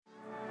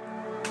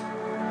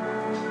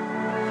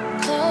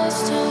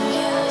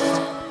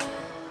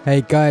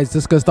Hey guys,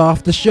 just gonna start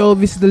off the show.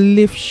 This is the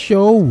Lift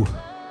Show.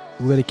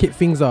 We're gonna kick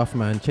things off,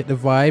 man. Check the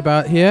vibe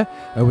out here,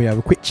 and we have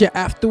a quick chat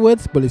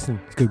afterwards. But listen,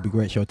 it's gonna be a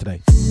great show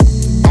today.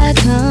 I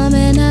come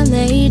and I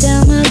lay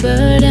down my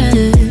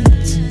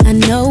burdens. I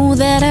know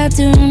that I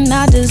do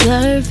not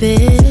deserve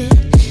it,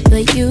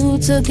 but you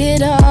took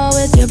it all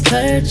with your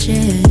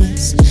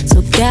purchase.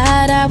 So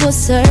God, I will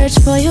search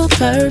for your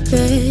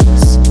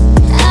purpose.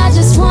 I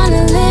just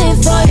wanna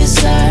live for your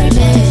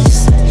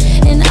service,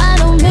 and I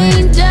don't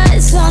mean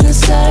just on the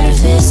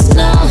surface,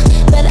 no.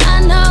 But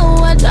I know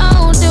I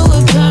don't do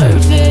it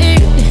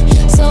perfect,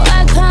 so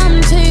I come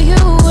to you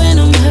when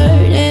I'm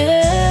hurting.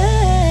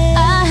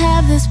 I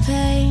have this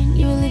pain,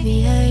 you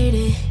alleviate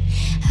it.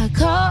 I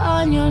call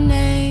on your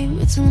name,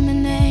 it's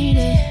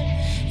eliminated.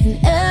 In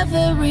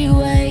every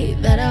way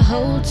that I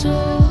hold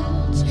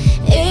to,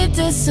 it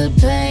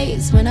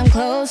dissipates when I'm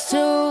close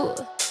to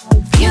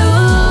you.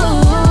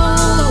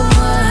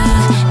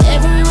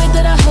 Every way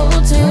that I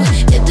hold to,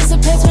 it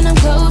dissipates when I'm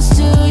close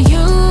to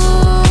you.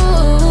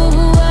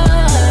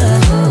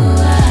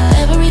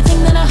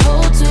 Everything that I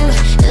hold to,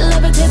 it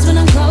levitates when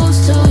I'm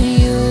close to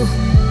you.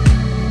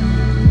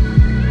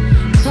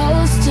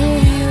 Close to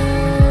you.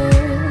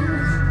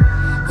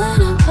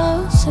 When I'm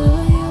close to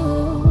you.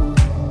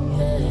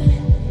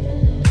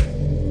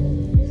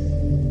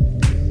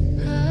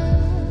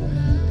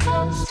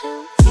 Close to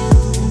you.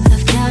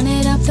 I've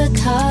counted up the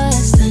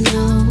cost, I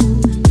know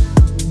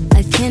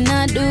I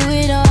cannot do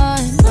it on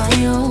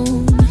my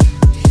own.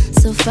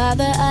 So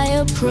Father, I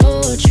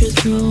approach your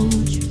throne.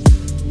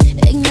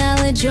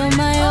 Acknowledge you're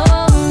my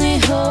only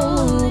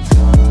hope.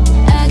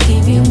 I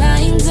give you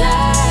my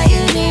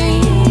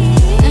anxiety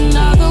and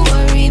all the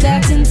worry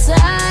that's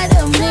inside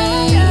of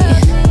me.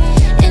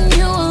 In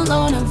you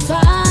alone I'm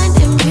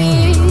finding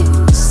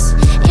peace.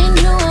 In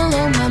you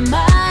alone my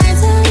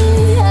mind's at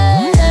ease.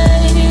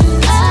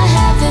 I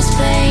have this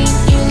pain,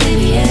 you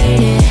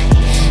alleviate it.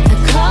 I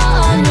call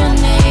on your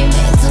name,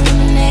 it's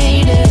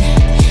eliminated.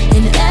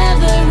 In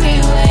every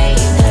way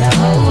that I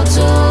hold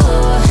to,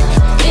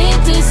 it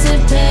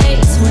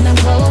dissipates when I'm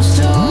close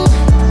to.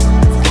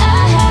 I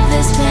have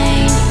this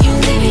pain, you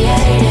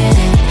alleviate it.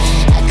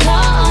 I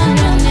call on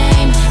your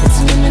name, it's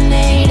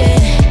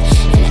eliminated.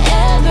 In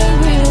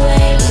every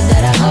way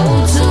that I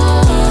hold to,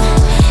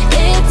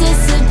 it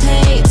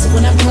dissipates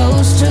when I'm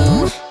close to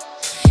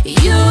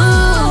you.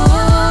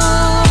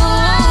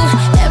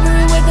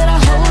 Every way that I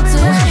hold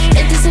to,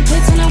 it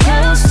dissipates when I'm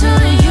close to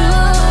you.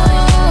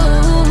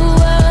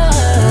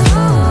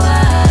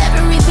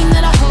 Everything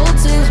that I hold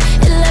to,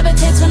 it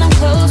levitates when I'm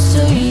close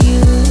to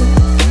you.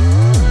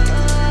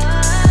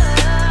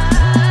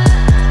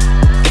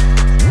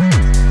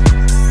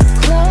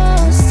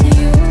 Close to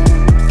you.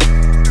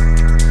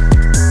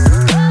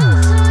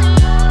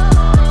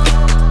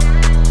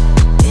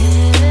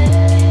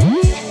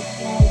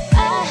 I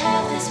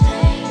have this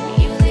pain,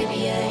 you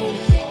alleviate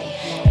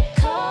it.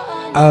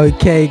 Call on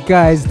Okay,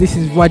 guys, this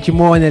is Roger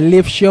Moore on the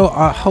Live Show.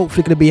 I'm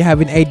hopefully gonna be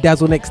having a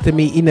Dazzle next to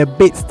me in a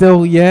bit.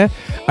 Still, yeah.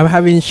 I'm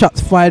having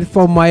shots fired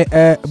from my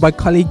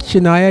colleague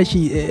Shania.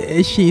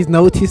 She's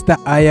noticed that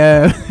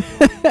I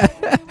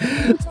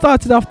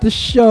started off the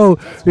show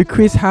with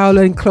Chris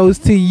Howland, Close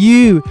to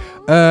You.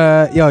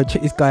 Yo,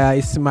 check this guy out,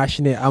 he's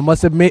smashing it. I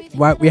must admit,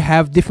 right, we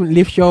have different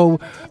Live Show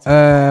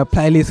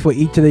playlists for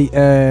each of the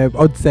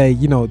I'd say,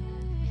 you know,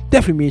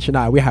 definitely me and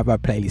Shania, we have our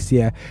playlist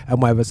here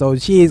and whatever. So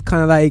she is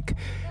kind of like,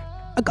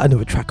 I got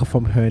another tracker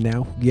from her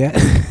now, yeah.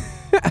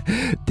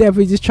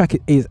 Definitely, this track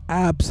is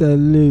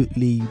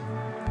absolutely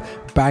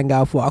bang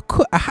out for.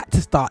 I had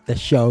to start the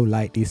show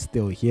like this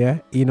still, yeah,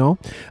 you know.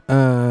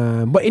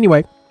 But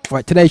anyway,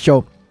 right, today's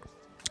show,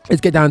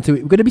 let's get down to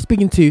it. We're going to be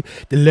speaking to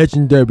the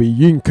legendary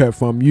Yinka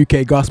from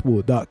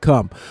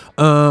ukgospel.com.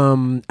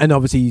 And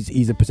obviously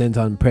he's a presenter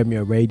on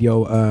Premier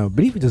Radio. I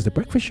believe he does the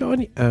breakfast show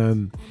on it.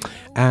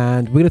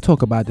 And we're going to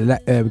talk about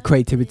the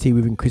creativity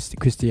within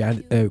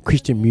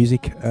Christian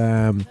music.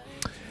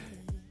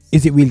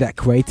 Is it really that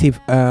creative?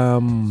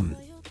 No.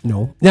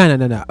 But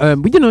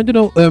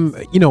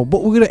you know,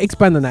 but we're gonna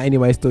expand on that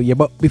anyway still, yeah.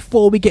 But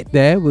before we get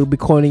there, we'll be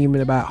calling him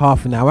in about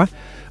half an hour.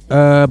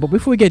 But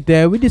before we get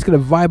there, we're just gonna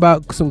vibe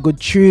out some good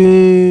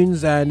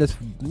tunes and just,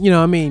 you know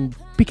what I mean,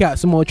 pick out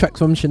some more tracks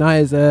from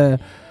Shania's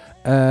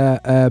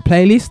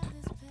playlist.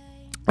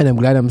 And I'm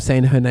glad I'm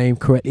saying her name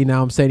correctly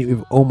now. I'm saying it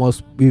with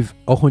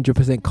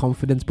 100%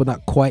 confidence, but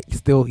not quite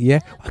still, yeah.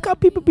 Why can't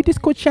people be this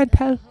called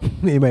Chantal?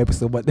 Anyway,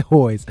 so but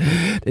always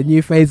the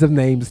new phase of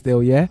names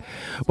still, yeah.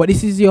 But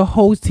this is your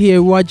host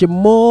here, Roger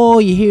Moore.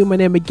 You hear my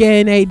name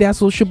again. Hey,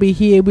 Dazzle should be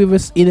here with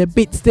us in a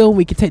bit still.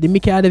 We can take the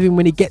mickey out of him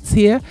when he gets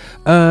here.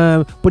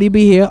 But he'll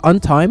be here on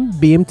time,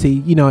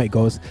 BMT, you know how it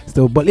goes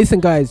still. But listen,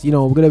 guys, you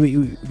know, we're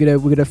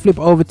gonna flip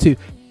over to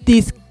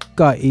this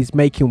guy is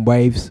making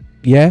waves.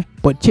 Yeah,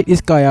 but check this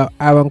guy out,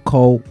 Aaron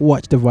Cole.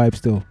 Watch the vibe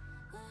still.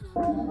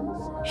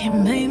 He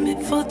made me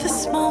for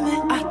this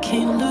moment, I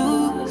can't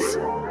lose.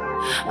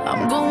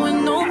 I'm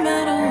going no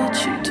matter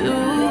what you do.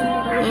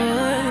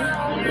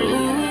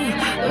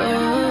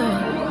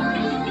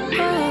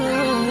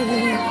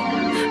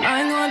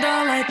 I ain't gonna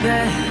die like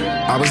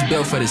that. I was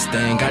built for this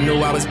thing, I knew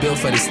I was built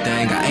for this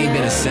thing. I ain't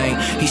been a saint,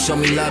 he showed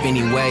me love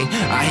anyway.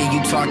 I hear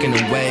you talking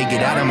away,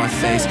 get out of my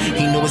face.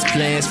 He knew his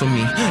plans for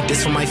me,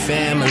 this for my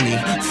family.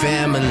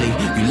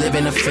 You live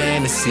in a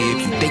fantasy,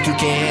 if you think you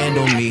can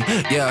handle me.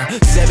 Yeah,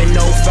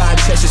 705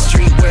 Cheshire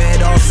Street, where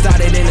it all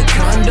started in a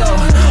condo.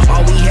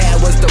 All we had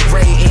was the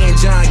Ray and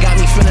John, got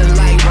me feeling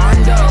like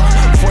Rondo.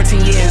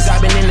 14 years I've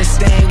been in this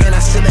thing, and I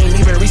still ain't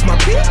even reached my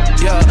peak.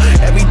 Yeah,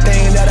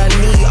 everything that I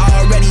need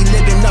already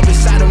living up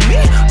inside of me.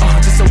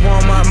 Just a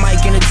warm up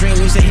mic in a dream,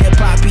 using hip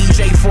hop,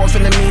 EJ Four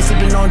feeling mean,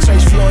 sleeping on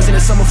church floors in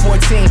the summer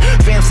 14.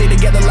 Fam stay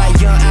together like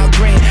young Al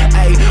Green.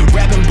 Ayy,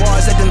 rapping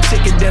bars at them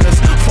chicken dinners.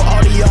 For all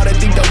of y'all that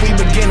think that we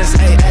beginners.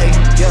 Ayy,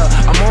 yeah,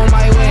 I'm on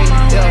my way.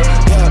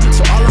 Yeah,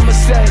 so all I'ma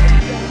say.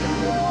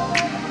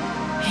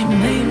 He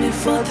made me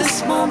for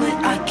this moment,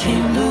 I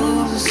can't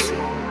lose.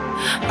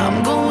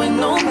 I'm going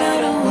no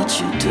matter what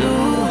you do.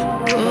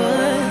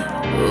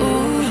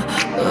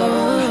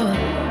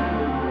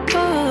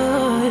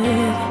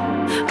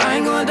 I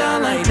ain't going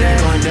down like that.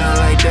 Going down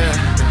like that.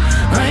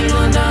 I ain't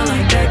going down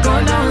like that.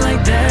 Going down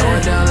like that.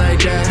 Going down like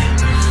that.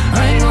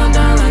 I ain't going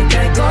down like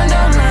that. Going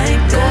down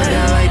like that. Going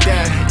down like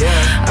that.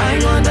 Yeah. I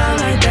ain't going down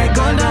like that.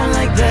 Going down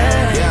like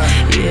that.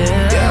 Yeah.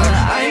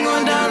 I ain't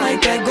going down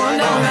like that. Going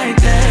down like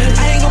that.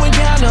 I ain't going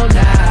down, no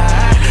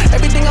nah.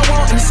 Everything I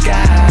want in the sky.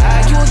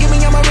 You won't give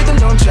me all my rhythm,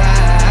 don't try.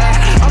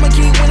 I'ma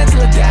keep winning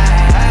till I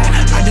die.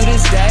 I do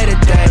this day to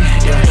day.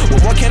 Yeah.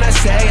 Well, what can I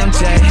say? I'm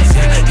Jay.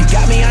 He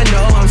got me, I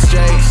know I'm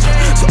straight.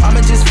 So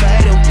I'ma just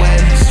fade away.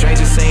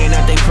 Strangers saying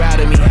that they proud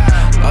of me.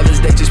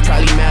 Others, they just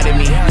probably mad at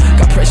me.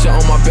 Got pressure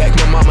on my back,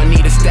 my mama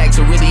need a stack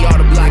to really all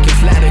the block and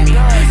flatter me.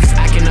 Cause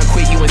I cannot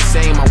quit, you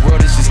insane. My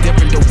world is just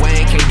different to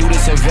Wayne. Can't do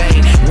this in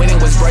vain. Winning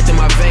was birthed in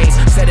my veins.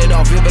 Set it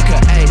off Vivica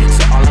A.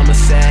 So all I'ma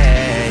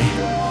say,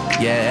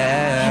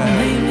 yeah. You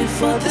made me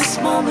for this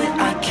moment,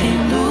 I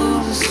can't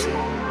lose.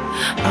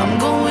 I'm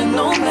going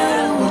no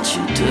matter what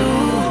you do.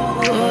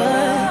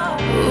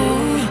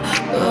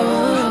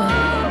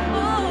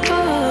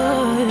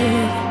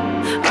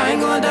 I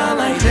ain't going down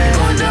like that.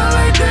 Going down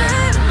like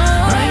that.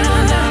 I ain't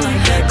going down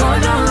like that.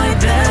 Going down like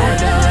that. Going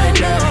down like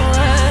that.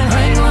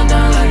 I ain't going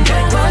down like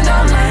that. Going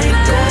down like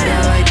that. Going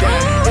down like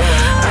that.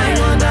 I ain't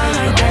going down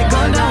like that.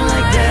 Going down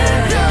like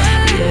that.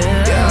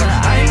 Yeah.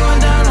 I ain't going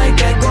down like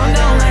that. Going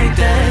down like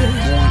that.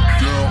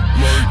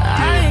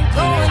 I ain't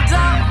going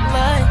down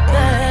like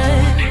that.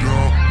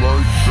 Oh,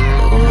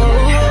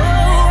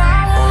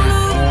 I won't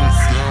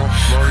lose.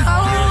 I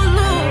won't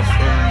lose.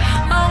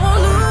 I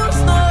won't lose.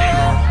 No.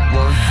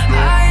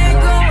 I ain't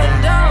going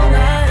down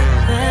like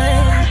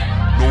that.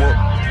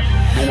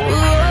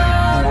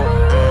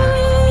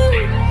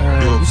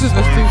 This is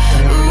let's do.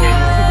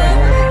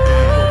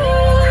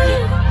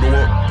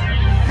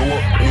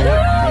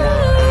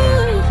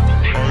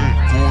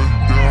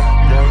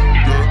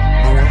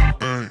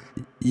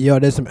 Yo,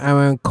 there's some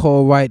Aaron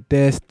Cole right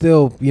there.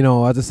 Still, you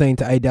know, I was just saying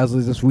to A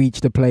Dazzle, just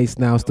reached the place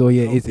now. Still,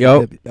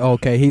 yeah.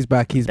 Okay, he's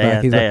back. He's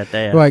back.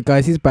 Right,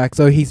 guys, he's back.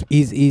 So he's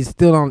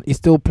still on. He's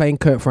still playing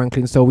Kurt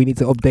Franklin. So we need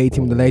to update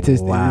him the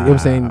latest. Wow. You know what I'm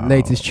saying?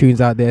 Latest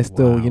tunes out there.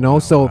 Still, you know.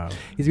 So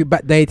he's been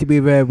backdated.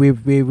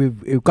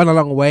 We've gone a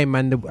long way,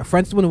 man.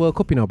 France won the World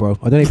Cup, you know, bro.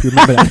 I don't know if you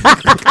remember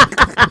that.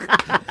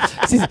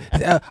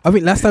 I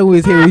think last time we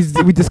was here,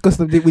 we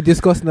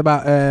discussing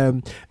about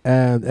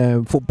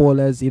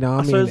footballers. You know,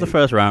 I mean, it was the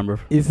first round, bro.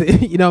 You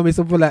know, I mean,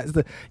 something like, you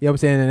know what I'm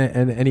saying,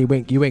 and he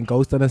went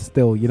ghost on us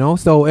still, you know.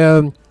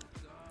 So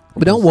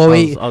but don't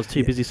worry. I was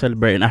too busy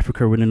celebrating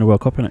Africa winning the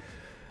World Cup, innit?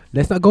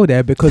 Let's not go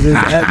there because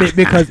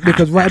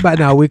because right about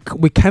now we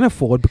can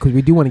afford, because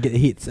we do want to get the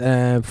hits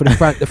for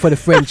the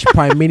French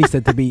Prime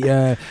Minister to be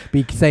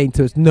saying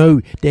to us,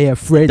 no, they are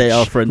French. They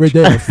are French.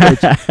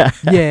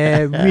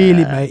 Yeah,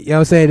 really, mate. You know what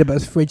I'm saying?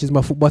 But French is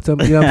my foot bottom.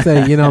 You know what I'm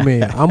saying? You know what I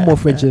mean? I'm more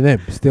French than them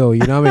still.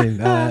 You know what I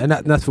mean? And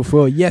that's for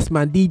sure. Yes,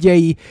 man.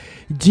 DJ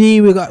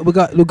G, we got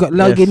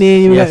Logan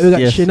in. We got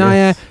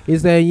Shania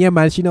is there. Yeah,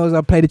 man. She knows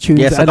I play the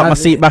tunes. Yes, I got my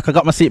seat back,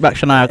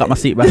 Shania. I got my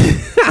seat back.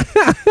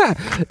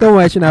 Don't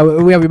worry,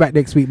 Shania. We'll be back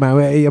next week, man.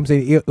 I'm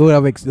saying we'll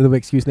have another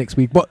excuse next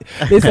week. But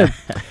listen,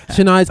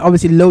 Shania's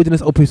obviously loading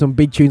us up with some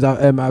big tunes.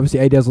 Obviously,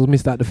 A Dazzle's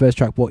missed out the first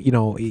track, but you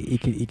know he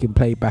can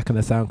play it back on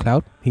the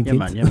SoundCloud. Yeah,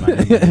 man.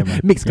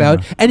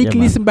 Mixcloud, and you can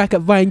listen back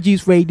at Vine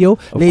Juice Radio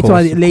later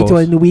on in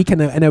the week,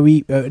 and a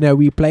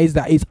replays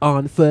that is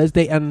on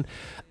Thursday and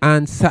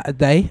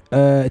Saturday,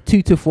 2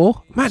 to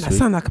 4. Man, Sweet. That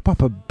sounds like a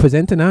proper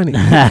presenter now,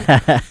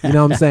 innit? You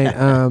know what I'm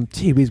saying?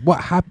 Gee whiz,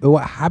 what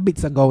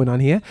habits are going on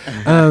here?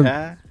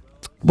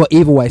 But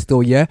either way,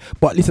 still, yeah.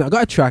 But listen, I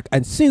got a track,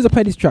 and as soon as I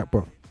play this track,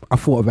 bro, I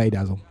thought of A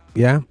Dazzle.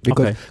 Yeah,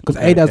 because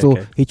Okay, Adazzle,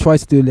 okay. he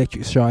tries to do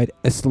electric slide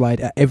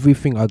at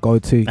everything I go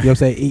to. You know what I'm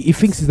saying? He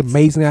thinks he's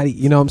amazing at it.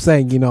 You know what I'm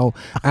saying? You know,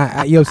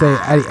 you know what I'm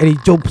saying? And he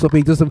jumps up,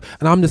 he does them,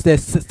 and I'm just there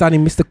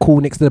standing, Mr.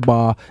 Cool, next to the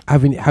bar,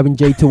 having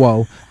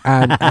J2O,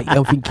 and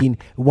I'm thinking,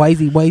 why is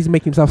he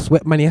making himself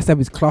sweat? Man, he has to have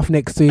his cloth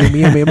next to him.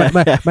 You know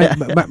what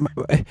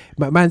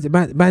I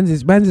mean? Man's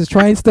is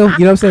trying still. You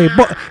know what I'm saying?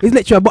 But it's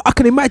literally. But I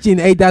can imagine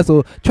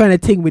Adazzle trying to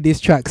ting with this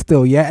track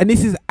still. Yeah, and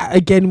this is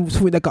again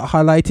something that got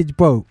highlighted,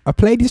 bro. I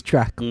played this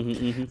track.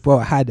 Bro,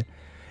 had,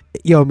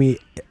 you know me.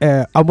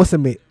 I must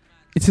admit,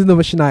 it's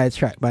another Shania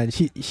track, man.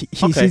 She's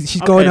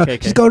going on,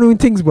 she's going on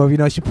things, bro. You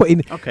know, she's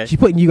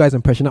putting you guys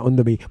on pressure, not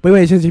under me. But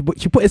anyway, she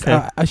put it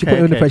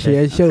under pressure.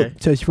 Yeah, so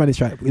she found this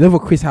track, another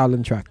Chris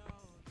Howland track.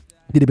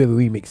 Did a bit of a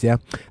remix, yeah.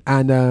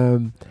 And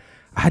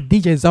I had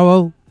DJ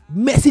Zorro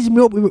message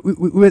me up. We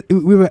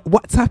were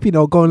WhatsApp, you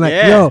know, going like,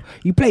 yo,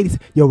 you play this,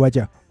 yo,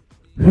 Roger.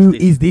 Who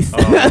is this?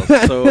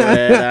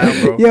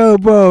 Bro. Yo,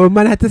 bro,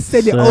 man, I had to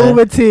send it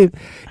over to him.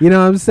 You know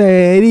what I'm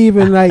saying?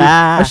 Even like,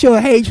 I'm sure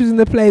H was in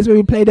the place where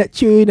we played that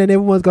tune, and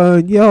everyone's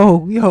going, yo,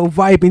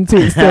 vibing to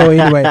it still.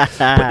 Anyway,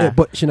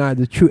 but Shania,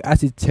 the true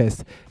acid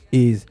test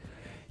is,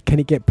 can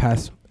it get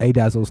past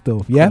Adazzle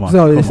still? Yeah.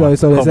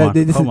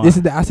 This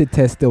is the acid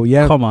test still.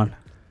 Yeah. Come on.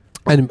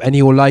 And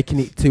he will liken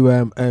it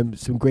to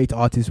some great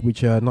artists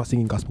which are not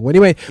singing gospel.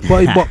 Anyway,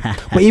 but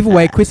either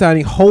way, Chris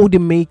Howland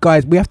holding me,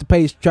 guys. We have to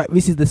play this track.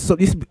 This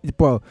is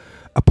bro.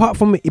 Apart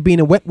from it being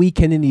a wet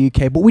weekend in the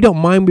UK, but we don't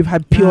mind. We've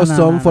had pure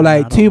song for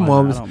like 2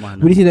 months.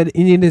 We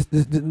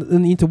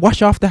need to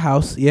wash off the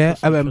house. Yeah,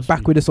 and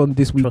back with us on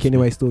this week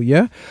anyway. Still,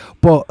 yeah.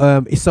 But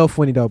it's so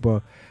funny though,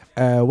 bro.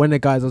 When the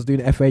guys was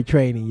doing FA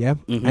training, yeah,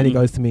 and he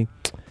goes to me,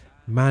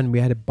 man, we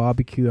had a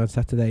barbecue on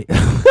Saturday.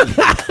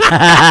 and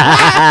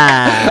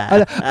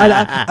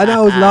I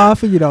was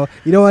laughing, you know.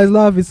 I was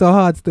laughing so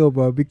hard still,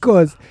 bro,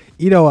 because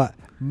you know what,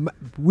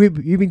 we've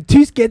been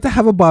too scared to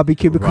have a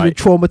barbecue because we're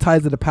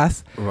traumatized of the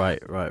past.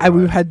 Right. And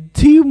we've had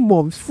 3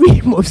 months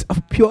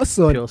of pure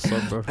sun,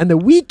 bro. And the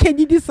weekend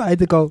you decide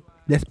to go,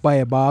 let's buy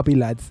a barbie,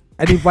 lads,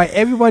 and invite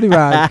everybody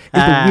around.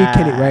 It's the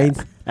weekend, it rains.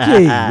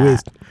 Gee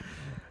whiz.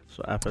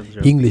 What happens,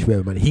 English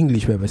weather, man.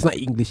 English weather. It's not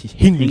English, it's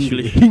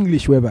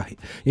English weather.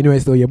 Anyway,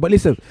 still, yeah. But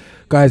listen,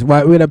 guys,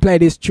 we're gonna play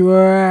this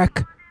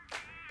track.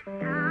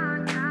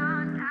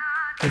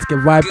 Let's get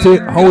vibe to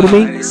it. Holding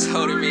me. It's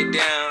holding me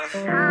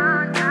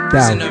down.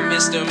 Down. In the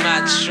midst of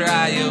my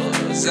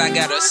trials, I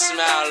got a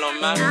smile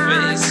on my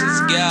face.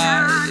 It's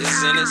God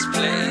is in His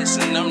place,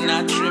 and I'm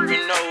not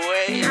tripping no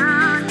way.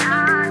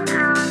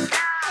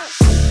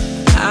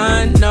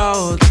 I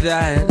know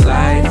that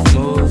life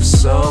moves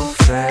so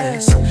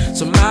fast,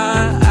 so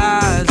my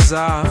eyes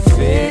are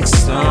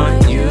fixed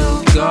on you,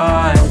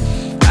 God.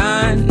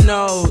 I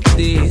know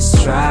these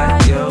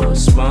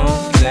trials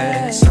won't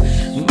last.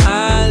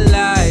 My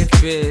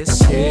life is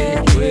hit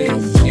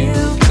with you,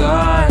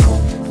 God.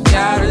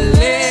 Gotta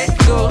let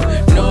go,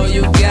 no,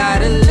 you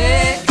gotta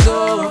let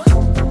go.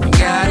 You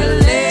gotta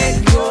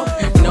let go,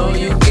 no,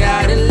 you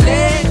gotta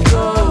let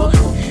go.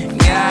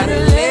 Gotta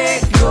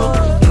let go,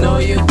 no,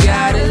 you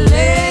gotta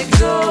let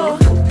go.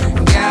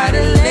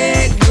 Gotta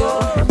let go,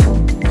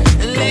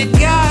 and let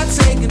God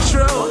take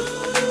control.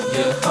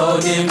 You're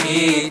holding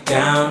me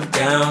down,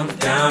 down,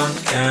 down,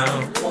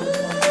 down.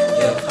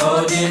 You're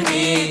holding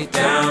me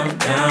down,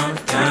 down,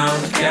 down,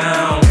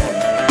 down.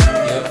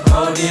 You're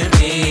holding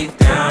me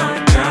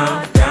down,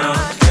 down, down,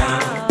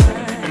 down.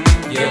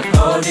 You're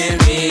holding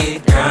me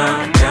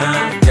down,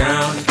 down,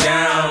 down,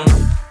 down.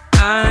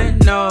 I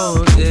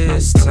know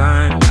this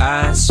time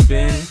I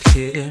spend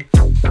here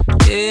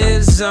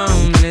is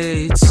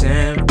only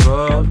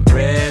temporary,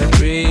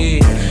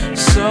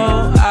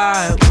 so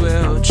I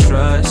will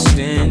trust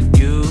in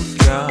you,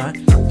 God.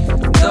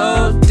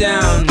 Though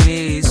down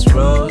these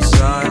roads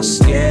are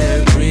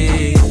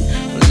scary,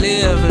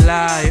 live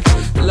life,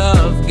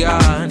 love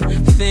God,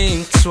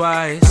 think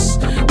twice,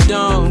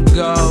 don't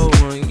go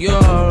on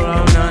your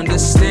own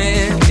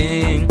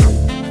understanding,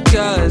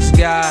 'cause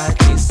God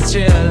is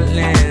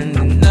chillin'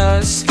 in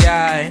the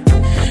sky.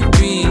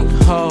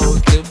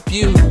 Behold the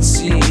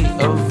beauty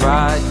of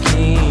our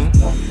King.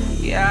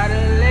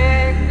 Gotta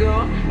let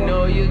go,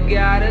 no, you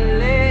gotta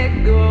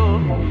let go.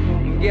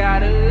 You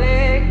gotta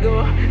let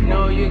go,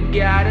 no, you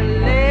gotta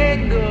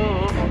let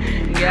go.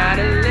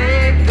 Gotta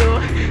let go,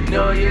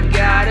 no, you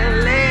gotta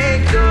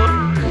let go.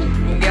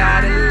 You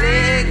gotta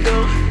let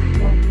go,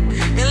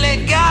 and let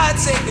God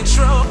take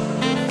control.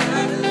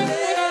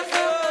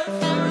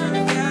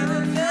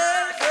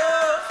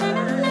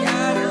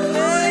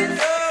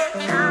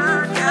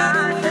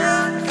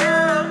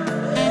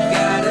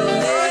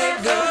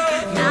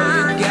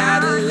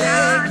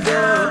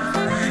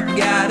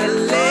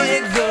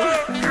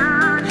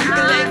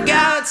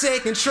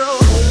 Take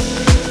control.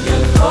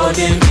 You're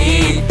holding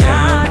me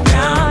down,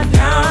 down,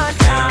 down,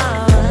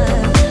 down.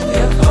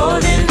 You're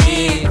holding me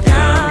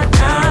down,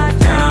 down,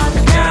 down,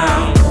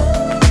 down.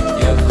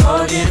 You're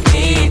holding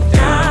me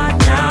down,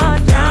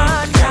 down,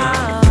 down,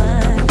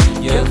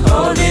 down. You're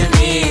holding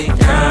me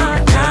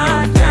down,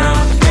 down,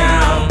 down,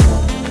 down.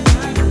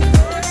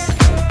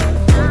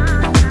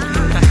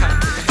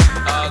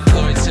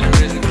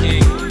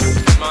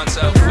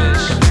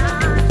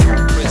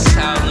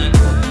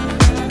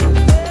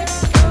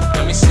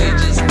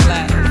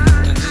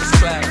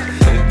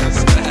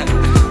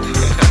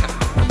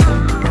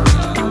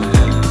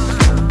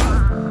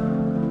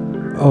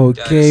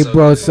 Okay,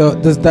 bro. So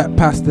does that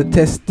pass the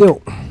test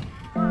still?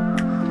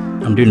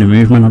 I'm doing the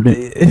movement. I'm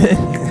doing.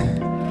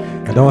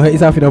 Don't hurt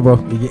yourself, you know, bro.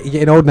 You're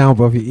getting old now,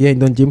 bro. You ain't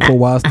done gym for a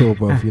while still,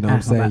 bro. You know what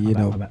I'm saying? You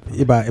know,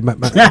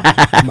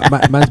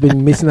 man's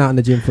been missing out on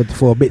the gym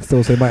for a bit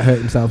still, so he might hurt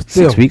himself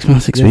still. 6 weeks,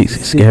 man. 6 weeks.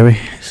 It's scary.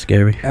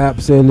 Scary.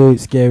 Absolute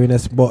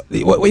scariness. But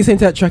what are you saying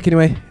to that track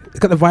anyway? It's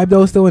got the vibe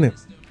though still, innit?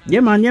 Yeah,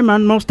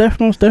 man. Most def.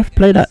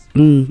 Play that.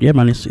 Yeah,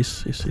 man.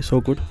 It's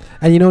so good.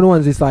 And you know the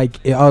ones, it's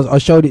like I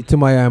showed it to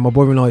my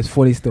brother-in-law. It's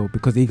funny still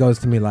because he goes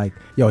to me like,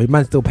 "Yo, his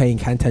man's still paying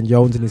Cantan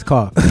Jones in his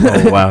car."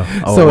 Oh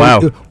wow!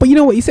 But you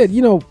know what he said?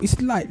 You know,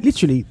 it's like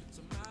literally,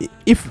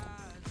 if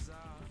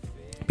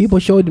people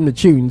showed him the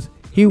tunes,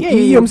 you know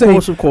what I'm saying?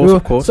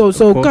 Of course.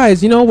 So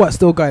guys, you know what?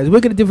 Still, guys, we're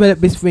gonna develop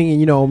this thing, and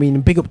you know, I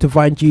mean, big up to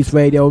Vine Juice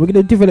Radio. We're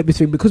gonna develop this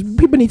thing because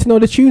people need to know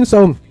the tune.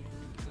 So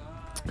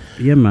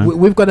yeah, man,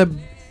 we've got to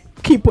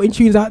keep putting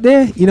tunes out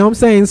there. You know what I'm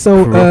saying?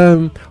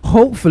 So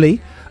hopefully.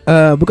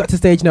 We got to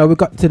stage now. We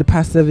got to the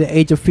past of the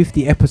age of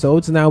 50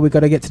 episodes. Now we got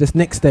to get to this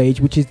next stage,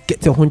 which is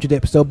get to 100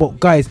 episodes. But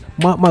guys,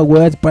 mark my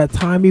words, by the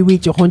time we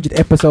reach 100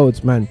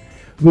 episodes, man,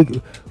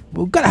 we've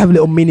got to have a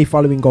little mini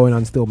following going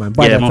on still, man.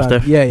 By that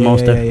time, yeah.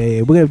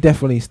 We're gonna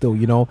definitely still,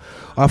 you know,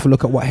 I have to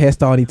look at what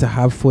hairstyle I need to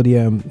have for the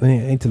I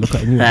need to look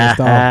at a new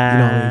hairstyle, you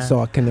know what I mean? So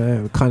I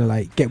can kind of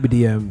like get with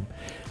the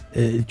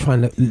try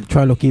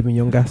and look even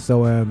younger.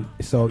 So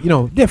you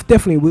know,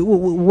 definitely we'll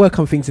work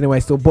on things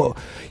anyway still. But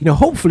you know,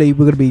 hopefully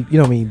we're gonna be, you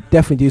know what I mean,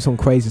 definitely do some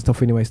crazy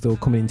stuff anyway still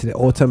coming into the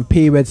autumn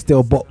period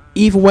still. But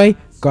either way,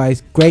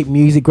 guys, great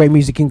music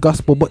in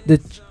gospel. But the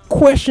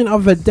question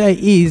of the day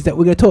is that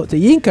we're gonna talk to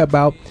Yinka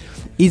about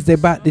is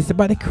about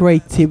the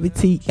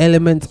creativity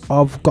element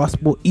of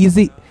gospel. Is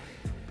it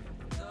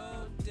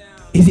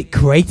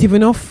creative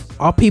enough?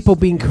 Are people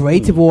being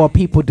creative, or are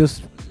people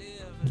just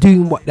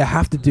doing what they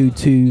have to do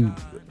to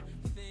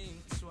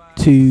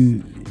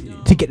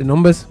get the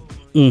numbers?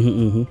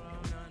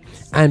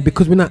 And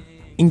because we're not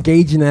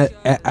engaging a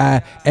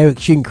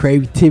extreme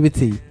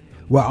creativity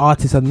where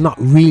artists are not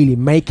really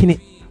making it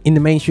in the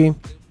mainstream.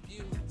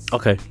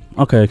 Okay.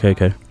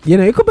 You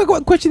know, it could be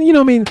a question, you know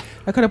what I mean?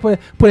 I kind of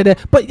put it there.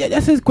 But yeah,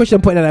 that's a question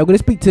I'm putting out. I'm going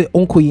to speak to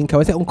Uncle Yinka.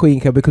 I say Uncle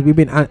Yinka because we've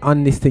been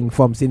on this thing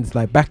since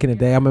like back in the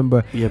day. I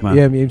remember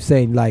him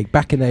saying like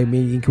back in the day, me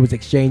and Yinka was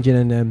exchanging,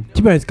 and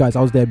to be honest, guys,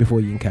 I was there before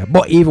Yinka.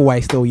 But either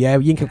way, still,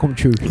 Yinka come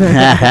true. You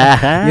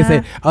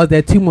say I was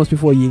there 2 months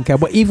before Yinka.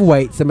 But either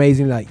way, it's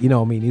amazing. Like, you know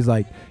what I mean? He's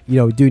like, you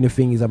know, doing the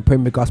thing. He's on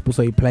Premier Gospel,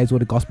 so he plays all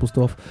the gospel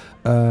stuff.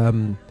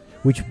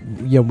 Which,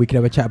 you know, we can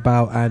have a chat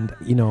about, and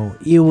you know,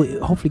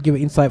 he'll hopefully give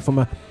an insight from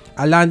a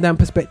London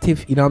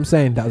perspective. You know what I'm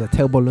saying? That was a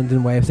terrible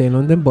London way of saying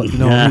London, but you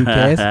know, who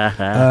cares?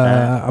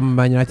 I'm a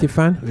Man United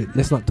fan.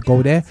 Let's not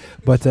go there.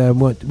 But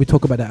we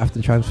talk about that after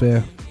the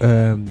transfer.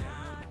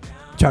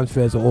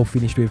 Transfers are all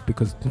finished with,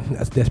 because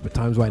that's desperate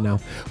times right now.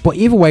 But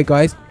either way,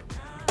 guys,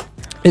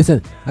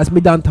 listen, that's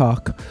me done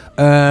talk.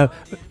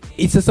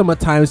 It's the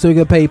summertime, so we're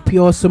gonna play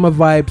pure summer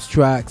vibes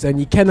tracks, and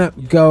you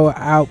cannot go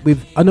out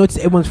with. I notice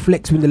everyone's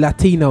flexing with the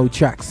Latino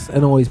tracks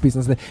and all this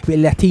business, a bit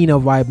Latino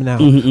vibe now.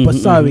 But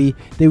sorry,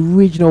 the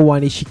original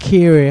one is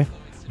Shakira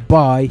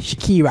by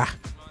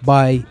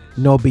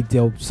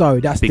nobigdyl.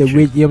 Sorry, that's the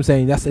original. You know what I'm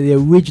saying? That's the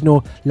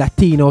original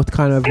Latino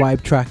kind of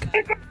vibe track.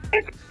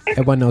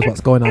 Everyone knows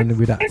what's going on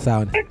with that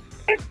sound.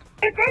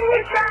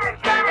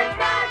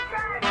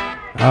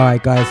 All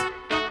right, guys.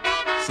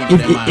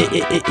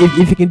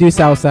 If you can do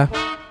salsa.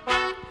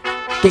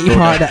 Get your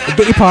partner,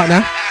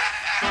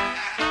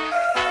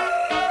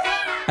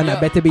 and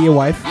that better be your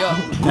wife.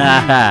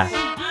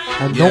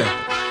 And don't.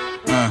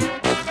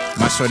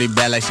 My shorty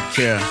bad like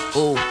Shakira.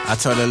 I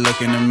told her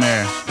look in the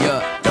mirror.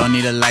 Don't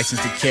need a license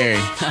to carry.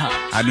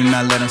 I do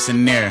not let them sit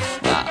near.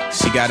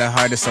 She got a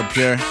heart that's so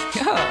pure.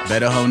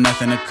 Better hope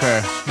nothing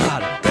occur.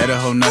 Better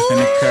hope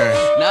nothing occur.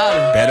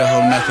 Better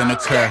hope nothing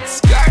occur.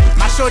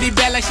 My shorty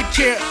bad like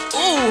Shakira.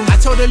 I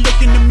told her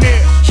look in the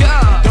mirror.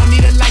 Don't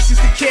need a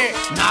license to carry.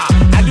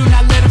 I do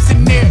not let them sit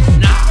near.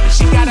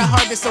 She got a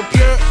heart that's so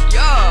pure.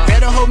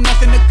 Better hope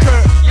nothing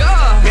occur.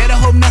 Better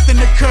hope nothing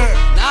occur.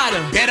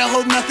 Better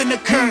hope nothing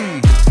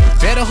occur.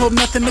 Better hope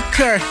nothing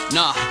occur.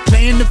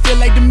 Playing the field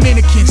like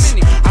Dominicans.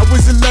 I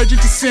was allergic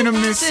to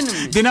cinnamon.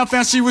 Then I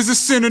found she was a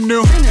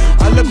synonym.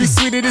 I love me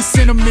sweeter than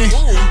cinnamon.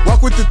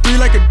 Walk with the 3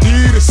 like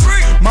Adidas.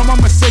 My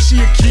mama said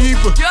she a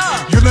keeper.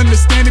 You'll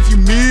understand if you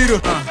meet her.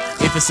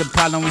 If it's a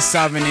problem, we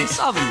solving it.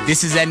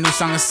 This is that new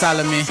song of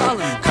Solomon.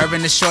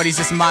 Curving the shorties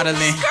that's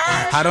modeling.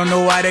 I don't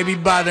know why they be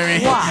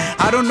bothering.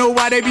 I don't know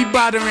why they be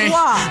bothering.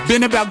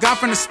 Been about God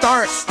from the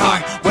start.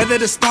 Weather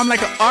the storm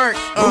like an art.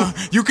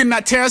 You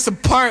cannot tear us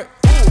apart.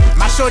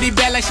 My shorty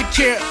bad like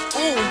Shakira.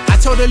 I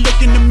told her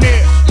look in the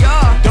mirror.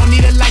 Don't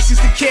need a license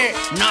to carry.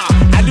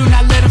 I do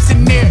not let them sit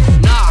near.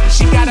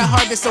 She got a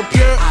heart that's so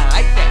pure. I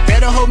like that.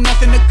 Better hope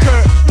nothing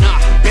occur.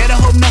 Better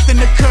hope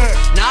nothing occur.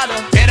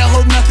 Better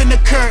hope nothing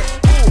occur.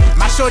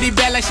 My shorty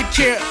bad like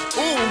Shakira.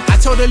 I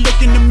told her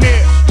look in the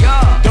mirror.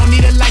 Don't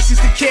need a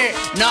license to carry.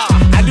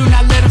 I do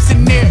not let them sit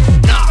near.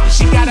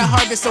 She got a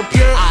heart that's so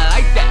pure.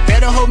 I like that.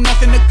 Better hope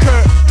nothing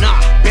occur.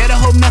 Better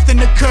hope hope nothing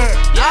occur.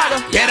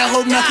 Better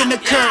hope nothing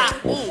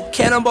occur.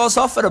 Cannonballs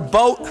off of the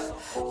boat.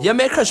 You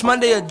make Crush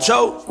Monday a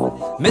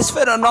joke.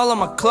 Misfit on all of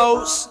my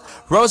clothes.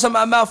 Rose in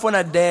my mouth when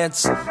I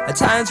dance. At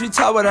times we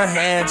talk with our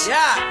hands.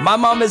 My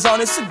mom is on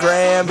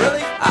Instagram.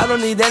 I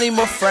don't need any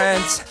more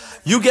friends.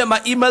 You get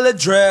my email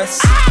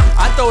address.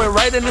 I throw it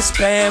right in the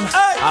spam.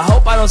 I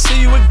hope I don't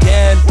see you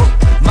again.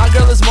 My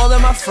girl is more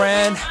than my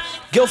friend.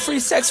 Guilt-free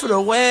sex for the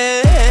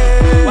win.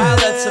 Wow,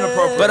 that's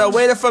inappropriate. But I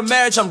waited for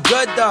marriage, I'm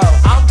good though.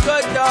 I'm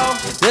good though.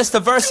 This the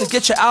verse to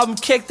get your album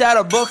kicked out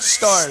of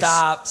bookstores.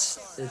 Stop.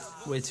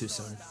 It's way too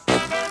soon.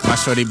 My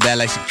shorty bad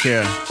like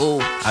Shakira. Ooh.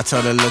 I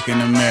told her look in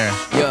the mirror.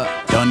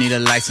 Yeah. Don't need a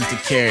license to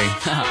carry.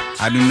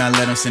 I do not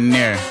let them sit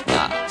near.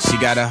 She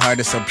got a heart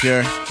that's so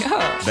pure.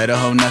 Better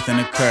hope nothing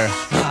occur.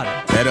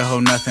 Better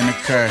hope nothing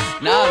occur.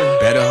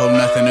 Better hope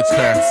nothing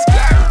occur.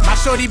 My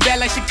shorty bad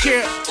like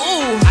Shakira.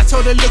 Ooh. I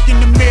told her look in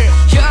the mirror.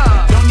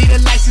 Yeah. Don't need a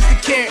license to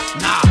carry.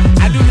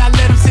 I do not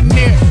let them sit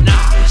near.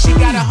 She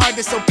got a heart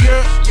that's so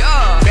pure.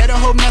 Better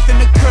hope nothing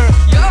occur.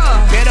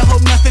 Better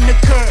hope nothing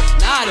occur.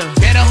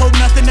 Better hope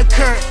nothing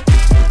occur.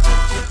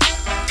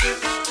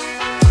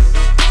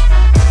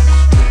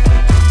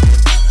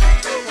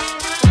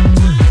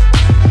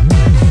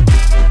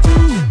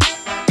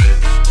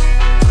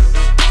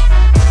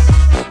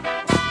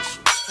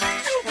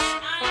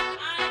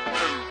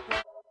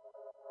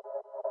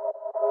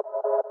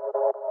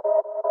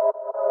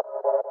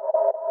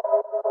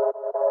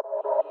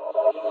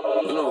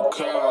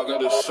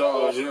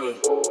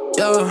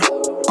 Yeah,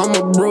 I'm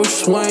a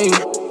Bruce Wayne.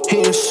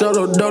 Hitting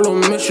shuttle dolo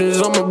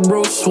missions, I'm a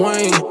Bruce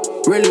Wayne.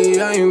 Really,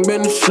 I ain't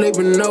been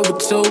sleeping over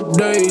 2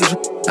 days.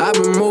 I've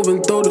been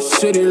moving through the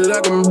city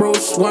like I'm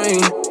Bruce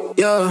Wayne.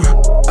 Yeah,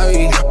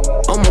 ayy,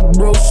 I'm a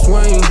Bruce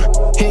Wayne.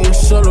 Hitting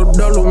shuttle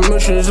dolo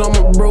missions, I'm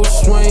a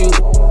Bruce Wayne.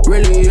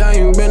 Really, I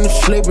ain't been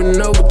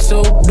sleeping over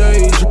 2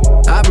 days.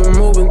 I've been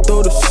moving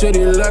through the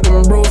city like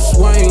I'm Bruce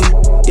Wayne.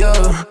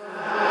 Yeah.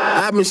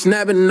 I've been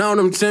snapping on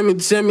them, Timmy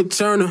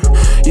Turner.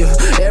 Yeah,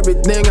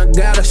 everything I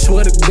got, I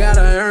swear to God,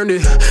 I earned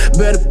it.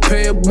 Better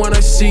pay up when I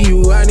see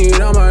you, I need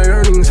all my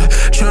earnings.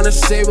 Tryna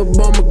save up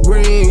on my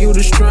green, you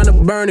just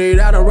tryna burn it.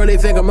 I don't really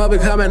think I'm up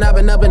and coming, I've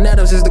been up and at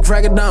them since the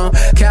crack of dawn.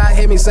 Kai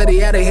hit me, said he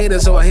had a hater,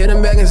 so I hit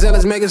him back and said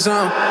let's make a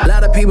song. A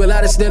lot of people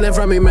out of stealing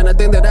from me, man, I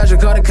think that I should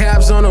call the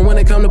cops on them. When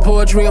it come to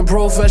poetry, I'm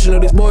professional,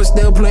 these boys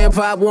still playing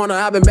Pop Warner.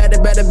 I've been back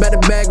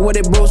with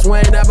it, Bruce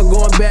Wayne, I've been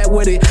going back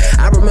with it.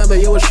 I remember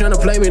you was tryna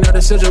play me, now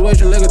the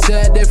situation look a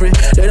tad different.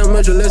 They don't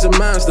mention it's a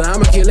monster.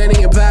 I'ma kill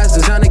any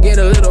imposters. Trying to get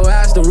a little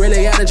hostile.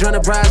 Really out of trying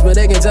to prosper.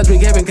 They can touch me,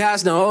 Kevin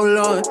Costner. Oh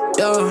Lord,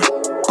 yeah.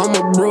 I'm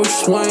a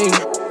Bruce Wayne.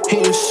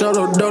 Hitting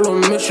shuttle dolo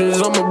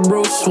missions. I'm a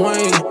Bruce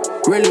Wayne.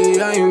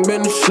 Really, I ain't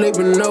been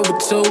sleeping over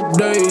 2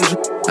 days.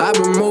 I've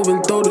been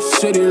moving through the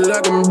city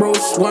like I'm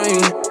Bruce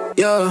Wayne.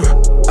 Yeah,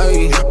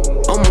 ayy,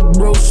 I'm a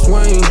Bruce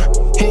Wayne.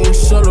 Hitting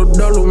shuttle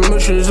dolo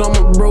missions. I'm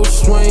a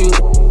Bruce Wayne.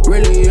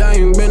 Really, I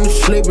ain't been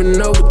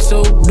sleeping over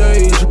 2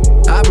 days.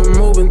 I've been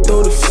moving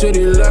through the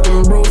city like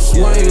I'm Bruce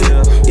Wayne.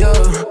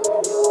 Yeah.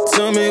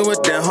 Tell me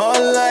what that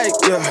heart like.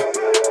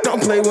 Yeah.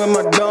 Don't play with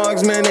my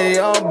dogs, man. They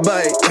all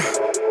bite.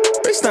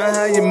 Based on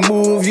how you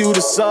move, you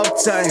the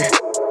soft type.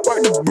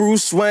 Word to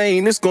Bruce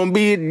Wayne, it's gonna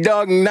be a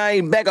dark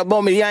night. Back up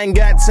on me, I ain't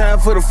got time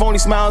for the phony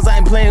smiles. I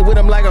ain't playing with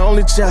him like an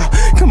only child.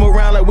 Come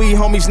around like we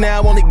homies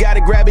now. Only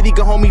gotta grab it, he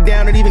can hold me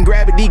down. And even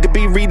gravity could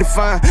be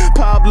redefined.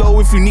 Pablo,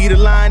 if you need a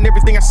line.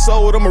 Everything I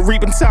sold, I'ma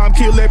reap in time.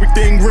 Kill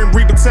everything, grim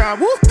reap in time.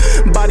 Woo.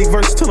 Body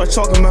versatile, I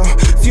chalk him out.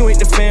 If you ain't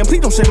the fan,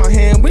 please don't shake my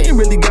hand. We ain't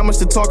really got much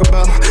to talk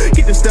about.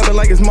 Get them stepping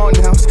like it's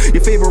Martin House.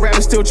 Your favorite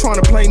rapper still trying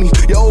to play me.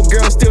 Your old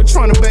girl still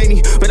trying to bait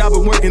me. But I've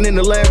been working in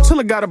the lab till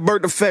I got a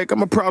birth defect.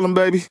 I'm a problem,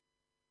 baby.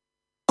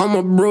 I'm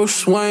a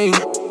Bruce Wayne.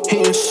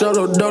 Hitting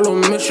shuttle dolo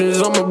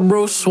missions. I'm a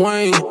Bruce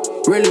Wayne.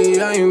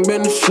 Really, I ain't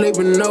been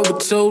sleeping over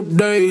 2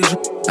 days.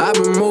 I've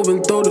been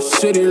moving through the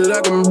city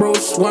like I'm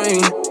Bruce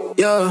Wayne.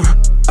 Yeah,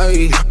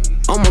 ayy,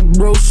 I'm a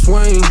Bruce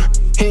Wayne.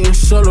 Hitting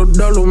shuttle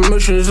dolo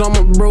missions. I'm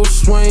a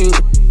Bruce Wayne.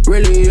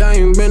 Really, I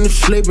ain't been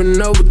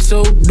sleeping over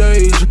 2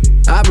 days.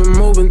 I've been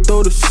moving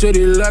through the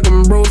city like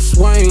I'm Bruce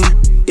Wayne.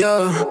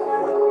 Yeah.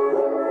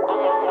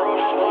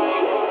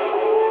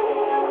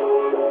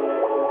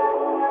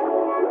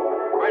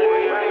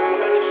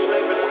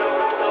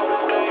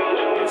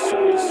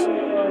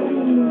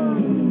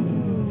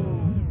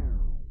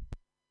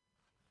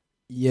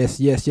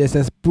 Yes,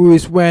 that's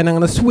Bruce Wayne. I'm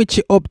gonna switch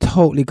it up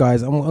totally,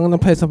 guys. I'm gonna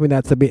play something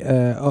that's a bit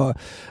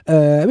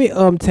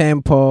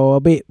tempo, a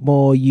bit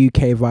more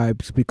UK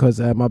vibes, because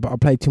I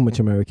play too much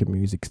American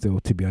music still,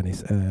 to be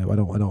honest. I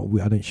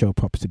don't show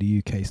props to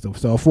the UK stuff,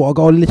 so I thought I'll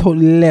go a little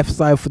left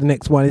side for the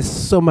next one. It's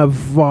summer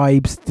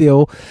vibe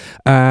still,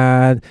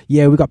 and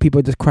yeah, we got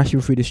people just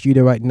crashing through the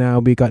studio right now.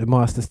 We got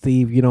Master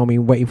Steve, you know what I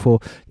mean, waiting for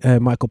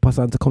Michael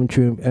Passan to come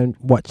through and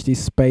watch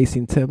this space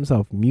in terms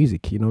of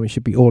music. You know, it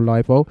should be all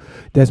live. Oh,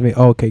 there's me.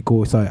 Okay,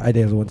 cool. So I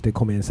just wanted to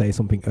come in and say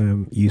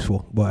something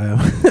useful, but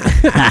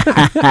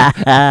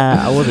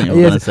I wasn't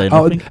gonna say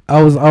nothing.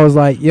 I was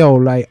like, yo,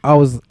 like I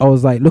was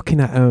like looking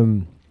at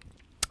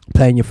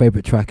playing your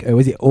favorite track.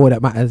 Was it All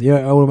That Matters?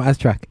 Yeah, All That Matters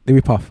track. The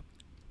rip-off.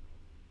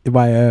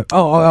 By yeah. I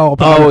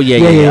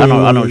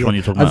know which one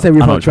you're talking about. I'd say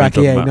rip-off track.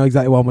 Yeah, you know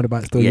exactly what I'm on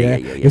about. Still, yeah.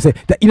 You say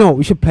that, you know,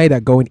 we should play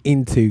that going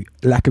into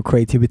lack of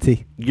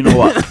creativity. You know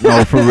what?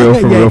 No, for real.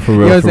 You know what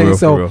I'm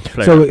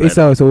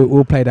saying? So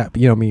we'll play that.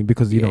 You know what I mean?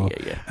 Because you know,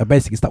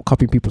 basically stop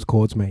copying people's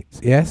chords, mate.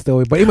 Yeah,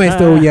 still, but anyway,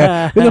 still,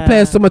 yeah. We're gonna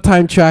play a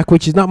summertime track,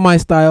 which is not my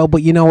style,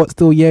 but you know what?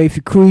 Still, yeah. If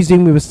you're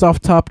cruising with a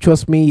soft top,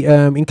 trust me,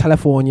 in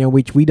California,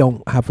 which we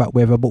don't have that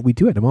weather, but we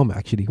do at the moment,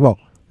 actually. Well,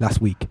 last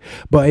week,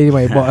 but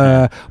anyway,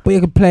 but you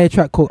can play a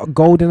track called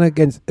Golden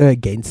against. Why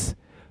is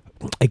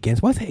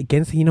it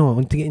against? You know,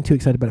 I'm getting too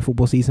excited about the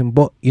football season,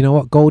 but you know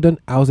what? Golden,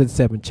 Howland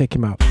 7. Check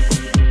him out.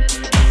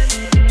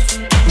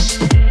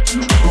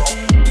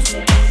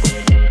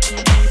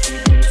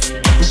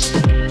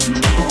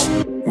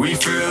 We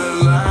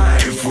feel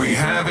alive, we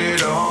have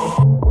it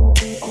all.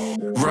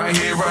 Right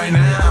here, right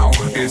now,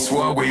 it's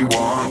what we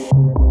want.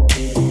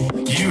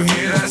 You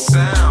hear that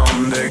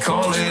sound, they're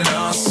calling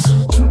us.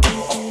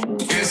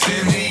 It's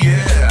in the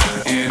air,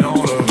 in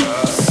all of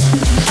us.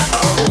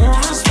 I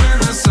wanna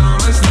spend the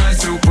summer's night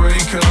till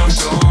break of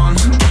dawn.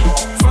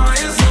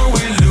 Fire's no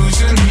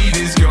illusion, heat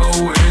is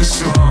going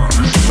strong.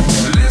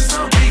 Let's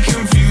not be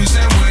confused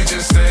and we're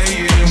just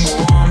staying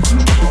warm.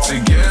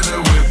 Together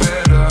we're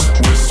better,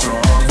 we're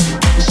strong.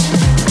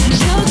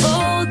 You're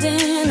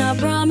golden, I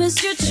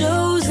promise you're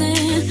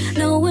chosen.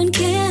 No one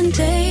can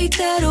take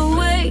that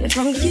away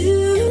from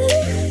you.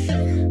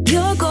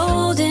 You're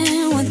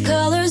golden with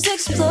colors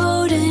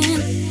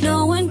exploding.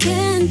 No one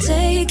can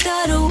take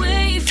that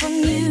away from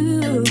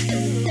you.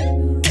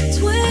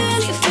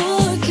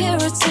 24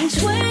 carats and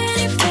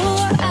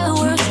 24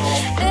 hours.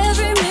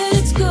 Every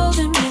minute's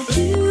golden with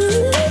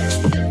you.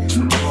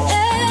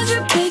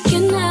 Every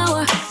waking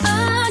hour,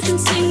 I can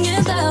sing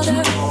it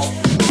louder.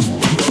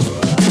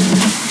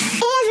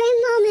 Every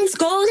moment's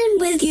golden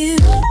with you.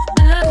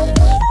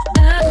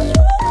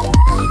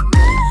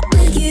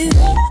 With you.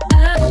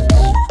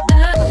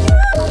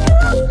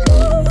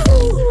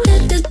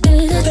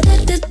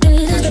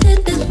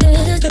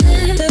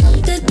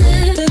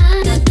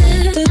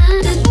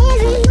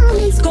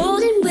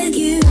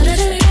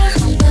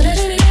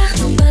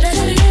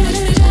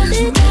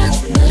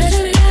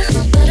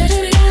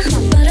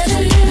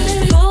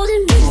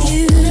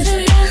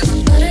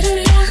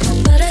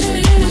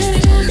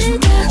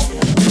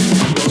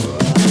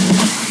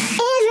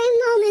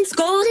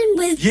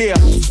 Yeah,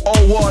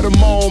 oh what a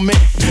moment.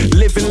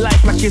 Living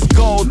life like it's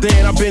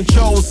golden. I've been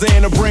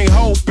chosen to bring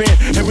hope in.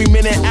 Every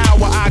minute,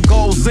 hour I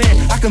goes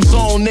in. I can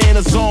zone in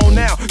or zone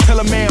out. Tell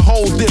a man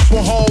hold this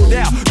one, hold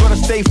out. Gotta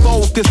stay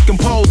focused,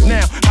 composed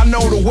now. I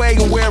know the way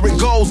and where it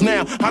goes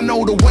now. I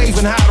know the wave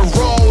and how to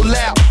roll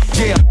out.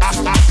 Yeah,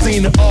 I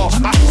seen it all.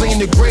 I seen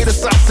the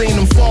greatest, I seen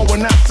them fall.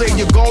 When I say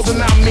you're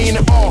golden, I mean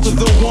it all. To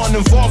the one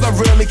involved, I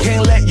really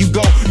can't let you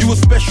go. You a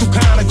special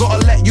kind, I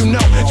gotta let you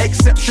know.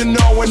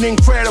 Exceptional and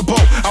incredible.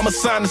 I'm a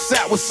sign us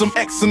out with some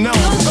X and O.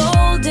 You're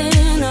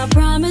golden, I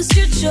promise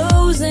you're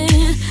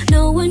chosen.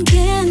 No one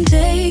can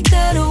take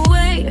that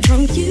away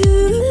from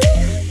you.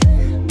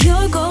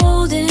 You're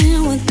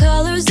golden with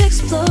colors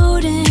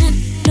exploding.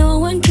 No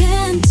one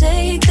can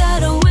take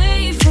that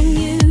away from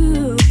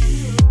you.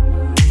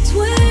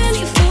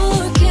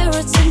 24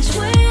 carats and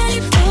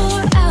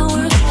 24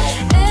 hours.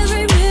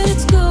 Every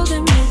minute's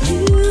golden with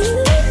you.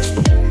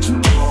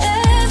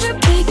 Every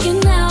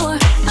waking hour,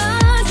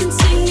 I can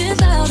sing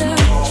it louder.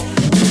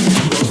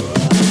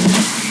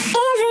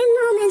 Every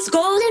moment's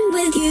golden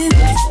with you.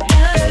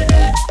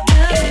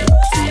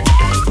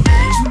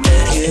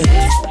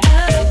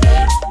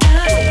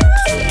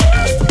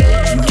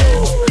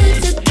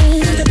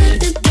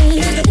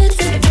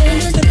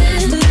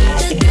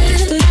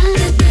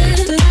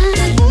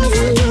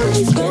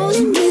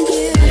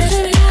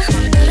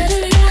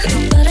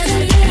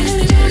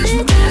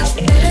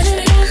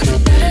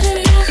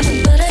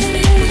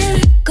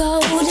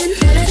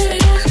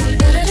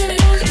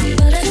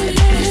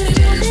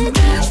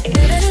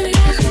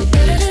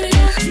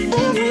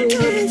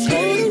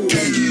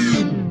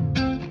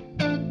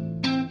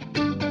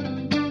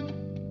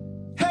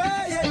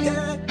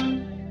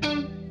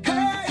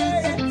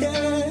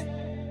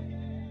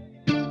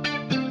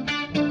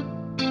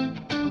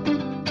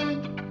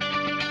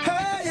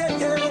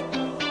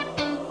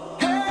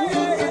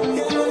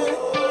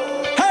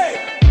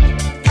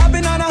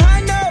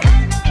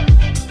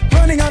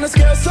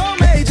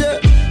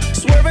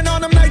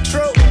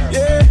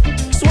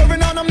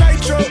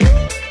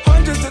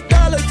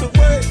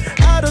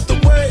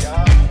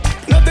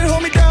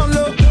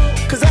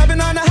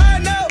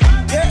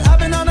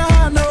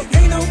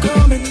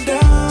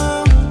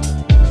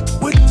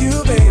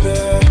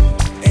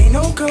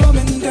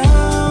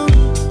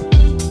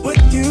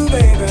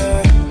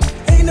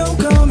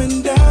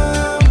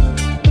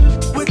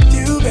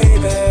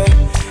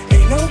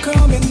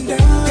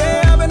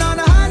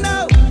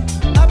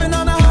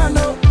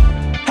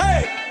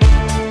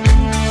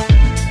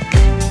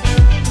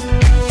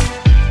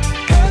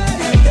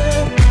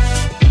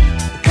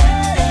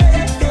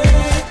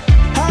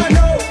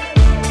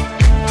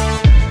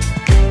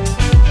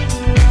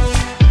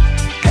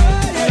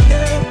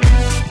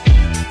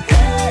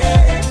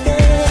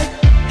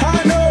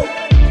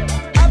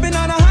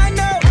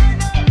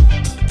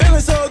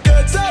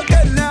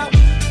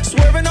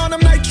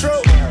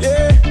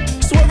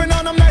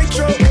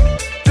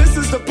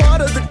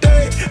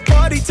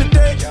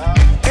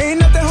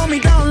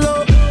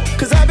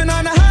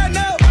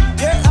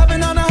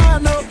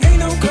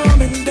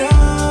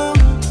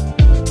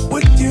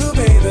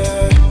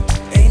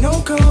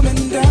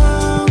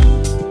 down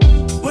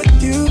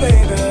with you,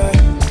 baby.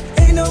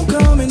 Ain't no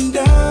coming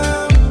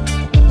down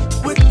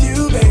with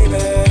you,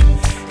 baby.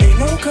 Ain't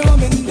no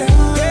coming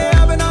down. Yeah,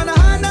 I've been on a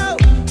high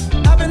note.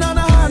 I've been on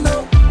a high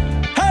note.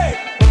 Hey.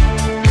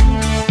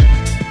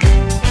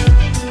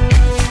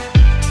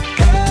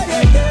 Yeah,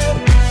 yeah, yeah.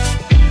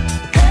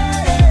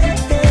 Yeah, yeah,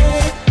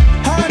 yeah.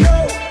 High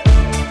note.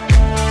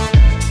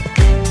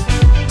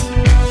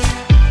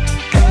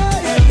 Yeah,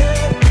 yeah, yeah.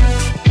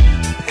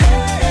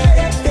 Yeah,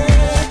 yeah, yeah.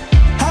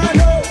 High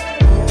note.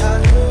 High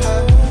note.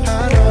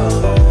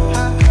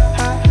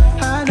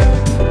 High note. High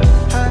note.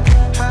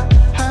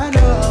 High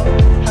note.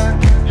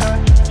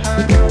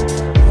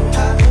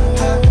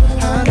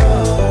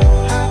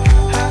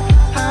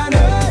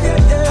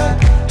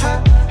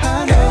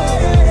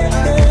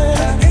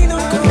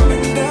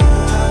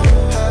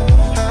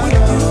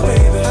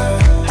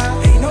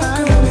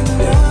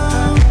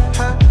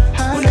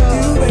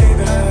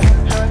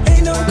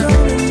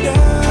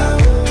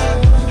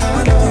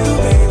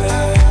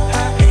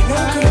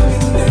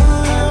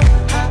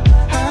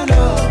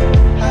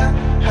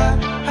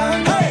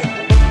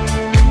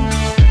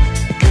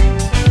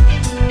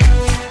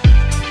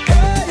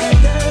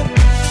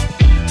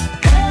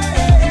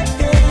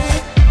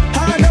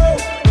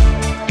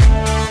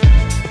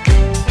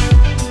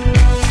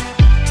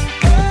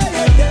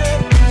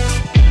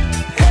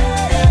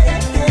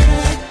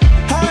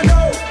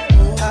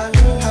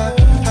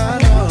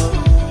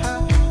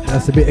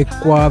 That's a bit of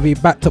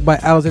GAWVI backed up by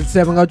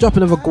LZ7. I'll drop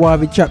another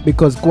GAWVI track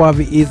because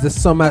GAWVI is the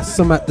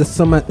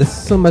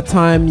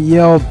summertime,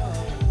 yo.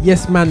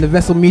 Yes, man, the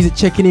Vessel Music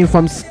checking in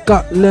from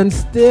Scotland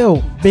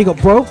still. Big up,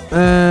 bro.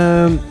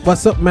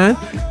 What's up, man?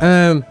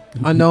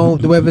 I know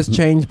the weather's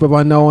changed, but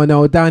I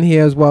know. Down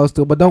here as well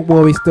still, but don't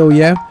worry still,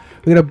 yeah.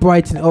 We're going to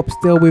brighten it up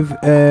still with,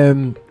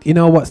 you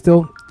know what,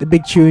 still? The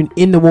big tune,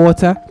 In the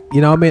Water.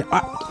 You know what I mean?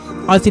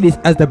 I see this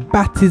as the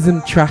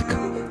baptism track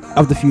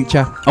of the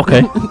future.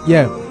 Okay.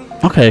 Yeah.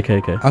 Okay.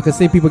 I can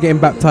see people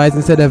getting baptized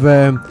instead of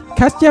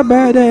cast your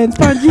burdens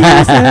upon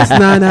Jesus.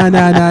 No.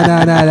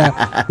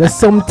 There's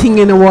something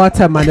in the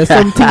water, man. There's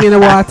something in the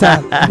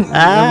water.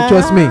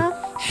 Trust me.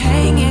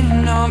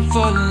 Hanging on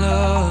for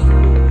love,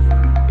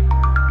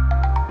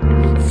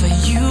 for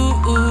you,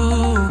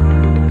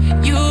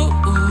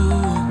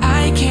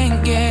 I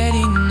can't get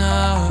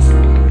enough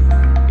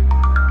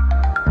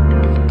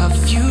of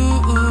you.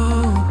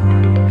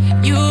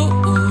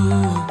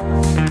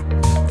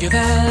 Feel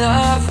that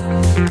love,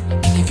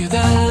 can you feel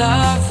that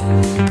love?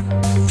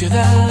 Feel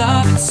that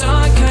love, it's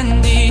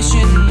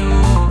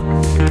unconditional.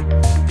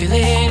 Fill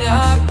it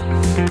up,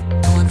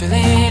 go and fill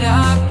it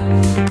up.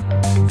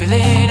 Fill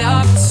it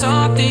up,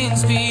 something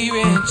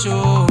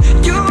spiritual.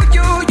 You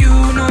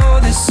know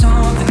there's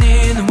something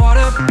in the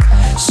water.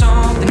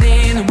 Something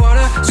in the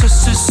water, so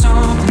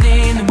something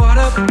in the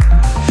water.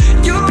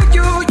 You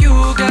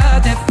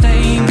got that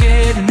flame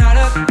getting out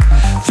of.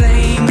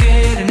 Flame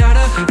getting out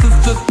of,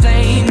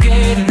 flame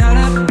getting out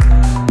of.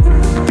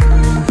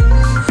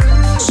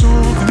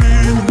 Something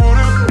in the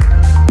water.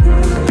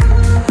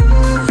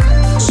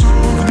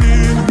 Something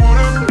in the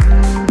water.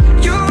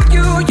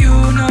 You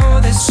know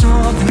there's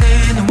something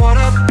in the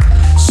water.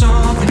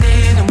 Something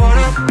in the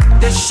water.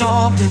 There's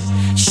something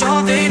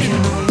in the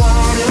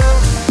water.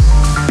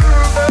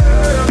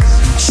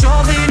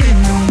 Something in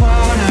the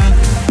water.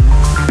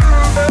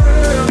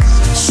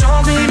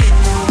 Something in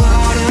the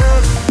water.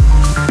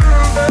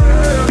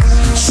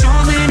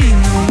 Something in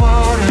the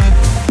water.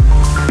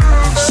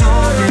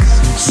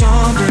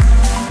 Something.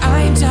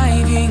 I'm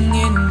diving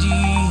in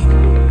deep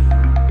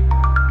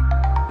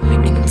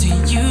into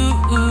you.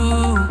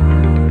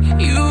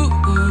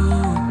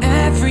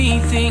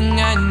 Everything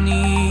I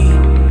need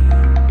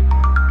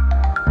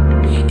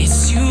is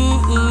you.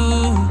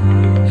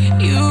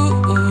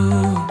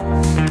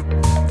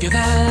 Feel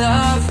that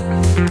love,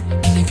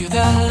 can you feel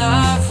that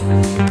love?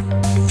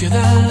 Feel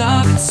that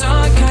love, it's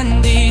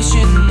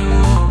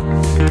unconditional.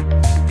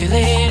 Fill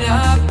it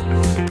up,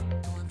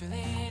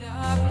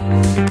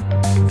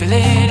 fill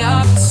it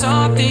up,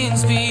 something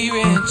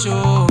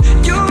spiritual.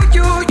 You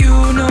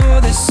know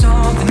there's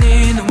something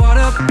in the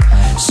water.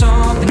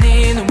 Something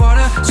in the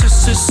water,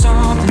 so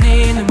something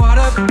in the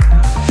water.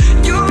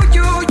 You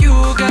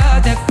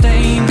got that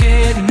flame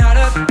getting out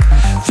of.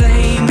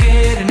 Flame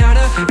getting out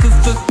of,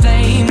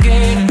 flame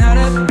getting out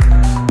of.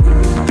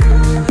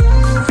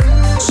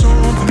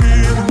 Something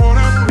in the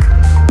water.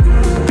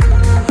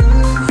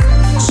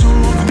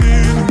 Something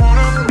in the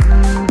water.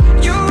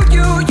 You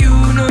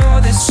know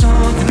there's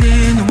something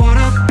in the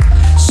water.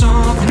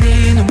 Something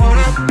in the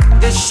water.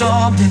 There's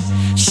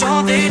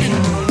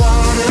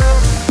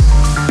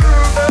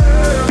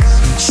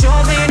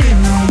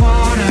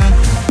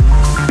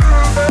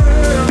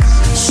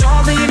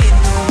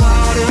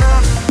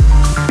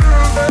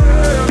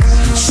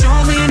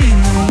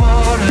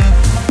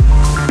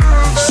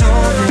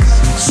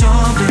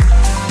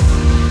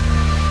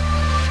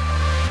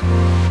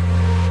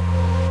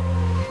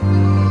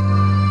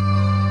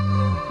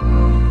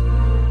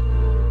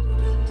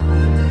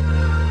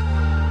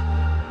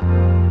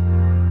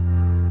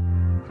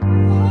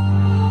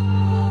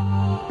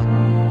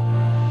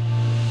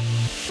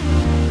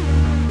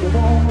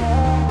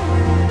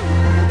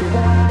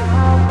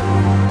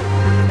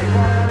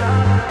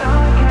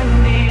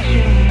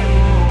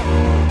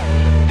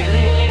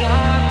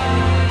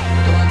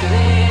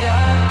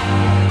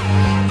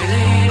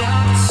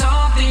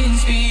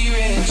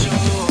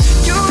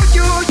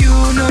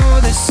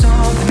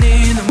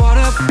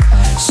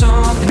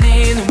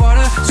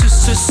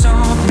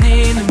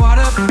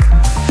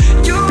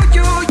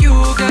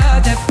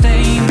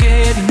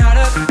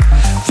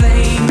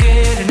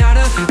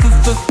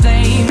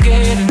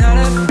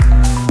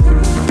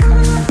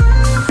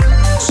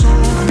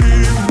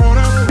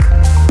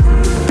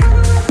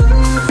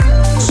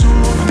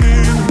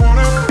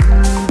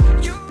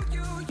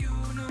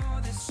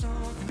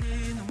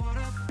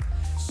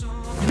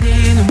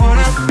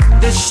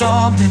There's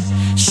something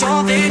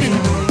in the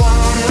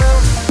water.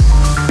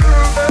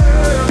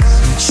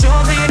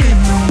 Something in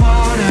the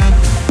water.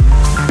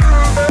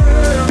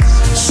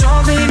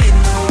 Something in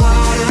the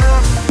water.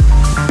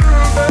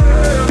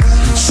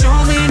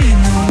 Something in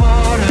the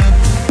water.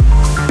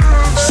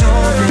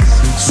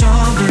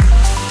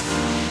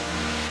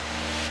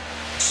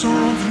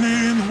 Something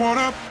in the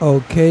water.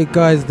 Okay,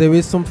 guys, there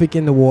is something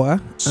in the water.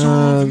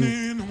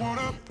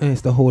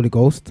 It's the Holy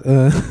Ghost.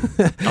 I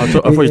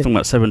thought you were talking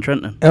about Severn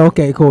Trent then.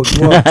 Okay, cool.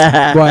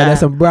 Right, there's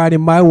some brown in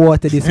my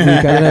water this week.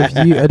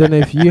 I don't know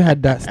if you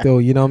had that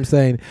still. You know what I'm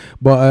saying?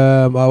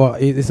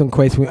 But it's some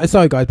crazy.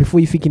 Sorry, guys. Before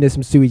you thinking there's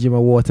some sewage in my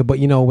water, but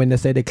you know when they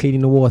say they're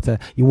cleaning the water,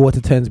 your water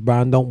turns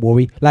brown. Don't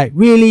worry. Like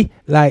really,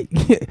 like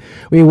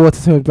when your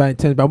water turns brown, it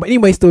turns brown. But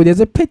anyway, still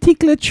there's a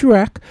particular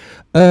track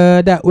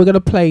that we're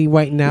gonna play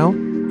right now.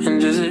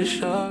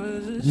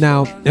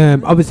 Now,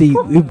 obviously,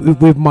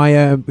 with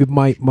my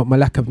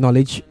lack of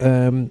knowledge,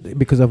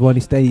 because I've only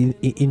stayed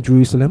in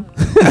Jerusalem,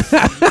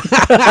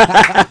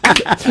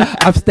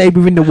 I've stayed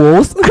within the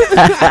walls.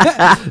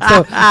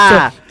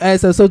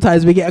 So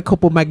sometimes we get a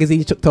couple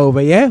magazines chucked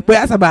over, yeah, but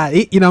that's about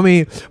it. You know what I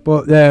mean?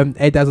 But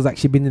Ed has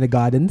actually been in the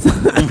gardens.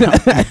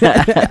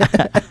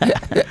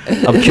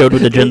 I've chilled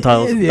with the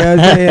Gentiles.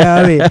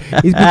 Yeah, I mean,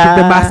 he's been to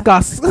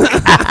Damascus.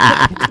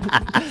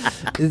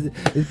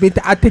 It's been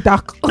to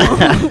Antioch.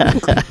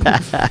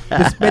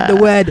 To spread the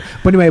word.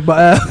 But anyway,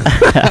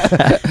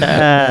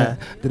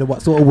 don't know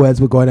what sort of words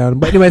were going on.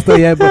 But anyway, so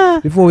yeah.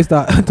 But before we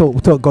start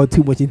go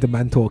too much into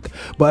man talk,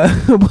 but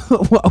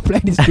I'll play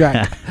this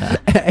track.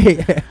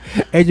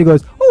 Adrian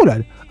goes, hold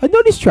on, I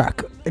know this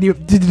track. And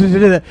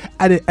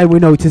we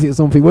notice it's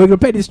something. We're gonna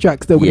play this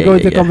track still. We're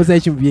going to a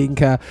conversation with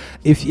Yinka.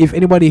 If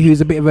anybody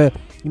who's a bit of a,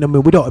 you know,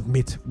 we don't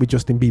admit we're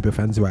Justin Bieber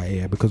fans right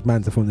here because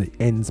man's are from the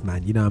ends,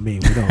 man. You know what I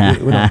mean?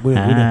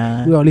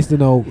 We don't listen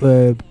to no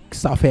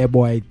soft hair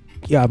boy.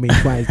 Yeah, I mean,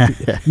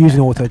 using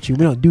auto tune.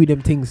 We don't do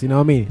them things. You know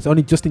what I mean? It's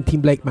only Justin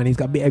Timberlake, man. He's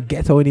got a bit of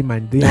ghetto in him,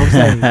 man. Do you know what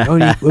I'm saying?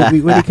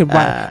 Only when he can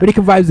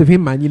vibes with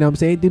him, man. You know what I'm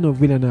saying? Do no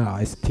villain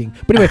thing.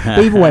 But anyway,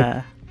 either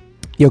way.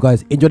 Yo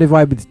guys, enjoy the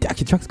vibe. The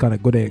actually track's kind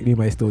of good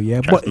anyway still,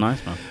 yeah. That's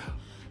nice, man.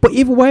 But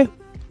either way,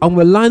 I'm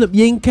going to line up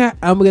Yinka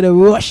and we're going to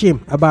rush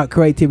him about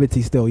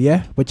creativity still,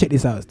 yeah? But check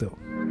this out still.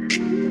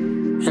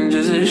 And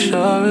just as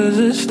sure as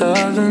the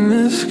stars in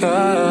the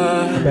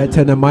sky, I better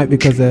turn the mic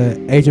because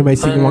Adrian may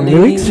sing wrong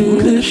lyrics.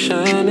 To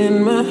shine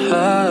in my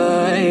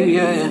life,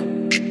 yeah.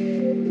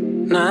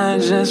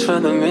 Not just for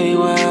the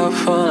meanwhile,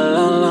 for a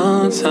long,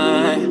 long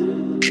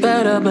time.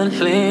 Better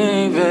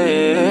believe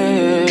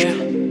it.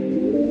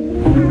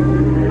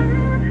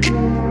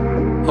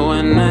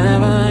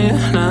 Whenever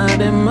you're not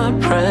in my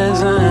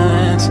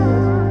presence,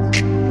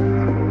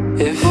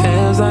 it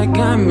feels like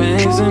I'm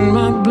missing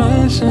my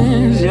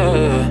blessings,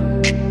 yeah.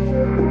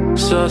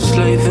 So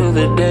sleep through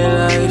the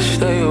daylight,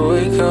 stay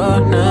awake all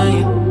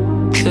night,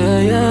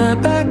 till you're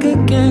back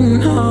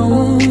again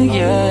home,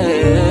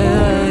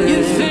 yeah.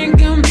 You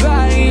think I'm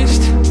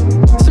biased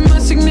to my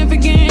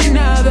significant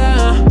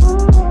other?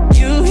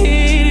 You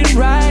hit it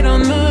right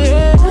on the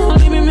head,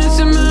 only me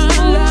missing my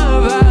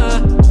lover.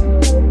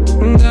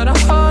 Got a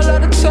whole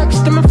lot of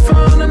text in my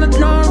phone and I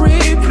don't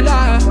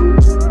reply.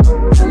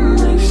 And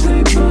next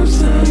day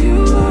post tell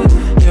you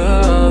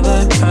you're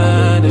the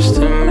baddest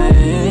to me.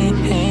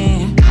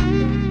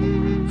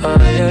 Oh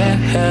yeah,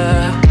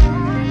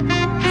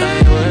 I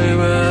ain't worried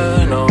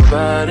about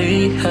nobody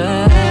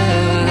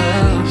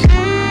else.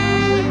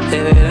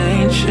 If it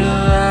ain't you, I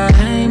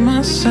ain't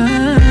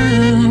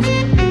myself.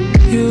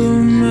 You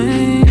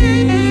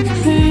make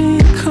me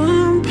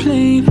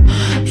complete.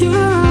 You're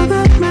all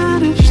that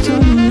matters to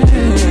me.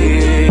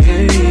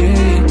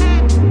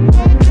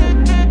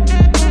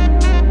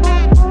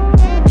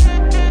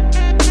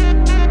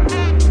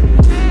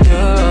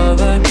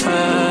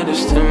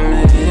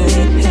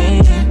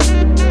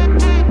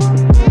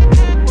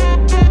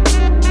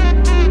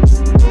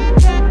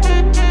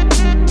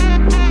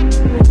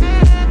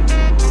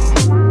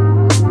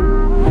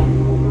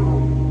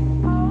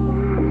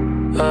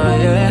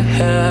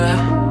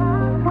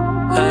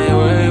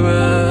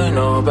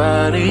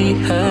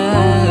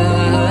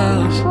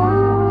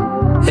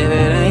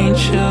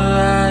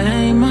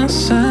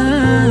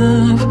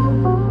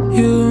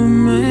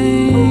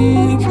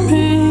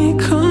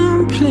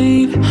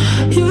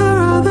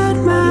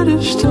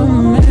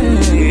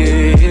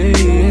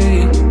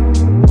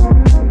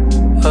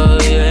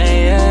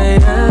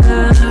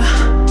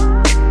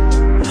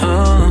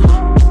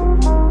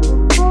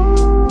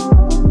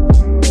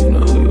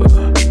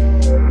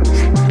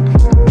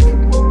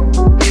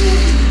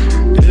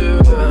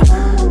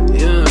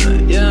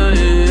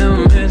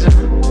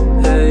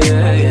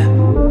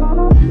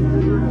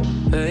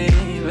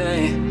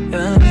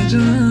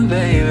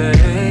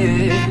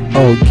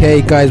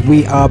 Okay guys,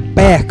 we are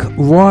back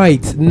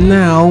right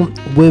now.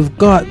 We've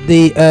got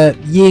the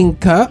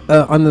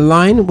Yinka on the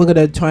line. We're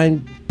gonna try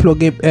and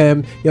plug in.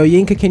 Yo,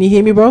 Yinka, can you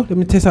hear me, bro? Let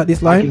me test out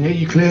this line. I can hear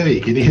you clearly.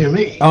 Can you hear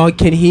me? I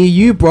can hear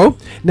you, bro.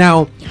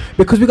 Now,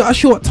 because we got a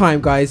short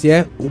time, guys,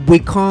 yeah, we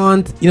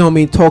can't, you know what I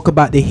mean, talk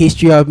about the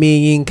history of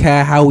me and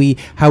Yinka,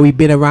 how we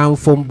been around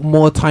for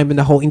more time than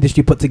the whole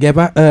industry put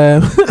together.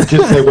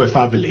 Just say we're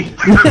family.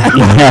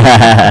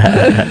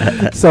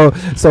 So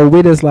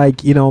we're just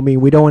like, you know what I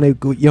mean, we don't want to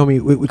go, you know what I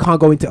mean, we can't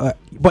go into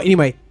but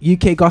anyway,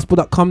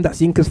 ukgospel.com, that's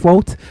Yinka's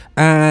fault.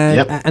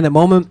 And at the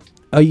moment,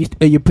 are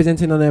you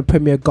presenting on a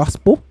Premier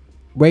Gospel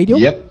Radio?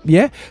 Yep.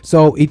 Yeah.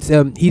 So it's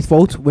his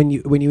fault when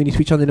you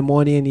switch on in the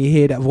morning and you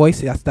hear that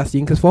voice. That's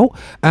Yinka's fault.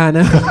 And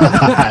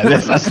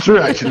that's true,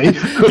 actually.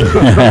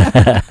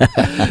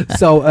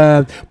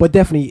 So, but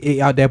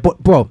definitely out there.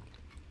 But bro,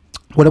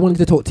 what I wanted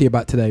to talk to you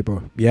about today,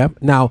 bro. Yeah.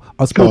 Now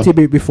I spoke to you a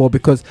bit before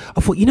because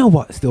I thought, you know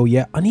what? Still,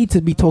 yeah, I need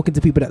to be talking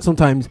to people that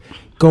sometimes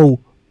go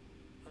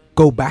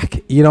back,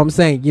 you know what I'm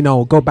saying, you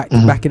know, go back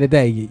to back in the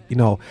day, you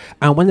know.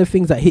 And one of the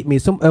things that hit me,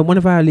 one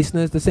of our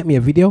listeners, they sent me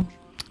a video,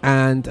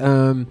 and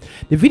the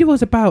video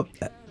was about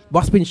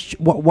what's been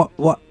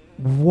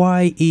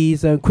why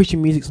is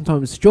Christian music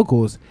sometimes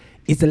struggles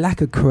is the lack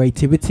of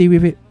creativity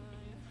with it.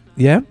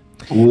 Yeah.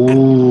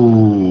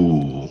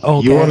 Ooh,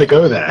 okay. You want to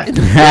go there?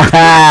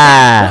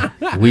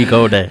 We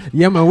go there.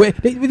 Yeah, man.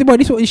 This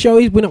is what the show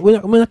is. We're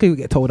not gonna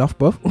get told off,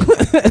 bro.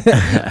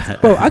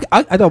 Bro,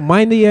 I don't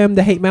mind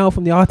the hate mail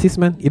from the artist,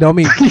 man. You know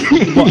what I mean?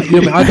 But, you know what I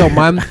mean? I don't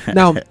mind.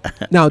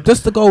 Now,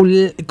 just to go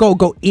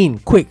in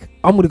quick.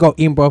 I'm gonna go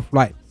in, bro.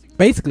 Like,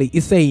 basically,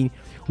 it's saying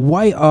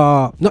why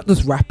are not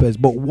just rappers,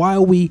 but why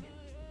are we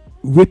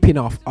ripping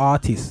off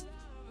artists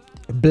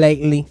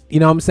blatantly?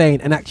 You know what I'm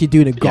saying? And actually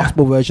doing a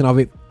gospel version of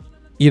it.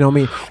 You know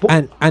what I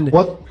mean? And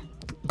what?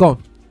 Go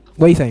on.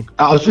 What are you saying?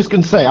 I was just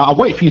going to say, I'll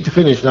wait for you to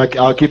finish, and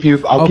I'll give you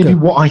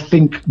what I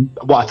think.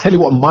 Well, I'll tell you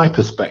what my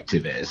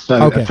perspective is.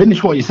 So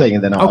finish what you're saying,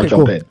 and then I'll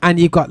jump in. And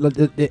you've got,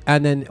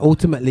 and then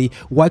ultimately,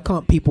 why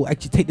can't people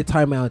actually take the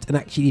time out and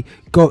actually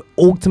go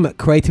ultimate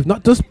creative,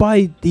 not just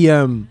by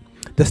the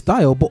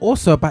style, but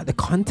also about the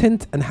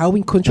content and how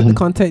we construct the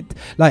content.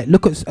 Like,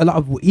 look at a lot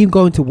of even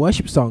going to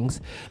worship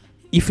songs.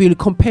 If you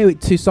compare it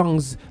to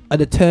songs at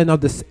the turn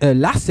of the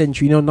last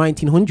century, you know,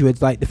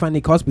 1900s, like the Fanny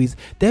Crosby's,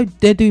 they're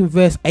doing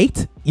verse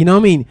 8. You know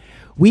what I mean?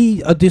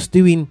 We are just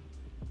doing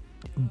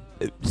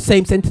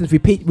same sentence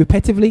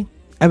repetitively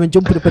and then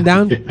jumping up and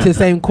down to the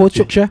same chord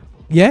structure,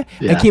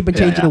 and keep on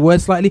changing the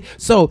words slightly.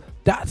 So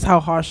that's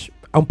how harsh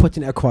I'm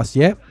putting it across,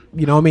 You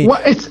know what I mean?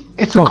 Well, it's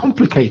a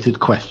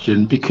complicated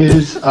question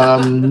because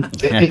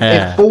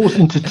it falls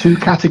into two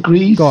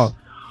categories. Go on.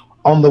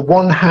 On the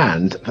one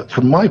hand,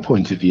 from my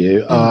point of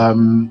view,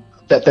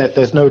 that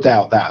there's no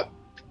doubt that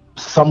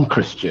some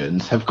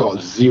Christians have got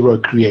zero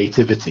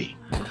creativity,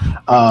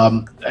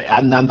 and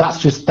that's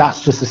just a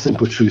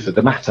simple truth of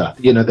the matter.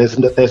 You know,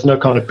 there's no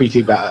kind of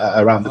beating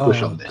around the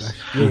bush on this.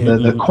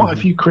 There are quite a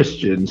few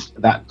Christians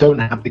that don't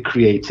have the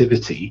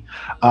creativity,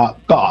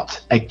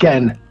 but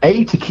again,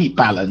 A, to keep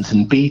balance,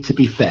 and B, to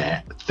be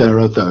fair, there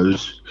are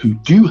those who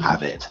do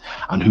have it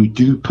and who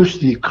do push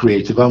the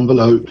creative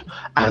envelope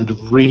and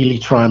really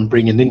try and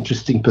bring an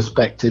interesting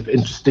perspective,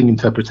 interesting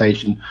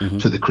interpretation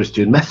to the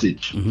Christian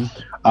message.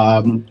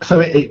 So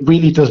it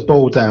really does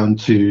boil down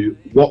to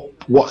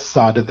what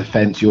side of the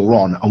fence you're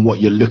on and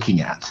what you're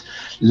looking at.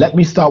 Let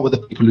me start with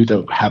the people who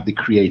don't have the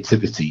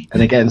creativity.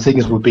 And again, seeing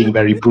as we're being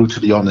very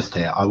brutally honest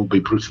here, I will be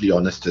brutally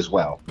honest as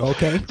well.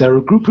 Okay. There are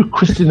a group of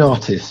Christian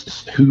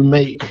artists who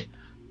make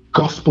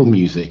gospel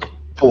music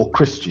for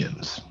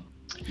Christians.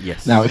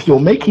 Yes. Now, if you're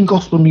making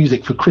gospel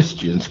music for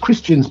Christians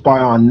by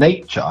our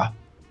nature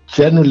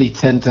generally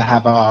tend to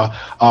have our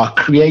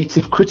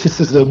creative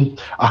criticism,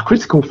 our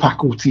critical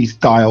faculties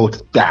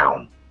dialed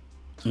down.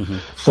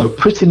 So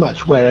pretty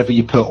much wherever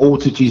you put all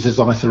to Jesus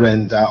I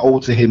surrender, all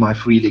to him I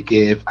freely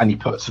give, and you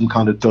put some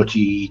kind of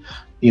dodgy,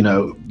 you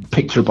know,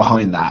 picture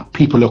behind that,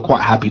 people are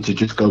quite happy to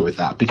just go with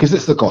that because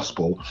it's the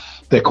gospel.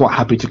 They're quite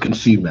happy to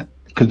consume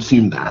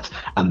that,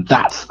 and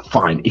that's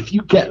fine. If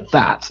you get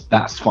that,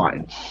 that's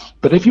fine.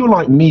 But if you're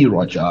like me,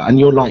 Roger, and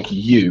you're like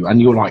you,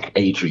 and you're like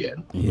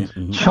Adrian,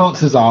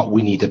 chances are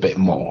we need a bit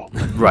more.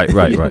 Right.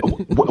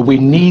 We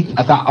need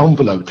that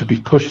envelope to be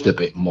pushed a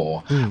bit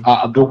more.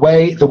 The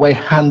way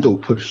Handel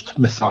pushed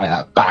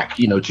Messiah back,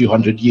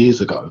 200 years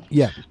ago,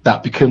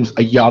 that becomes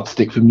a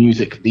yardstick for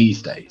music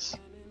these days.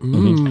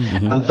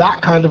 And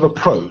that kind of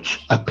approach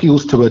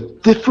appeals to a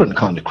different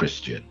kind of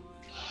Christian,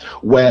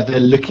 where they're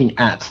looking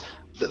at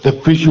the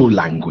visual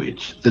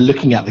language, they're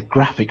looking at the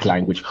graphic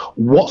language,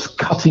 what's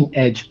cutting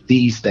edge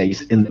these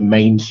days in the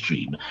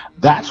mainstream.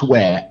 That's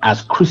where,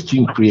 as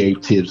Christian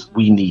creatives,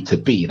 we need to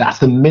be. That's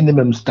the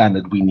minimum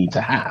standard we need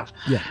to have.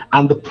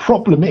 And the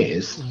problem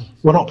is,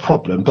 well, not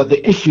problem, but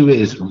the issue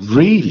is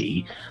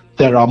really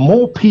there are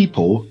more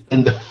people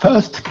in the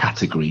first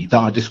category that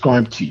I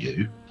described to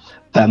you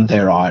than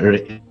there are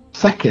in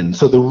second.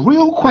 So the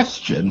real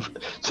question,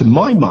 to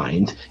my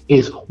mind,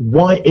 is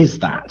why is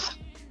that?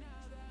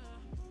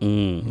 I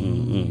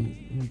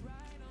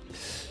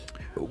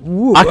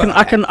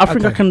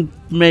think I can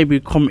maybe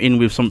come in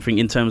with something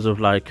in terms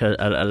of like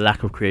a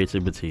lack of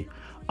creativity.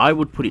 I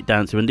would put it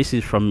down to, and this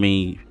is from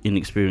me in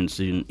experience,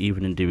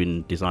 even in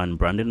doing design and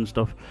branding and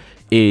stuff,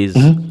 is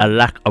a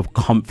lack of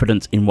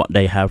confidence in what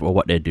they have or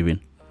what they're doing.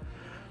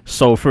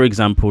 So, for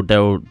example,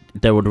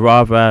 they would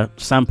rather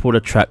sample the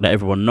track that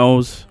everyone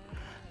knows,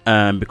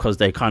 because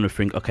they kind of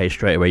think, okay,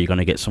 straight away you're going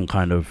to get some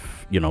kind of,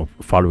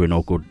 following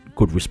or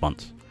good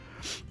response,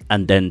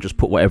 and then just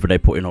put whatever they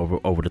put in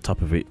over the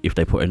top of it, if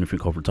they put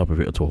anything over the top of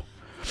it at all.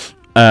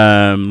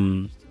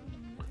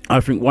 I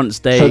think once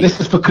they... So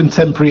this is for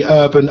contemporary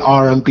urban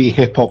R&B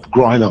hip hop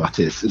grime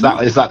artists. Is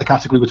that the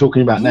category we're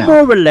talking about now?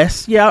 More or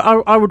less, yeah.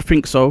 I would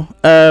think so.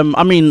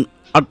 I mean,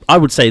 I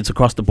would say it's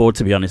across the board,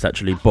 to be honest,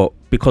 actually. But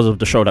because of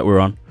the show that we're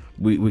on,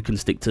 we can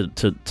stick to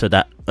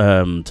that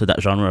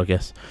genre, I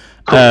guess.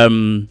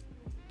 Cool.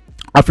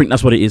 I think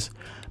that's what it is.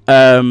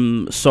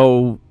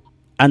 So,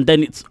 and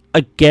then it's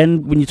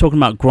again when you're talking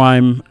about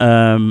grime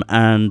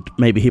and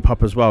maybe hip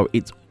hop as well.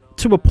 It's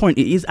to a point.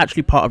 It is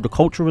actually part of the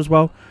culture as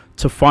well.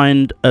 To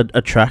find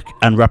a track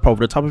and rap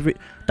over the top of it,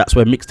 that's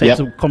where mixtapes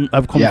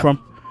have come from.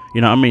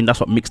 You know what I mean? That's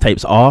what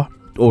mixtapes are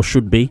or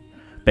should be,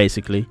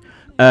 basically.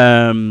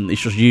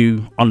 It's just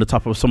you on the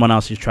top of someone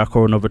else's track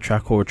or another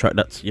track or a track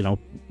that's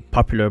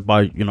popular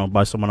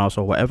by someone else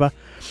or whatever.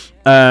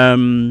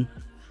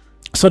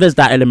 So there's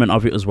that element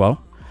of it as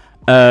well.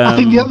 I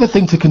think the other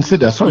thing to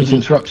consider, sorry to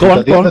interrupt you,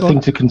 but the other thing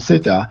to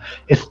consider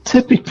is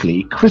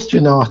typically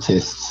Christian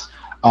artists,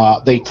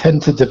 they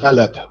tend to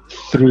develop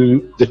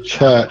through the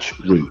church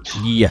route.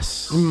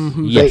 Yes.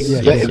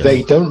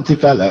 They don't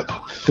develop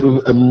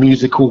through a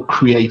musical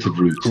creative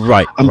route.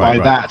 Right. And by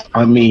that,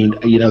 I mean,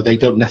 they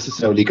don't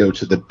necessarily go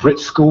to the Brit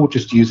school,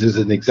 just use as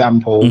an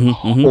example,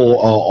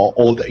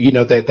 or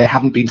they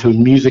haven't been to a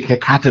music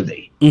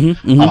academy.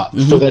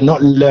 So they're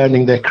not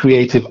learning their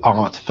creative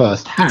art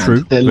firsthand.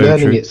 True. They're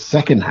learning it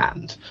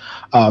secondhand.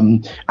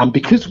 And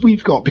because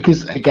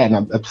again,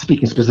 I'm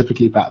speaking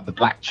specifically about the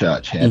black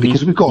church here,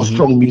 because we've got a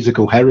strong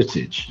musical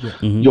heritage,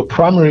 your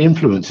primary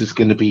influence is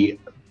going to be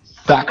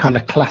that kind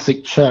of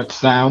classic church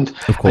sound,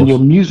 and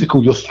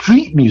your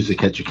street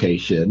music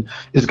education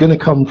is going to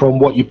come from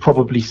what you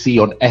probably see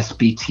on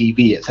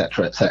SBTV,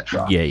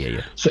 etc.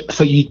 Yeah.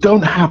 So you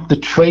don't have the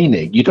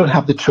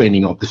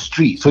training of the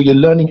street, so you're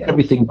learning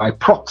everything by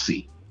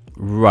proxy.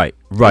 Right.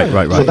 So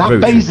that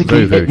very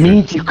basically very it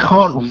means you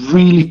can't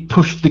really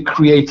push the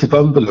creative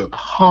envelope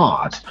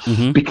hard,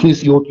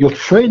 because your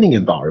training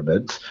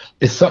environment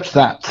is such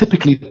that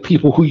typically the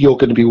people who you're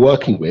going to be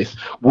working with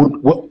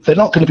they're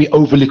not going to be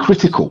overly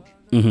critical.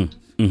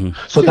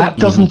 So that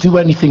doesn't do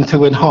anything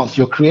to enhance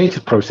your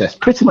creative process.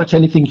 Pretty much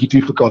anything you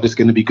do for God is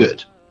going to be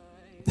good.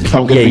 If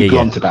I'm going to be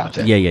blunt about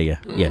it. Yeah.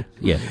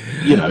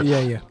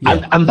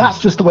 And that's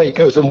just the way it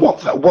goes. And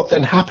what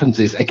then happens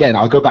is, again,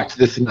 I'll go back to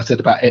this thing I said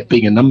about it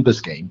being a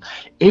numbers game.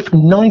 If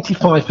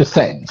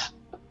 95%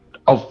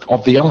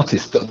 of the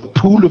artists, the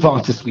pool of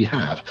artists we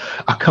have,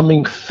 are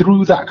coming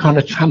through that kind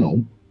of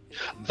channel,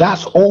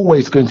 that's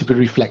always going to be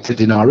reflected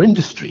in our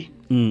industry.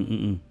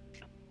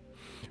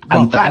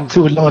 And that,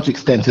 to a large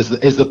extent, is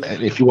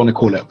if you want to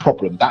call it a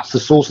problem, that's the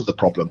source of the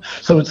problem.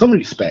 So in some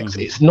respects,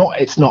 it's not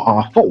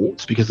our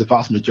fault, because the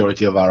vast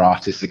majority of our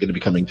artists are going to be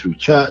coming through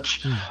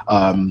church.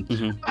 And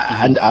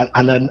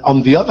then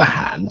on the other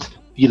hand,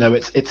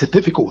 it's a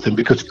difficult thing,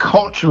 because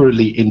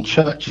culturally in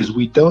churches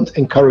we don't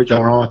encourage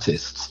our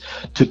artists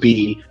to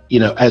be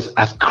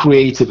as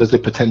creative as they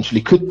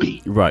potentially could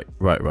be. Right.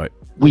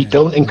 We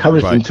don't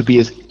encourage them to be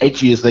as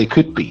edgy as they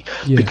could be,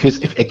 because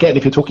if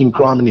you're talking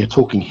grime and you're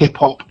talking hip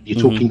hop, you're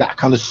talking that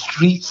kind of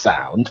street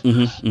sound,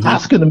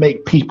 that's going to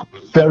make people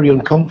very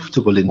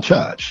uncomfortable in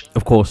church.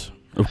 Of course.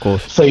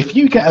 So if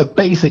you get a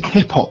basic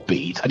hip hop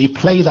beat and you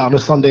play that on a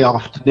Sunday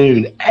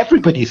afternoon,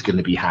 everybody's going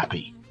to be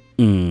happy.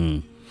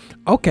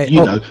 Okay.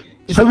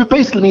 So it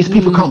basically means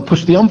people can't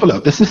push the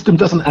envelope. The system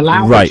doesn't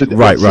allow them to.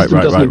 The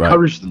system doesn't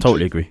encourage them.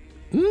 Totally agree.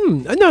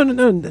 No.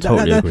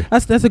 Totally agree.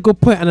 That's a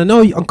good point, and I know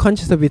you're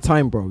unconscious of your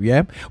time, bro.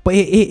 Yeah, but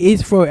it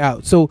is throw it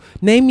out. So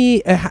name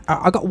me.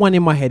 I got one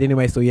in my head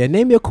anyway. So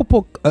name me a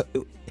couple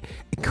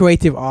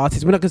creative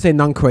artists. We're not gonna say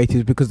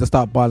non-creatives, because they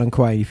start bawling and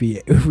crying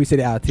if we said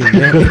it out here.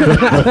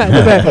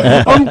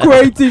 Yeah? I'm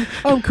creative.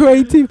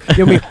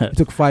 You know what I mean? It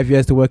took 5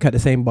 years to work out the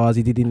same bars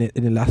he did in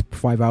the last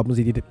 5 albums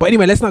he did. But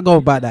anyway, let's not go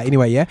about that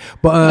anyway. Yeah,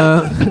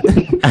 but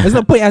let's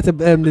not put it out to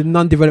the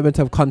non-development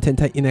of content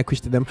in a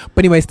Christendom.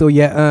 But anyway, still,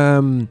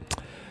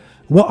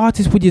 what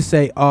artists would you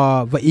say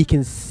are that you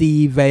can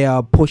see they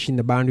are pushing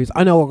the boundaries?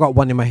 I know I got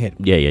one in my head.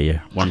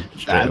 Yeah. One.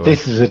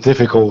 This is a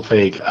difficult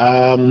thing.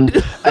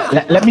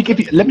 Let me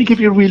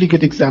give you a really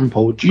good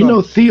example. Do you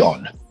know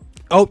Theon?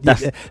 Oh,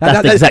 that's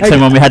the exact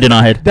same one we had in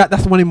our head.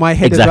 That's the one in my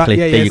head. Exactly.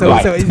 As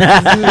well. There you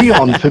go.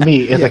 Theon for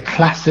me is a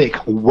classic,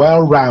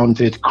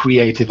 well-rounded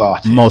creative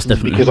artist. Most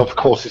definitely. Because of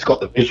course he's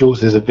got the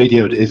visuals. He's a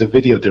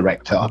video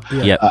director.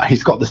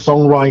 He's got the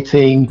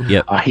songwriting.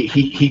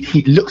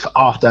 He looks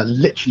after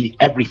literally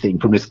everything,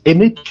 from his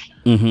image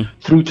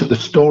through to the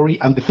story.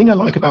 And the thing I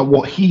like about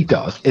what he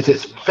does is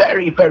it's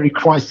very, very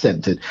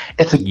Christ-centered.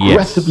 It's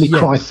aggressively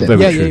Christ-centered.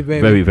 Very,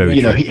 very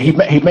you know,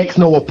 he makes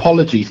no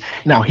apologies.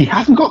 Now, he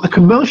hasn't got the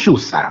commercial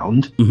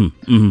sound,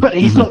 but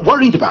he's not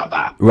worried about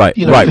that. Right,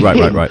 you know,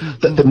 right.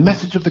 The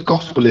message of the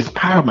gospel is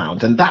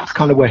paramount, and that's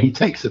kind of where he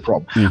takes it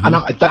from. And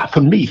that,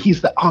 for me,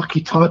 he's the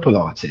archetypal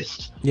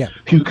artist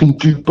who can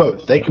do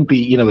both. They can be,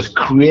 you know, as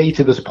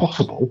creative as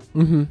possible,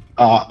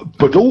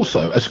 but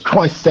also as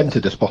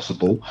Christ-centered as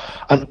possible.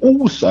 And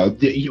also,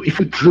 if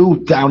you drill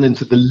down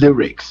into the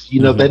lyrics,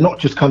 you know, they're not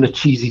just kind of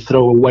cheesy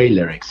throwaway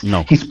lyrics.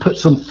 No, he's put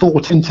some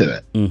thought into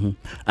it.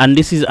 And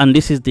this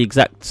is the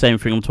exact same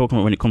thing I'm talking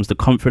about when it comes to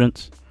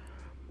confidence.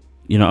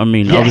 You know what I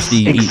mean? Yes,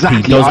 obviously,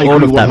 exactly. he does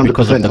all of that 100%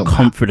 because of the on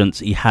confidence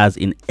he has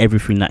in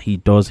everything that he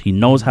does. He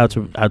knows how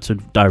to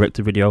direct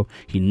a video.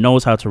 He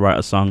knows how to write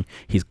a song.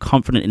 He's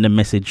confident in the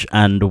message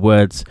and the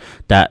words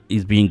that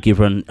is being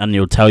given, and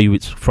he'll tell you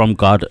it's from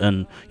God,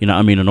 and you know what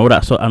I mean, and all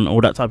that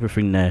type of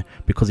thing there,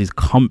 because he's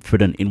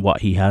confident in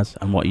what he has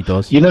and what he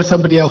does. You know,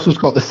 somebody else who's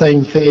got the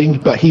same thing,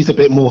 but he's a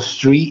bit more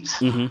street.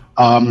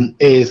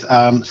 Is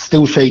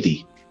Still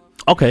Shady.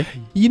 Okay.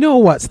 You know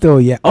what?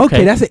 Still, yeah.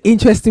 Okay, that's an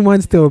interesting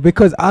one. Still,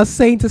 because I was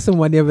saying to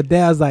someone the other day,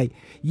 I was like,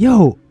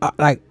 "Yo,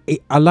 I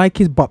like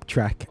his bop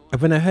track."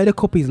 And when I heard a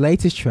couple of his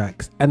latest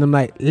tracks, and I'm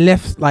like,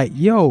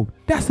 yo,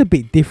 that's a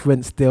bit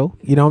different. Still,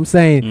 you know what I'm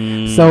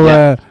saying?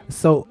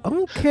 So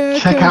okay.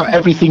 Check out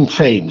Everything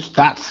Changed.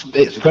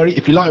 It's very.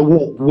 If you like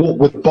walk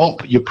with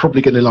bop, you're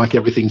probably going to like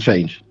Everything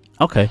Changed.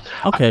 Okay.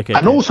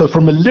 And also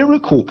from a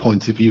lyrical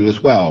point of view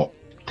as well,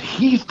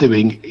 he's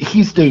doing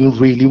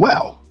really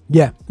well.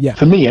 Yeah.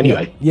 For me,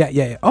 anyway.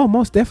 Yeah. Oh,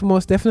 most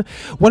definitely.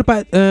 What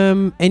about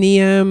any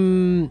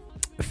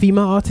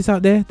female artists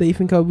out there that you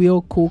think are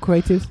real cool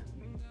creatives?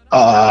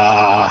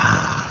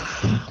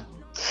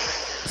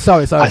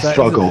 Sorry. I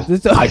struggle.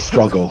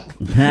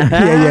 Yeah.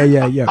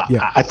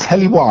 I tell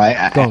you why.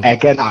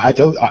 Again, I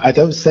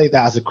don't say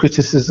that as a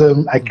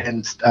criticism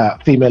against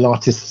female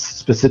artists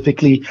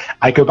specifically.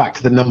 I go back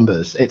to the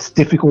numbers. It's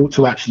difficult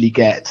to actually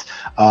get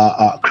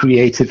female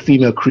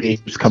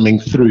creatives coming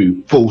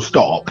through. Full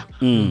stop.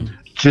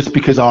 Just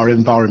because our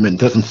environment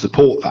doesn't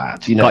support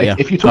that. You know,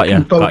 if you're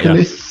talking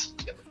vocalists,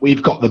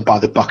 we've got them by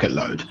the bucket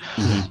load.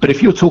 But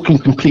if you're talking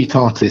complete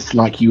artists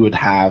like you would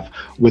have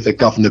with a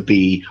Governor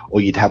B,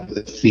 or you'd have with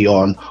a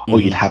Theon, or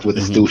you'd have with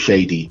a Still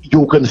Shady,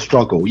 you're going to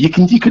struggle. You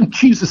can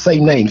choose the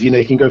same names. You know,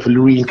 you can go for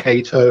Loreen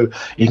Cato,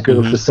 you can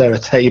go for Sarah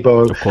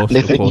Tabo. Of course.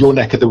 In your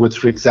neck of the woods,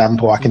 for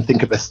example, I can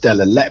think of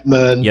Estella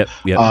Letman. Yep.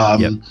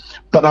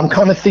 But I'm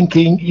kind of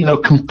thinking, you know,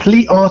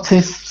 complete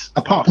artists,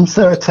 apart from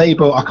Sarah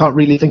Tabo, I can't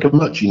really think of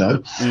much, you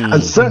know.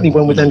 And certainly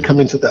when we then come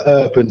into the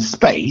urban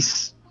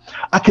space,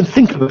 I can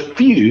think of a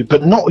few,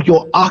 but not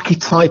your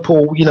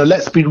archetypal, you know,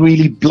 let's be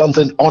really blunt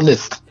and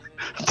honest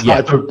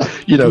type of,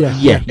 you know.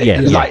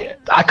 Like,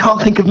 I can't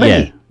think of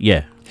many.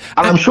 Yeah.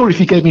 And I'm sure if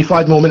you gave me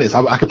 5 more minutes,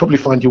 I could probably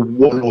find you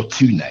 1 or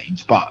 2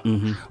 names, but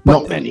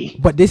not many.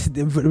 But this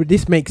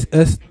makes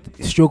us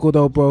struggle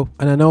though, bro.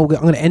 And I know I'm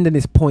going to end on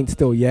this point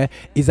still. Yeah,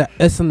 is that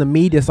us on the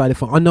media side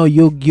of it? I know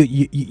you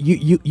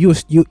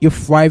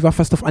thrive off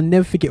of stuff. I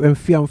never forget when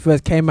Theon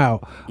first came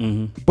out,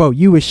 bro.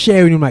 You were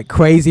sharing him like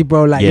crazy,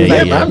 bro. Like,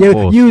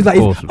 you was like,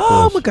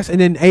 oh my gosh. And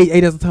then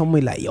A doesn't tell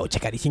me like, yo,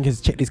 check out these things,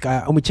 check this guy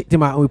out. And we checked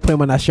him out and we put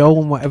him on our show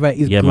and whatever.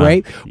 It's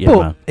great.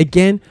 But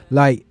again,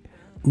 like.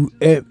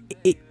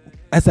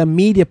 As a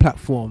media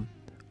platform,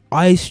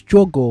 I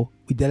struggle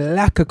with the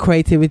lack of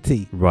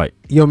creativity. Right.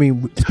 You know what I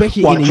mean?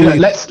 Especially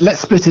let's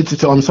split it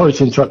into. I'm sorry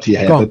to interrupt you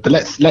here, but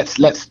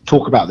let's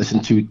talk about this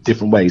in 2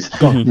 different ways.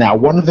 Now,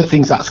 one of the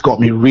things that's got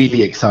me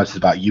really excited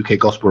about UK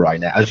gospel right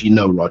now, as you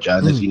know, Roger,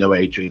 and as you know,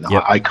 Adrian,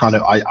 I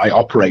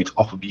operate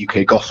off of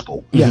UK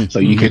gospel. So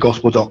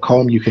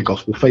ukgospel.com, UK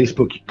Gospel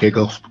Facebook, UK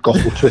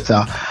Gospel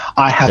Twitter.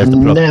 I have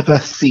never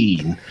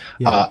seen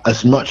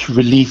as much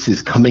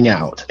releases coming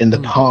out in the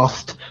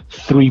past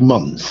 3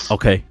 months.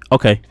 Okay.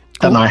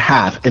 Than I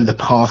have in the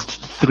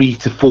past 3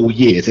 to 4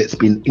 years. It's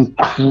been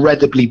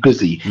incredibly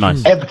busy.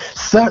 Nice.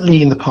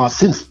 Certainly in the past,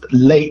 since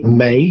late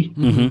May,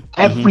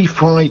 every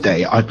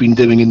Friday I've been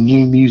doing a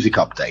new music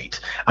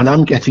update, and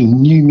I'm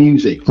getting new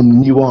music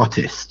from new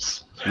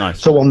artists. Nice.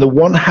 So on the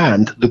one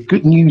hand, the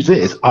good news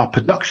is our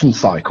production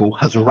cycle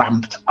has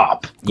ramped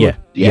up. Yeah.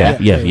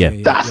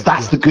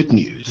 That's the good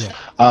news.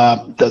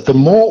 The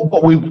more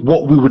what we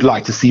would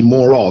like to see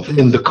more of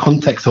in the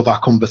context of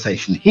our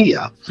conversation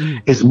here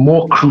is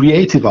more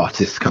creative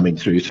artists coming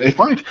through. So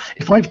if I've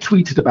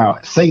tweeted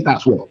about, say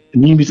that's what,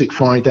 New Music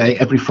Friday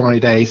every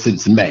Friday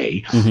since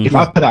May, if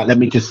I put out, let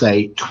me just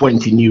say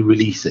 20 new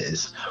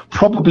releases,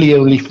 probably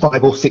only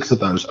 5 or 6 of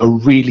those are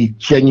really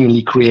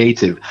genuinely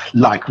creative,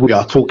 like we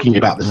are talking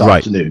about this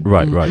afternoon.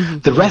 Right.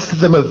 The rest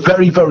of them are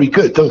very, very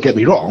good, don't get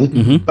me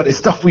wrong, but it's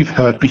stuff we've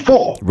heard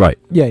before. Right.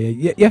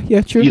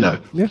 Yeah, true. You know.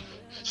 Yeah.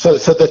 So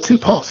there are 2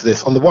 parts to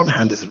this. On the one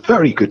hand, it's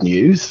very good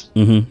news.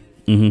 On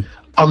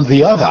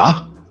the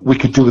other, we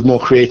could do with more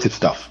creative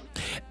stuff.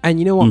 And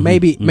you know what?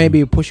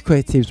 Maybe push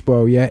creatives,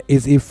 bro. Yeah,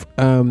 is if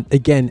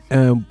again,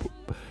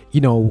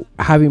 you know,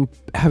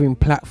 having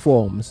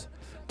platforms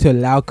to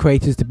allow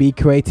creators to be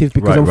creative,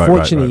 because Right,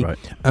 unfortunately, right.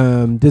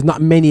 there's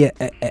not many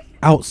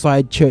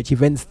outside church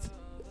events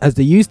as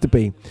there used to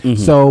be.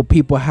 So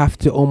people have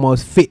to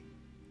almost fit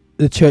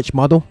the church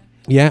model.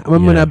 Yeah, I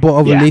remember when I brought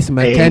over Lisa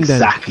McKendon.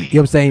 Exactly. You know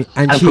what I'm saying?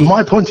 And from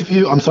my point of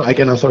view, I'm sorry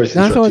to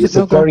interrupt you. It's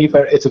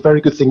a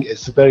very good thing.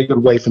 It's a very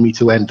good way for me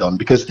to end on,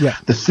 because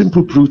the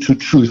simple, brutal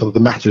truth of the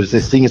matter is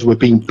this thing is we're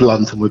being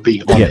blunt and we're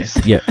being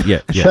honest.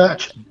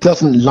 Church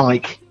doesn't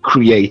like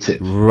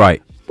creative.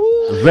 Right.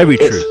 Very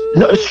true.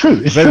 It's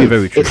true. It's very, true.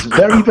 very true. It's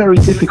very, very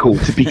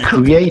difficult to be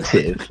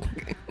creative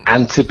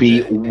and to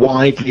be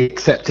widely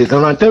accepted.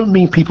 And I don't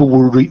mean people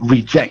will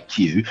reject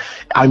you.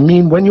 I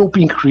mean, when you're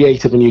being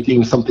creative and you're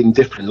doing something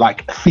different,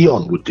 like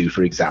Theon would do,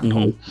 for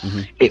example,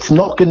 it's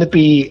not going to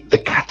be the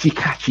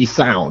catchy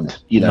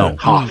sound,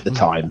 half the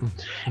time.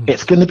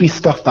 It's going to be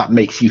stuff that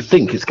makes you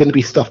think. It's going to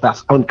be stuff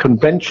that's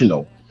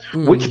unconventional.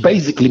 Which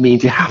basically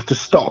means you have to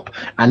stop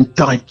and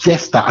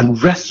digest that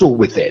and wrestle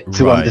with it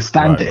to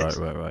understand it.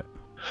 Right.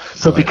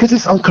 So because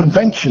it's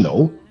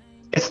unconventional,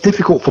 it's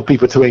difficult for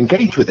people to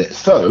engage with it.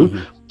 So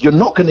you're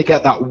not going to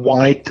get that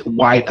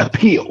wide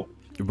appeal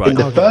in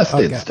the first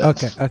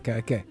instance.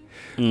 Okay.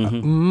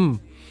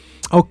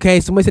 Okay,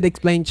 somebody said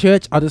explain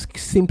church. I'll just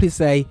simply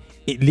say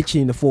it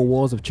literally in the four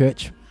walls of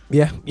church.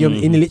 Yeah,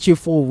 in literally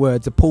 4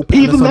 words, a pulpit.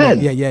 Even then.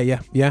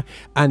 Yeah.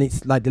 And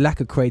it's like the lack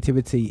of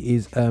creativity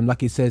is,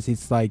 like it says,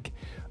 it's like,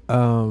 you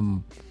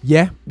know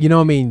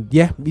what I mean?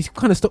 Yeah, he's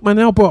kind of stuck, man.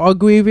 Now, bro, I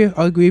agree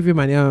with you,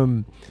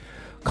 man.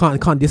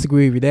 Can't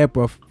disagree with you there,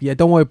 bro. Yeah,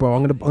 don't worry, bro.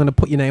 I'm gonna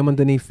put your name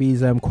underneath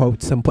these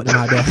quotes and put them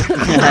out there.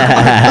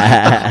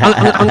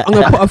 I'm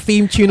gonna put a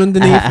theme tune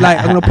underneath. Like,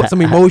 I'm gonna put some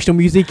emotional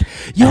music.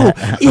 Yo,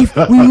 if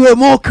we were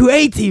more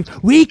creative,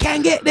 we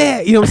can get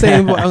there. You know what I'm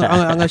saying? But I'm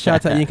gonna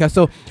shout out Yinka.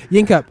 So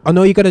Yinka, I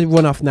know you gotta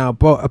run off now,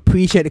 but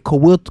appreciate the call.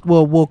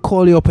 We'll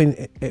call you up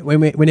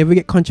whenever we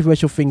get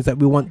controversial things that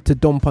we want to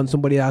dump on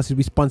somebody else's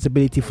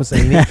responsibility for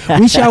saying it.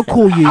 We shall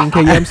call you, Yinka.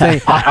 You know what I'm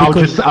saying?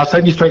 I'll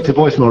send you straight to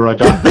voicemail,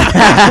 Rhodan.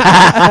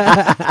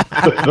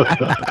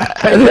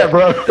 Take care,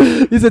 bro.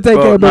 You said take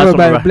care,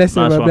 bro. Bless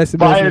you, bro. Bless.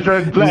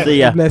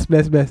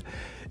 Bless.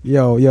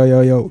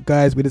 Yo,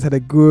 guys, we just had a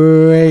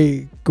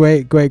great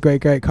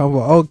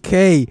convo.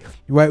 Okay,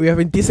 right, we're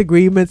having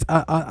disagreements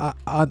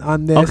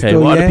on this. Okay,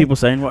 still, what are the people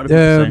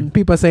saying?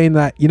 People are saying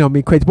that,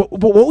 me crazy. But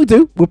what we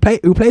do, we'll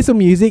play some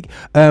music,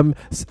 and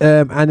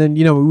then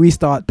we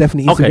restart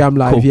definitely Instagram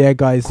live. Cool. Yeah,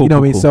 guys, cool, what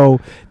I mean. So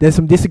there's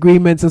some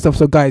disagreements and stuff.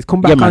 So guys,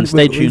 come back. Yeah, man,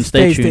 stay tuned.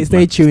 Stay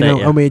tuned. I'm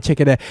gonna check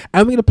it out.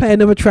 And we're gonna play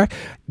another track.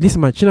 Listen,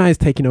 man, Shania is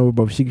taking over,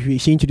 bro. She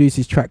introduced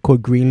this track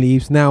called Green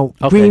Leaves. Now,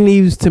 Green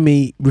Leaves to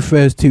me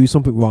refers to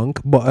something wrong,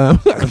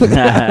 but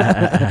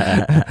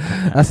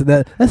that's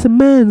a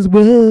man's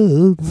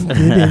world.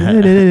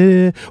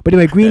 But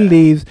anyway, Green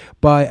Leaves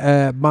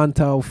by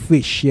Montell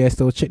Fish. Yeah,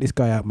 so check this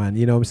guy out, man.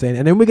 You know what I'm saying?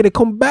 And then we're gonna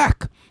come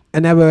back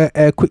and have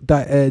a quick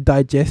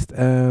digest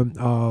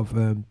of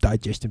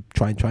digestion.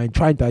 Try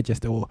and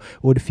digest all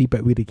the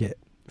feedback we did get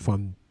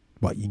from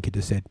what Yinka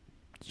just said.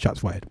 Shots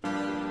fired.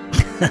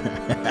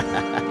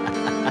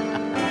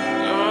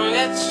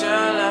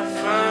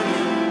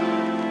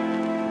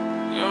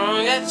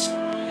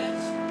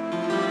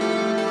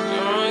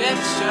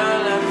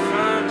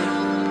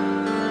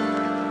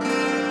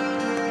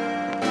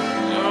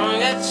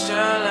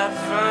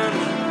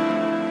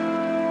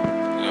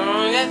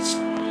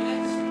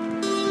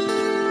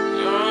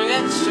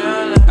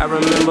 I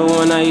remember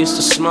when I used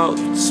to smoke.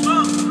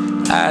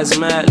 Eyes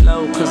mad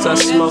low, cause I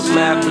smoked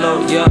mad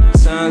blow. Yup,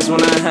 times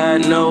when I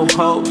had no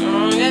hope.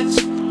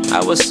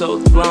 I was so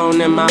thrown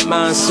in my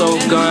mind, so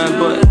gone.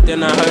 But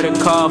then I heard a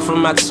call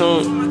from my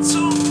tune.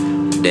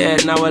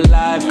 Dead, now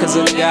alive, cause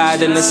of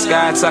God in the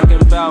sky.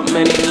 Talking about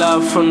many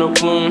love from the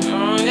womb.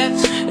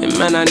 And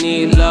man, I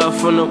need love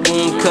from the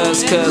womb.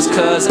 Cause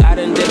I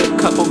done did a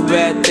couple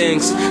bad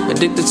things.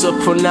 Addicted to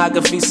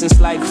pornography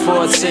since like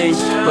 14.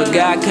 But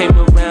God came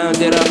around,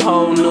 did a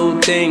whole new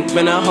thing.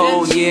 Been a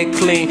whole year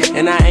clean,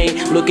 and I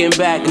ain't looking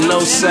back. No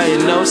sir,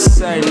 no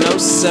sir, no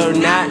sir,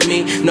 not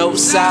me. No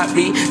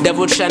sorry,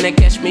 devil tryna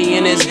catch me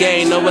in his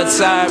game. No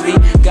Atari,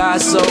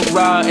 God so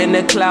raw and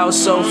the clouds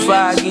so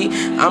foggy.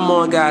 I'm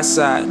on God's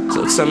side.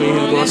 So tell me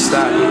who's gonna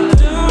stop me.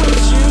 Don't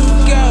you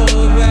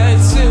go back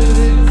to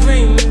the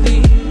green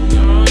leaf.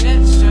 Don't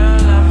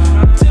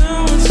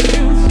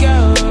you go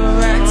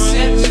back to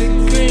the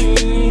green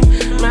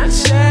leaf, my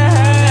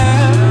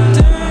child.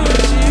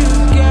 Don't you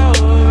go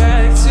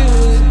back to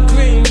the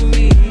green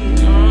leaf.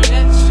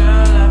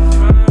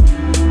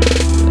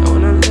 I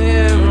wanna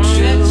live with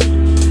you.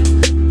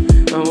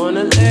 I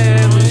wanna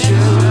live with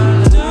you.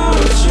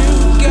 Don't you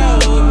go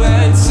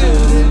back to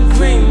the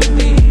green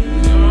leaf.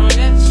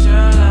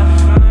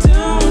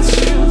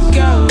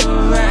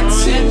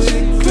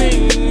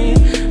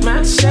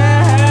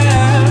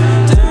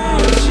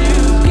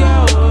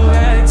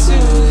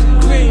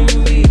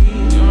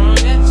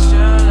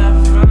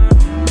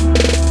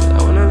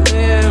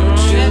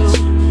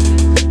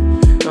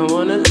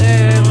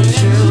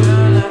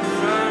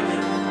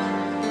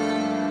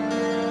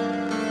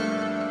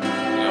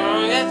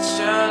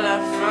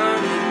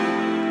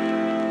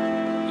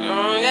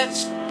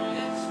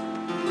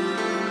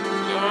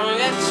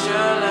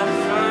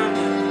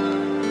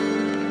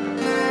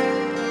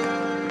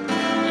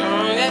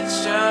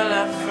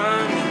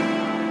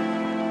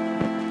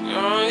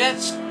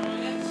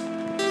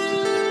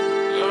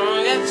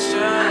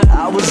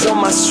 I was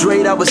on my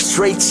straight, I was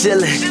straight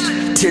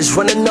chillin'. Tears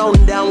running on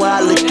down while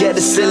I look at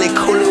the ceiling.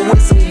 Coolin'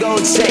 with some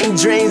gold chain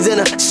dreams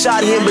and a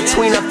shot in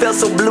between. I felt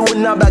so blue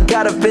and I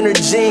got up in her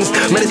jeans.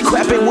 Man, it's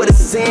crap ain't what it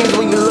seems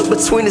when you look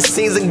between the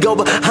scenes and go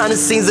behind the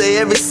scenes of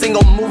every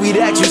single movie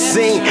that you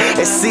seen.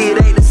 And see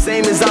it ain't the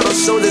same as all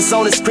those shows that's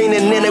on the screen.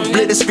 And then they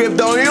flip the script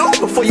on you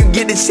before you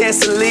get the chance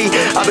to leave.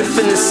 I've been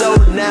feeling so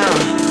down.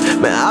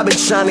 Man, I've been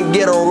trying to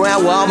get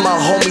around while all my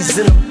homies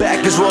in the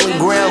back is rolling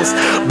grounds.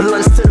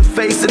 Blunts to the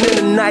face and in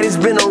the night it's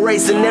been a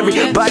race. And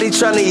everybody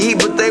trying to eat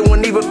but they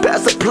won't even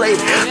pass a plate.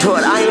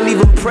 But I ain't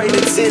even prayed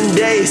in 10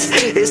 days.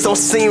 It don't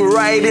seem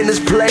right in this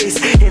place.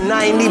 And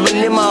I ain't even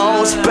in my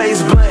own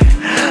space. But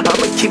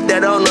I'ma keep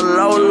that on the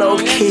low, low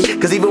key.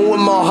 Cause even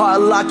with my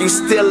heart locked, you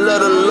still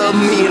love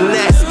me and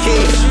that's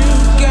key.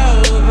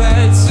 Don't you go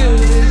back to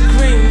the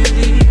green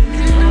tea.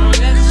 Don't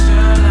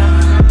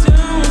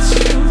you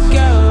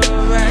go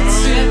back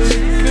to the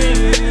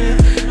green tea,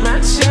 my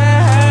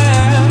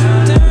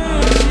child.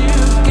 Don't you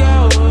go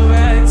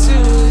back to the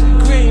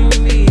green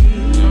tea.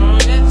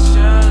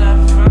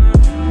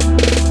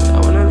 I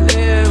wanna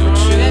live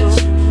with you.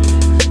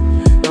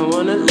 I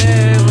wanna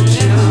live with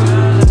you.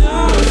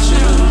 Don't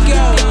you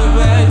go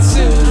back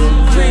to the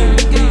green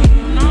tea.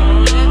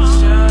 Don't you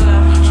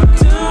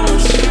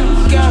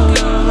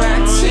go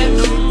back to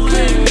the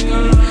green tea,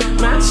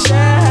 my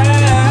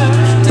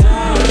child.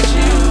 Don't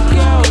you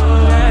go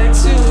back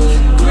to the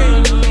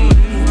green tea.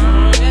 I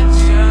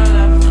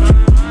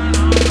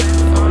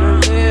wanna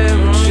live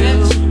with you.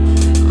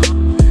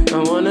 I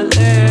wanna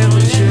live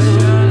with you.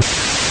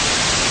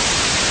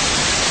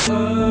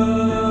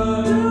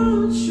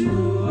 Don't you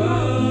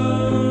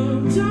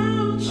go,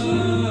 don't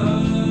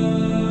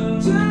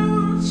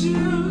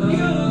you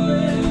go,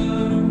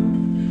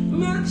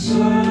 my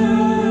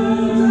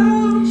child.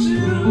 Don't you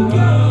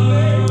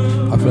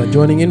go. I feel like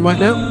joining in right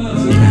now.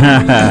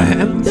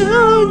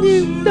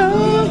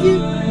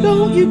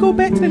 Don't you go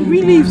back to them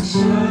green leaves.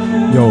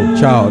 Yo,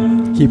 child,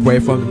 keep away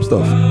from them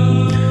stuff.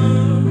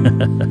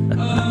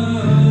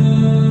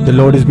 The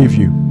Lord is with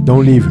you.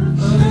 Don't leave him.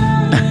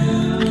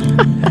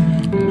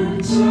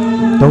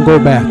 Don't go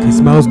back. It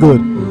smells good.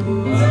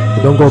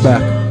 But don't go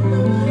back.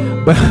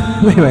 But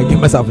anyway, I give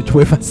myself a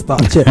twist. I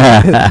start checking.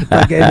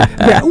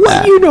 Yeah,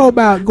 what you know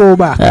about go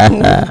back?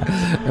 And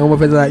my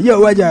friends are like, yo,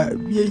 what yeah.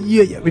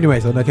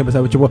 Anyway, so I give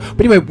myself a trouble. But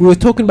anyway, we were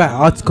talking about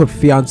an article for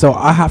Theon, so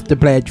I have to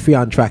play a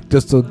Theon track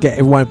just to get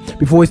everyone.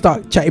 Before we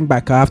start chatting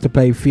back, I have to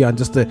play Theon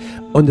just to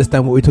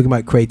understand what we're talking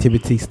about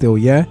creativity still,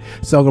 yeah?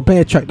 So I'm going to play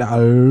a track that I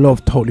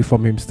love totally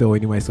from him still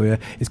anyway, so yeah.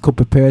 It's called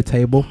Prepare a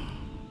Table.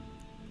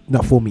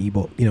 Not for me,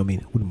 but you know what I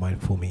mean. Wouldn't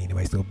mind for me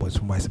anyway. Still, but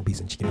some rice and peas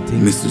and chicken and tea.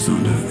 Mr.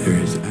 Zonda, there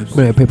is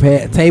absolutely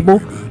Prepare a Table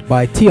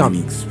by Theon.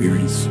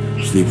 Experience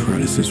sleep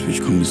paralysis,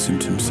 which come with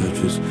symptoms such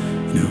as,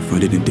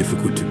 finding it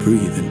difficult to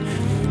breathe, and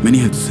many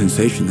have the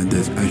sensation that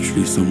there's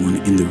actually someone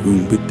in the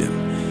room with them,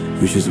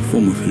 which is a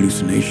form of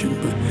hallucination.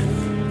 But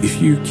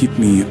if you keep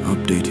me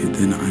updated,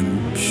 then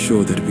I'm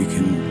sure that we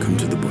can come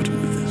to the bottom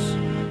of this.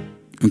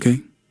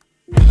 Okay?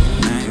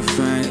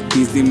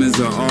 These demons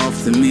are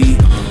after me.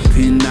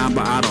 Pinned down,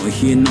 but I don't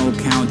hear no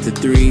count to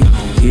 3.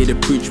 Hear the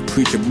preach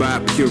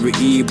about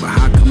purity, but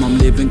how come I'm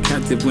living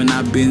captive when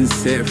I've been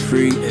set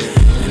free?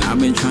 And I've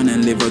been trying to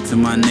live up to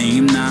my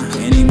name now.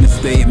 Any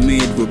mistake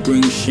made will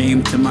bring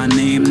shame to my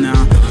name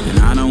now. And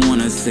I don't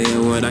wanna say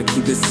a word, I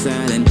keep it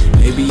silent.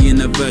 Maybe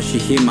in a verse you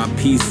hear my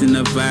peace in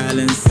the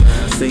violence.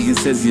 Satan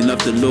says you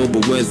love the Lord,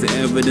 but where's the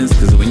evidence?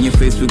 Cause when you're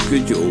faced with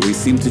good, you always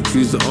seem to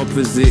choose the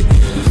opposite.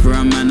 And for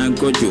a man of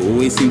God, you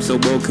always seem so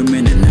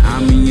welcoming. And now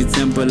I'm in your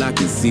temple, I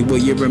can see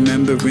what you're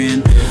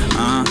remembering.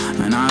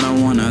 And I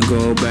don't wanna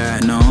go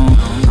back, no.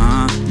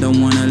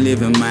 Don't wanna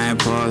live in my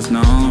past,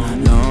 no.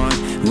 Lord,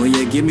 will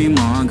you give me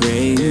more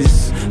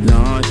grace?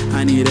 Lord,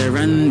 I need to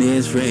run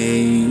this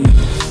race.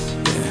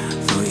 Yeah.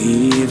 So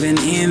even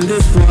in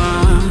this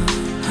war,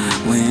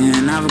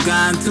 when I've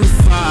gone too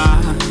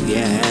far,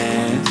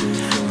 yeah,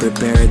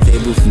 prepare a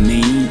table for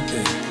me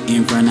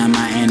in front of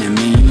my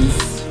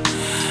enemies.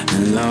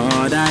 And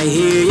Lord, I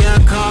hear you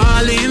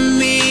calling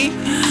me,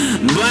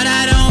 but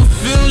I don't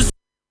feel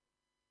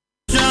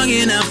strong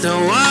enough to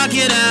walk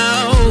it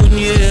out,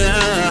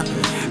 yeah.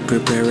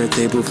 Prepare a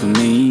table for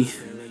me.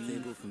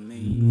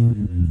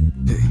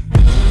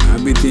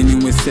 I've been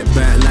dealing with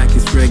setback like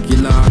it's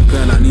regular.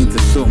 Girl, I need to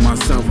sort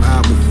myself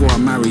out before I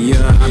marry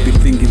her. I've been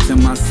thinking to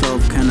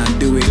myself, can I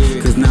do it?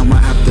 Cause now I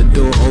have the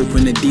door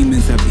open, the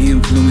demons have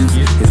influence.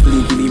 It's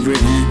legally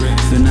written,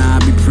 so now I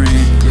be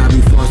praying. I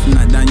be fasting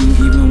like Daniel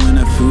even when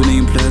the food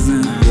ain't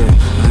pleasant. Yeah,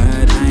 I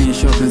heard iron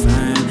sharpens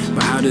iron,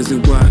 but how does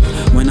it work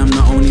when I'm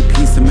the only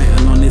piece of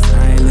metal on this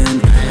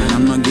island? And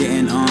I'm not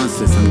getting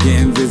answers, I'm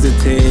getting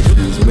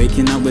visitations,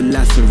 waking up with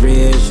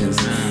lacerations.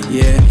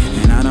 Yeah,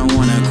 and I don't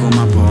wanna call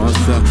my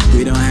pastor.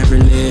 We don't have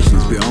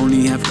relations, we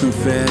only have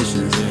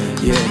confessions.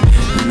 Yeah,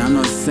 and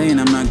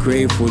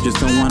grateful. Just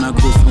don't wanna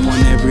call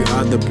someone every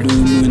other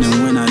blue moon,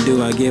 and when I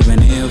do, I give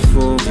an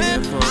earful.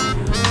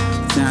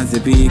 Time to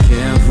be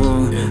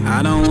careful.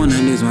 I don't wanna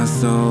lose my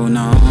soul,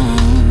 no.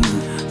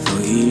 So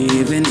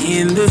even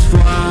in this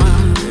war,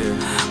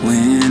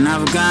 when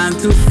I've gone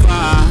too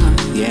far,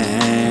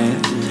 yeah,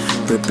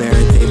 prepare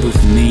a table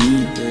for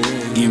me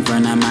in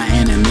front of my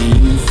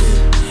enemies.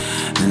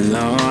 And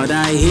Lord,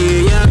 I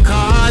hear you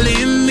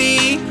calling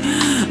me,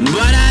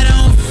 but I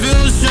don't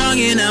feel strong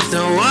enough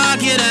to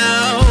walk it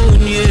out,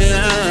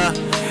 yeah.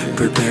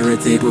 Prepare a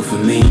table for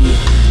me.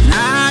 And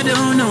I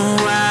don't know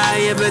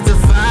why, you better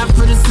fight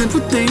for the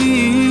simple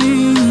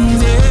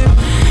things,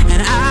 yeah.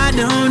 And I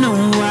don't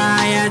know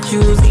why I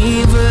choose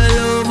evil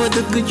over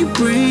the good you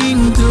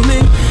bring to me.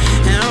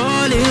 And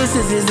all this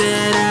is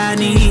that I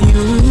need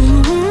you,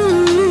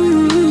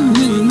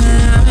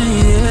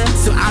 yeah.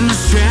 So I'ma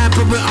strap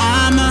up with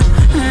armor,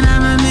 and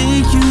I'ma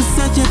make you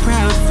such a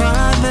proud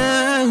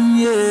father,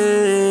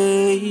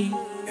 yeah.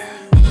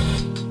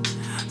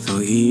 So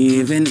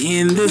even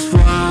in this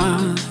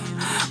war,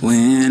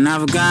 when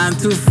I've gone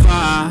too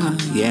far,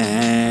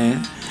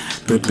 yeah,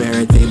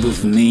 prepare a table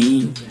for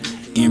me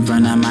in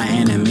front of my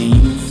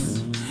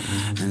enemies.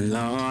 And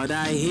Lord,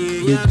 I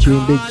hear you.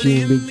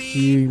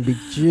 Big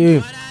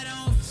tune.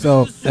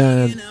 So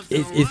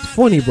it's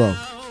funny, bro,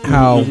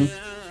 how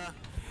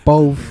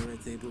both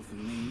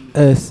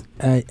us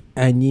and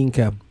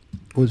Yinka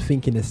was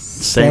thinking the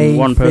same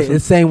one person. The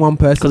same one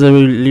person. Because there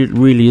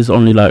really is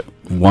only like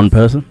one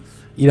person.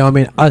 You know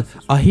what I mean?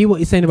 I hear what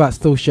you're saying about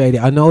Still Shady.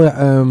 I know that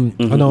I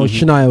know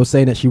Shania was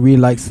saying that she really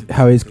likes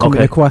how he's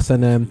coming across,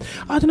 and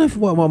I don't know if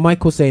what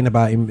Michael's saying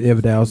about him the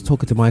other day. I was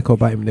talking to Michael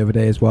about him the other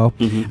day as well,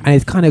 and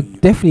it's kind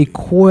of definitely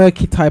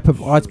quirky type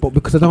of art, but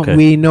because I don't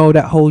really know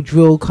that whole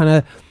drill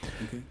kind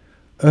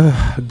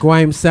of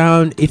grime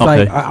sound, it's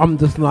like I'm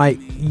just like,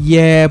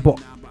 yeah, but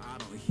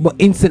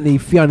instantly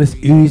Theon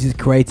oozes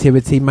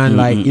creativity, man.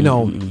 Like, you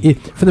know,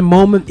 for the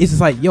moment it's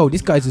just like, yo,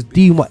 this guy's just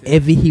doing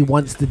whatever he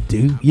wants to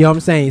do. You know what I'm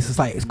saying? It's just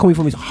like it's coming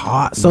from his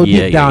heart, so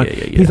deep down.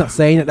 He's not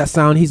saying that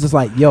sound. He's just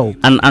like, yo.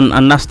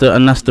 And that's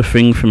the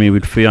thing for me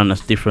with Theon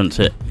that's different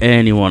to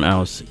anyone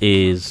else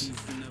is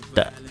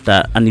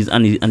that and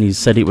he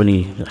said it when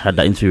he had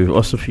that interview with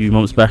us a few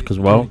months back as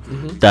well.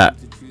 That,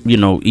 you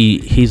know,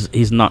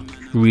 he's not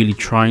really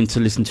trying to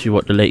listen to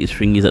what the latest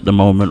thing is at the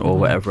moment or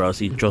whatever else.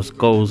 He just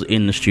goes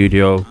in the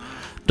studio,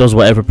 does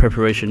whatever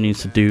preparation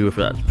needs to do,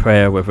 whether that's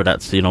prayer, whether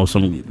that's, you know,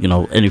 some, you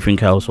know, anything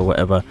else or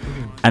whatever,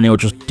 and he'll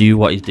just do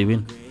what he's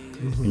doing.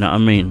 You know what I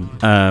mean?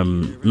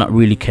 Not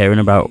really caring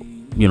about,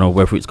 you know,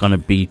 whether it's gonna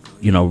be,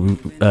 you know,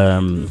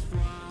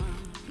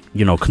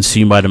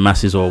 consumed by the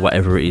masses or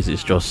whatever it is.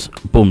 It's just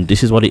boom,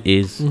 this is what it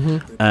is.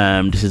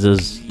 This is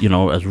as, you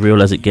know, as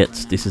real as it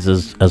gets. This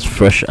is as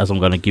fresh as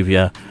I'm gonna give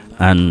you,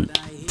 and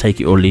take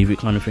it or leave it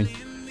kind of thing.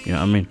 You know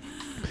what I mean?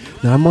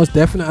 No, most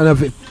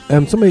definitely.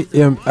 And somebody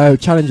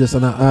challenged us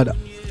on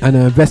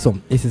a vessel.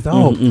 He says,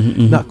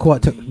 not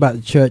quite about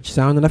the church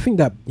sound. And I think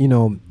that, you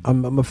know,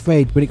 I'm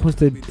afraid when it comes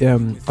to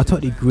I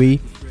totally agree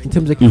in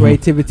terms of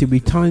creativity. We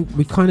kind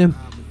of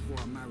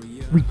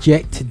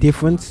reject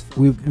difference.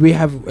 We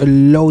have a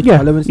low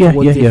tolerance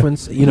towards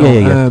difference. You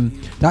know,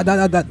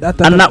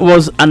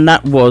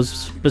 that was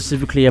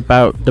specifically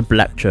about the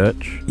black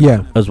church.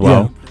 As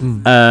well.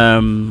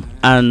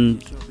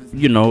 And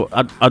you know,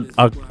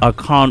 I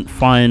can't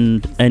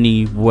find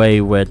any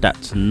way where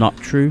that's not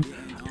true.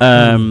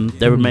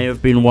 There may have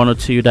been one or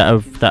two that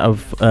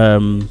have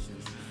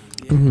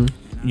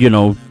you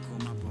know,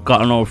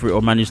 gotten over it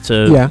or managed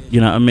to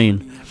you know what I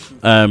mean,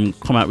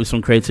 come out with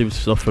some creative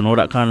stuff and all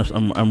that kind of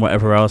and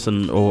whatever else,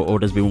 and or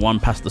there's been one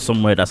pastor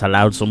somewhere that's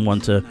allowed someone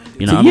to,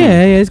 you know,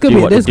 it's gonna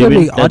be there's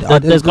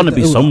gonna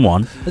be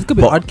someone. There's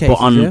gonna be odd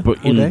cases,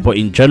 but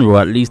in general,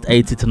 at least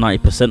 80 to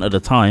 90% of the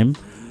time,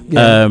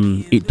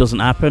 it doesn't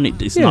happen.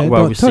 It's not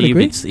well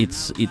received.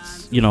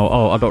 It's you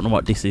know, I don't know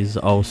what this is.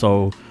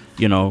 So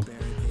you know,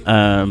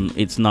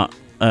 it's not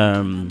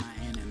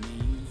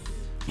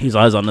his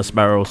eyes on the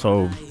sparrow,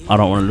 so I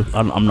don't want to look.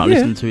 I'm not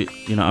listening to it.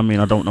 You know what I mean?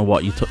 I don't know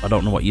what I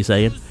don't know what you're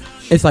saying.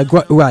 It's like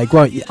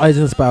growing eyes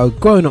on the sparrow.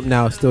 Growing up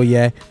now, still,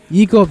 you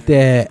go up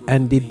there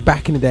and did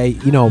back in the day.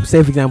 You know,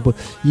 say for example,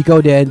 you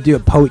go there and do a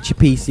poetry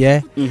piece,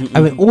 I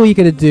mean, all you're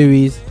gonna do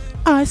is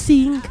I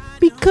sing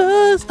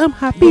because I'm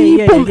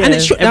happy, and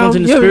it's shut down.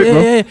 In the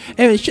spirit,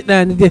 and it's shut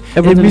down. The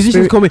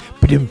musicians coming,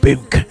 and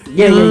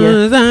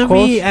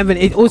then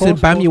it also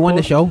bam, you won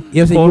the show. You know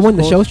what I'm saying? You won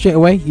the show straight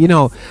away. You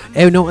know,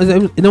 no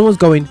one's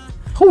going,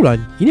 hold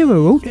on, you never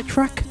wrote that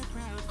track.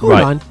 Hold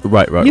on.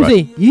 Right. You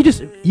see, you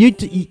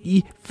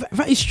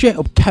that is straight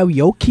up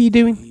karaoke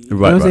doing. You know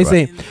what I'm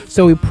saying?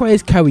 So we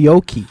praise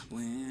karaoke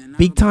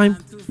big time.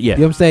 Yeah.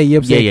 You know what I'm saying?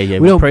 Yeah.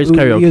 We praise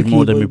karaoke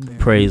more than we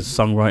praise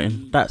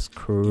songwriting. That's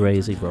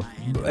crazy, bro.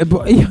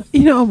 But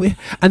you know,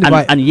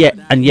 and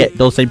yet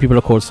those same people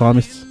are called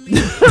psalmists.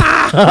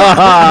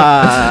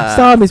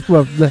 Psalmists,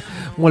 bro.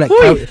 more like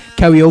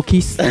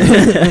karaoke.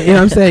 You know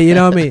what I'm saying? You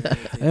know what I mean?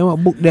 I don't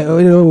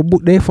want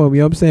book there for me.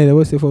 You know what I'm saying?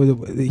 What's it for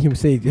him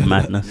saying?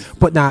 Madness.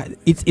 But nah,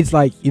 it's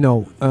like, you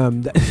know,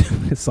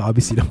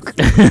 Psalmist, you know.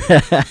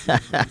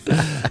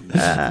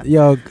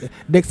 Yo,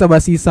 next time I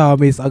see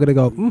Psalmist, I'm gonna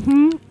go, you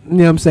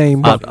know what I'm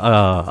saying? But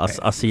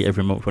I see it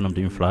every month when I'm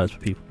doing flyers for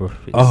people,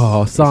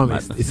 bro.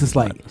 Psalmist. It's just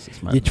like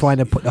you're trying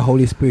to put the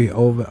Holy Spirit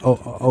over.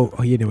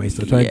 Anyway,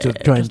 so try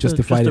and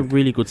justify it. Just a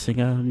really good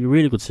singer. You're a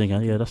really good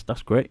singer. Yeah,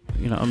 that's great.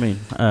 You know what I mean?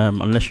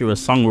 Unless you're a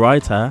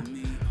songwriter,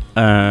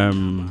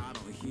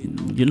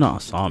 you're not a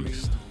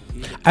psalmist.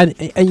 And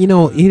you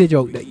know, here's the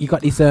joke that you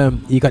got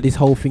this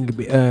whole thing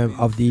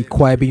of the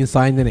choir being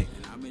signed in it.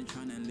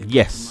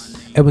 Yes.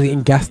 It was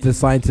in Gaster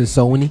signed to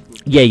Sony.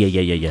 Yeah.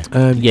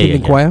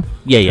 Kyng choir.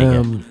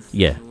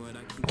 Yeah.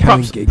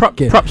 Props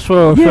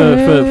for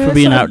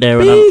being out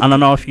there, and I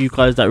know a few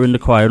guys that are in the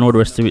choir and all the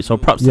rest of it. So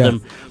props to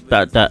them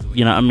that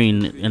you know what I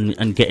mean,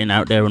 and getting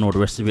out there and all the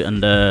rest of it.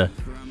 And I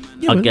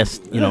guess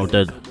you know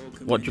the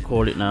what do you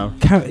call it now?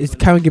 It's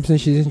Karen Gibson.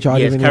 She's in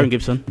charge. Yes, Karen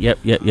Gibson. Yep.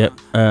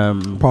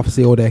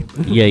 Prophecy all day.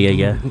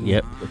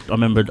 Yeah. I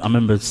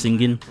remember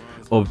singing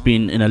or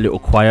being in a little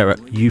choir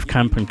at youth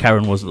camp, and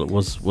Karen was the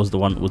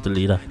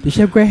leader. Did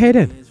she have grey hair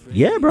then?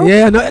 Yeah, bro.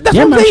 Yeah, no, that's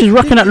man. She's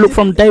rocking that look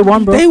from day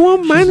one, bro. Day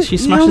one, man.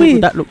 She's smashing it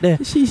with that look there.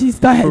 She's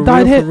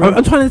dyed hair.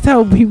 I'm trying to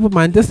tell people,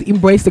 man, just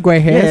embrace the grey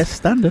hair. Yeah,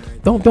 standard.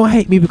 Don't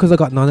hate me because I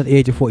got none at the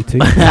age of 42.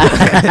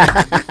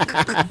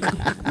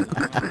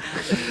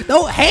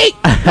 Don't hate.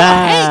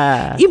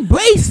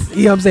 Embrace.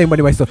 You know what I'm saying? But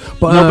anyway, so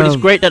but it's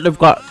great that they've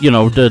got, you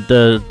know,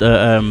 the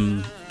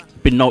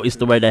been noticed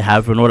the way they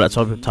have and all that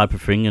type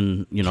of thing,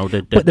 and you know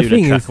they're doing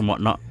the track and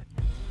whatnot.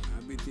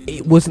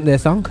 It wasn't their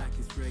song.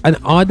 And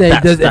are they?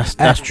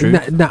 That's true.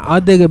 Now, are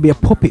they gonna be a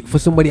puppet for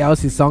somebody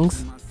else's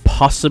songs?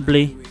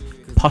 Possibly,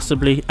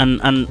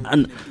 and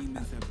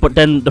but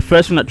then the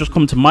first thing that just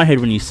come to my head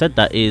when you said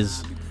that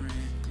is,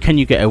 can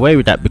you get away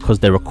with that because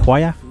they're a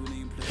choir?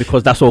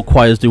 Because that's all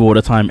choirs do all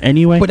the time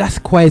anyway. But that's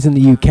choirs in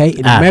the UK,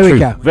 in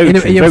America. Very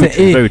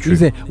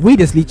true. We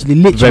just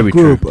literally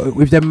grew up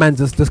with them man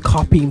just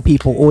copying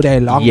people all day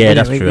long. Yeah,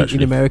 that's true.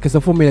 In America, so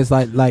for me, it's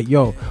like,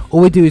 yo,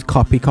 all we do is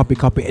copy,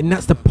 and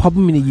that's the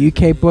problem in the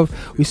UK, bro.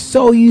 We're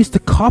so used to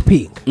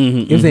copying. You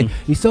know what I'm saying?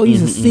 We're so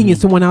used to singing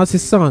someone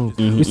else's song.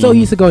 We're so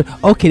used to going,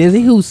 okay, there's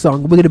a Who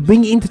song. We're gonna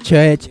bring it into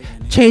church,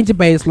 change the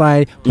bass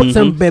line, put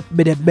some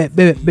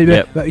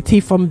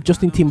teeth from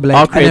Justin Timberlake.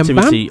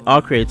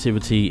 Our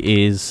creativity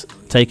is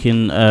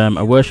taking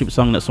a worship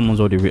song that someone's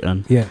already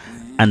written,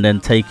 and then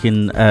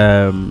taking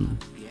that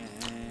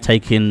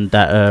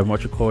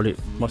what you call it?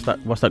 What's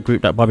that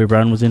group that Bobby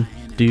Brown was in?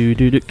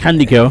 Do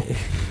Candy Girl.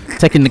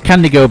 Taking the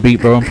Candy Girl beat,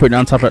 bro, and putting it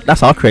on top of it.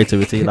 That's our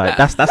creativity. Like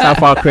that's how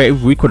far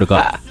creative we could have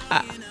got.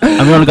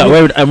 And we only got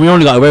away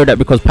with that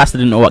because Pastor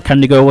didn't know what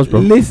Candy Girl was, bro.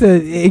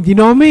 Listen, you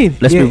know what I mean?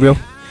 Let's be real.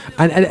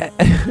 And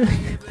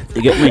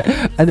you get me?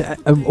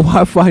 And what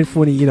I find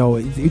funny, you know,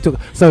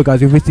 sorry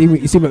guys, you seem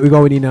like we're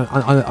going in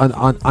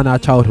on our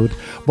childhood,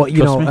 but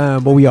you know,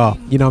 but we are,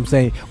 you know what I'm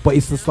saying? But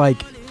it's just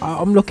like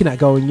I'm looking at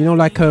going, you know,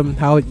 like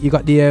how you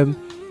got the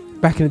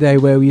back in the day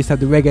where we used to have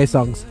the reggae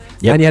songs,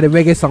 and you had a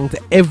reggae song to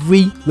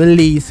every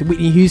release,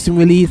 Whitney Houston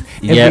release,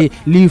 every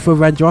Luther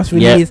Vandross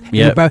release.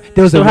 There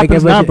was a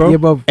reggae version,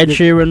 bro. Ed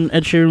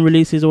Sheeran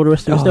releases, all the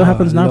rest of it still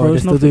happens now, bro. They're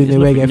still doing the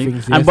reggae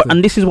things.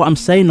 And this is what I'm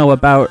saying though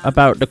about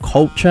the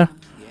culture.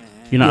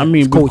 You know what I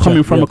mean? We're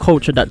coming from a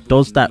culture that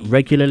does that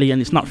regularly,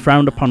 and it's not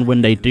frowned upon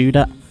when they do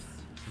that.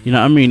 You know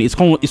what I mean? It's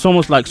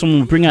almost like someone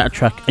will bring out a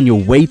track and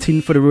you're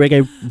waiting for the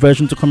reggae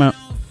version to come out.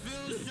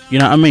 You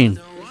know what I mean?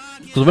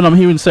 Because when I'm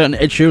hearing certain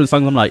Ed Sheeran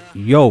songs, I'm like,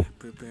 yo,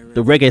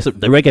 the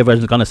reggae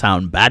version is gonna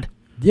sound bad.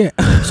 Yeah.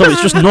 So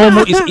it's just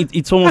normal.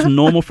 It's almost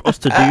normal for us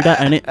to do that,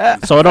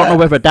 innit? So I don't know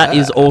whether that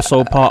is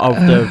also part of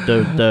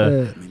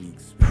the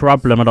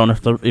problem. I don't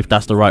know if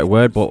that's the right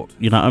word, but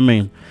you know what I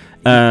mean.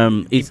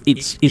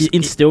 It's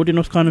instilled in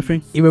us, kind of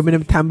thing. You remember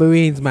them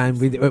tambourines, man?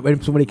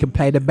 When somebody can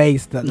play the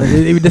bass, with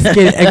the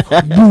skin,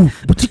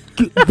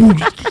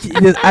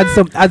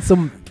 add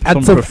some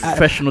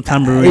professional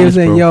tambourines.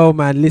 Yo,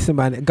 man, listen,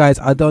 man, guys.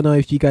 I don't know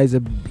if you guys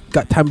have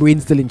got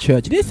tambourines still in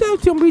church. Do they sell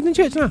tambourines in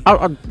church now?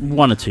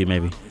 One or two,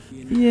 maybe.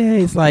 Yeah,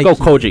 it's like go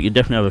Kojic. You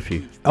definitely have a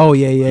few. Oh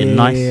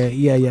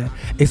yeah.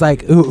 It's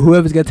like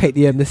whoever's gonna take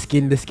the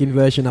skin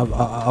version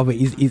of it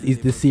is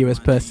the serious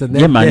person.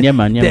 They're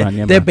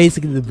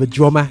basically the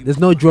drummer. There's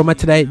no drummer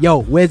today.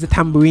 Yo, where's the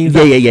tambourines?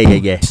 Yeah.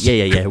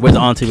 Where's the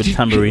auntie with the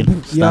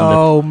tambourine?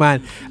 Yo,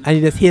 man, and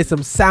you just hear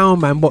some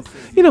sound, man. But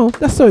you know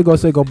that's so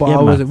good. But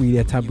I wasn't really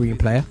a tambourine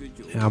player.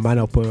 Yeah, man,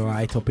 I'll put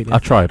right up in it. I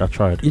tried.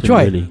 You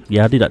tried? Really.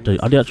 Yeah, I did that.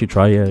 I did actually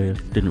try. Yeah.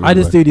 Didn't. Really I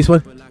just do this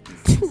one.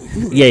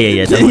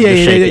 Yeah.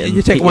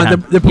 You check one,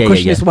 the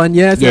percussionist one.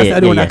 Yeah, so that's the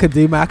only one I could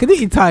do, man. I could do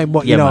it in time,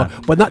 but you know,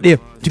 but not the.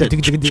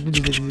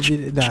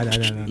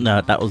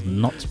 No, that was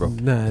nuts, bro.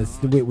 No,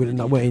 we're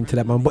not into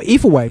that, man. But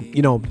either way,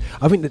 you know,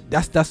 I think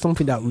that's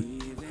something that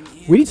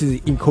we need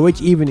to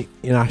encourage even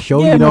in our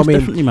show. Yeah, you know most what I mean?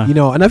 definitely, man. You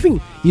know, and I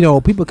think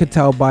people can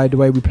tell by the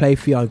way we play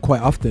Theon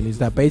quite often is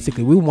that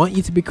basically we want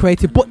you to be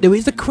creative, but there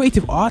is a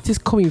creative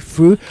artist coming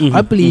through.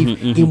 I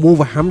believe in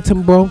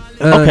Wolverhampton, bro.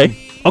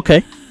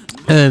 Okay.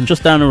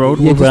 Just down the road,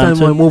 yeah, just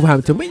Wolverhampton. down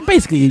Wolverhampton.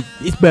 Basically,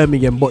 it's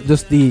Birmingham, but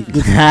just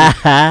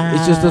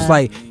it's just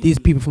like these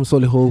people from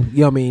Solihull.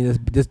 You know what I mean?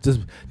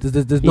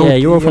 There's no. Yeah,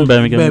 you're all from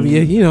Birmingham.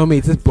 You know what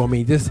I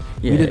mean?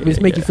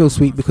 Just make you feel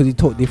sweet because you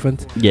talk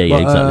different. Yeah,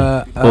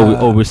 exactly.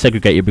 Or we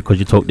segregate you because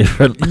you talk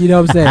different. You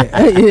know what I'm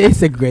saying? It's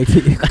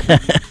segregated.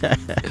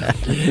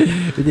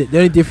 The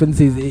only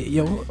difference is,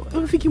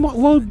 I'm thinking, what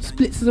road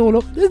splits us all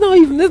up? There's not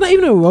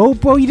even a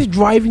road, bro. You're just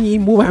driving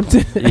in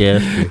Wolverhampton. Yeah,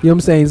 that's true. You know what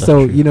I'm saying? That's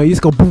so true. you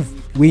just go poof.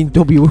 We in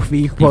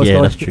WV.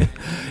 Yeah, that's true.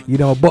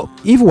 But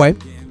either way,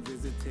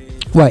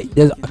 right?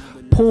 There's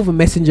Paul the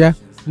Messenger.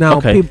 Now,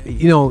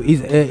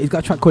 he's got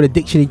a track called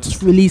Addiction. He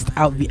just released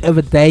out the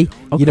other day.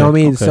 You know what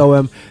I mean? Okay. So,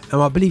 and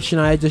I believe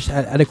Shania just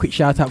had a quick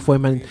shout out for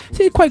him, and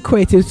he's quite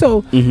creative.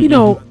 So,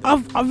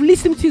 I've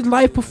listened to his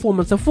live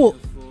performance. I thought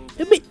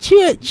a bit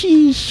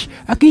churchy-ish.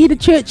 I can hear the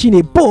church in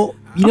it, but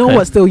you know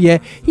what? Still,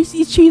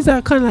 his tunes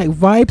are kind of like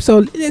vibe. So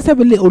let's have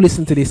a little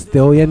listen to this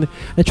still. And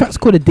the track's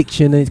called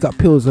Addiction, and it's got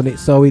pills on it.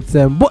 So it's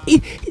but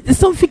there's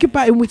something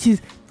about him which is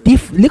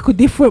little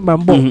different,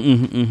 man. But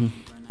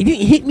it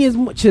didn't hit me as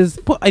much as.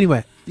 But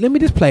anyway, let me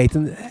just play it,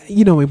 and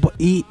but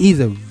he's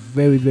a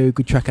very, very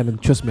good track,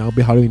 and trust me, I'll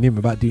be hollering him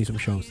about doing some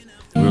shows.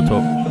 Real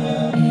talk.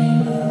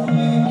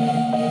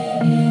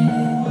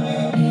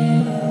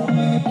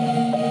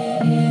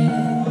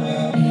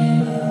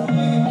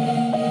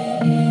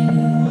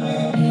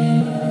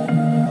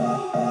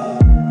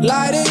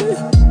 Light it,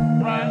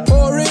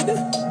 pour it,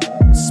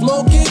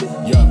 smoke it,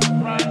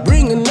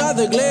 bring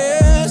another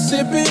glass,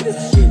 sip it,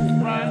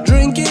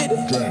 drink it,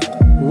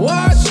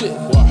 watch it,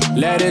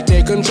 let it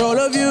take control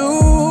of you.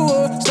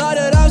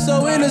 Started out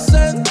so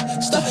innocent,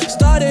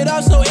 started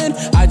out so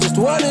I just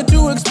wanted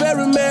to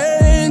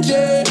experiment,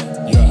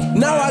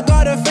 Now I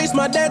gotta face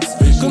my debts,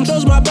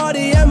 controls my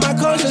body and my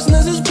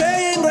consciousness is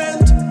paying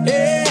rent,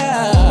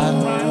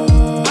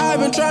 I've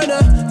been trying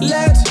to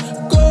let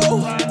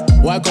go.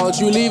 Why can't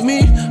you leave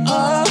me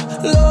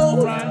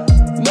alone?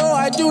 No,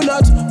 I do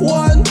not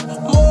want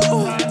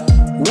more.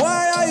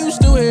 Why are you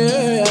still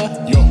here?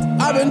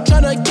 I've been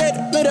trying to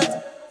get rid of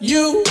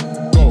you.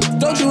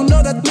 Don't you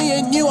know that me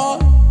and you are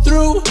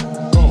through?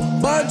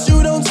 But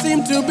you don't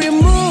seem to be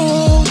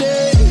moved.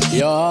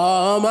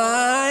 You're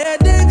my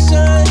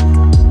addiction,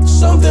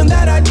 something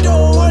that I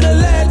don't wanna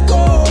let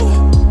go,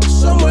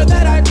 somewhere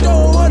that I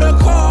don't wanna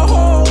call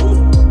home.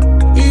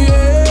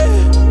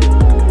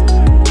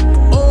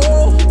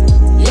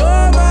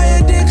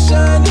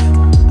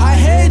 I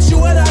hate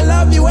you and I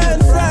love you,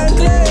 and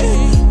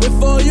frankly,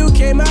 before you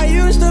came I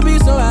used to be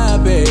so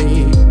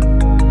happy.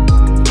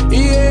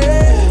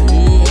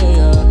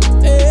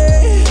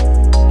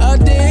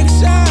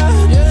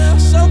 Addiction,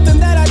 something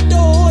that I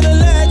don't wanna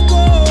let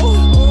go,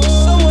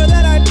 somewhere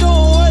that I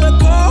don't wanna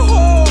call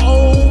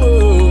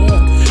home.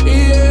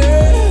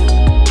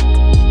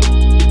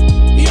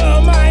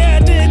 You're my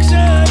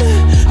addiction.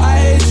 I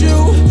hate you,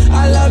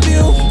 I love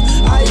you.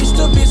 I used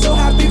to be so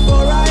happy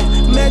before I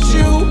met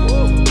you.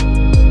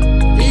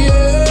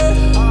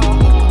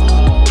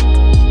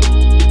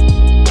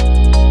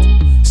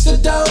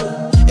 Sit down,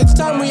 it's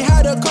time we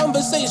had a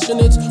conversation.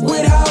 It's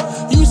weird how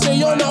you say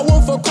you're not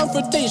one for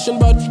confrontation,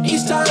 but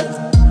each time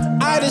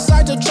I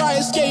decide to try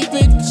escape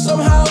it,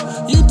 somehow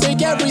you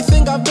take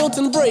everything I've built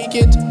and break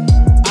it.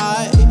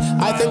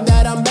 I think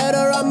that I'm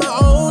better on my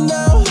own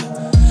now.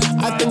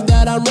 I think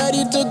that I'm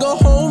ready to go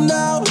home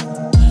now.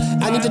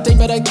 I need to take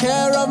better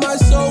care of my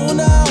soul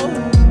now.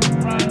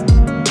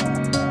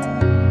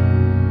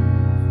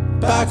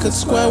 Back at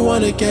square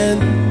one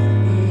again.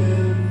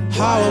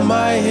 How am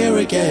I here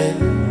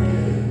again?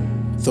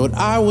 Thought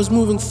I was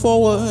moving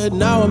forward,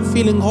 now I'm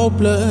feeling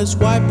hopeless,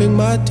 wiping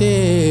my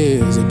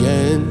tears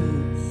again.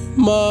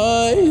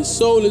 My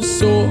soul is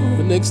sore,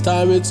 next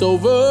time it's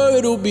over,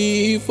 it'll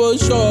be for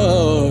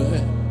sure.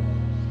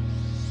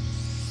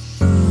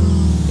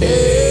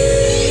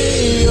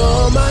 Hey,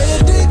 you're my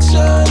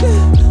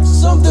addiction,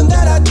 something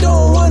that I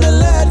don't wanna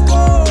let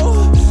go,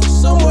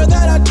 somewhere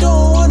that I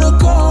don't wanna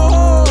go.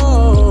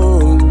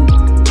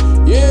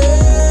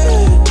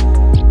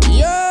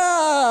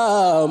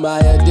 My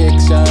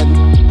addiction.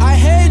 I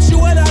hate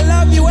you and I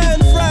love you,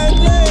 and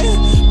frankly,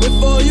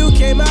 before you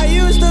came I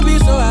used to be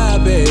so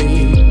happy.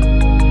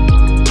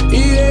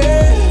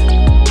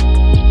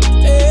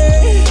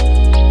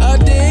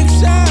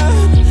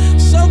 Addiction,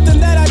 something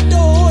that I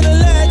don't wanna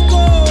let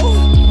go,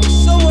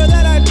 somewhere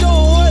that I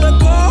don't wanna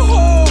go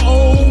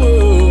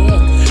home.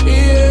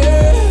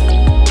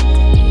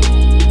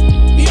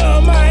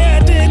 You're my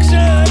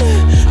addiction.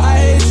 I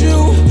hate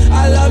you,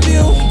 I love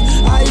you.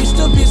 I used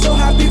to be so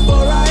happy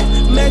before I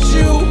met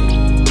you.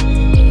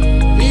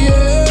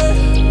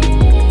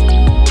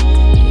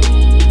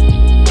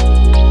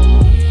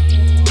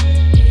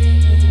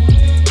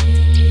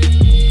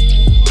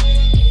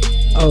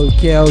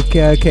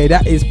 Okay.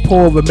 That is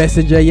Paul the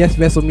Messenger. Yes,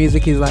 Vessel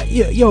Music is like,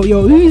 yo,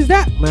 who's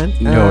that, man?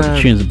 Yo, the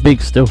tune's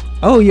big still.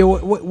 Oh yeah,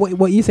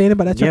 what are you saying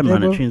about that track? Yeah,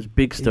 man, there, the tune's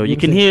big still. You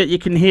can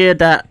hear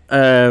that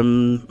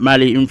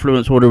Mali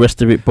influence, all the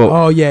rest of it,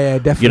 but yeah,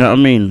 definitely. You know what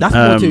I mean? That's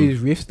more to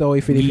his riffs, though.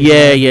 If anything.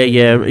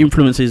 Yeah.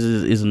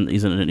 Influences isn't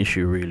an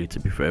issue really, to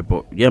be fair.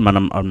 But yeah,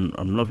 man,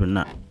 I'm loving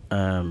that.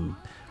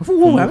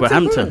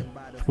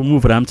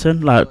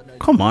 Wolverhampton. Like,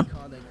 come on.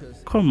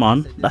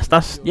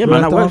 That's yeah,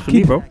 man. That works for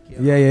me, bro.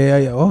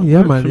 Yeah. Oh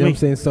yeah, man. You know what I'm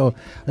saying? So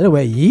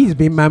anyway, he's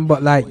been, man,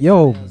 but like,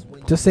 yo,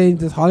 just saying,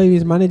 this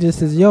Hollywood's manager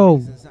says,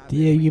 yo,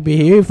 you'll be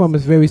hearing from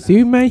us very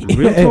soon, mate.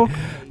 Real talk.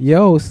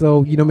 Yo,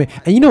 so you know what I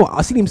mean? And you know what?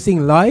 I seen him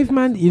sing live,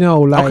 man. You know,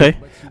 like,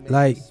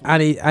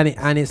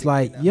 and it's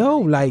like, yo,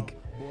 like,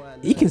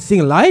 he can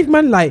sing live,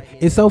 man. Like,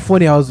 it's so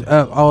funny. I was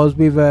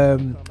with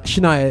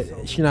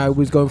Shania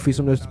was going through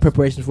some of the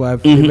preparations for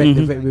the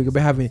event we're gonna be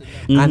having,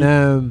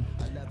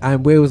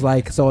 and we was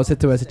like, so I said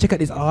to her, I said, check out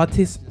this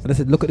artist, and I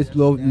said, look at this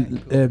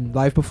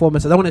live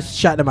performance. I don't want to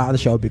shout them out on the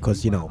show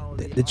because, you know,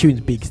 the tune's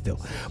big still,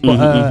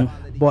 but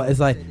it's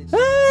like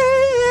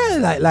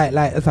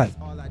it's like,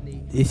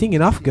 you're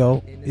singing off,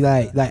 girl,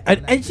 like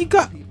and she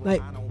got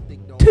like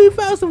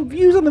 2,000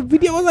 views on the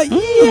video. I was like,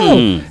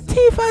 yo,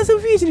 2,000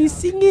 views and he's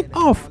singing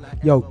off.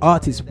 Yo,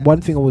 artists, one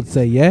thing I would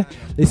say, yeah,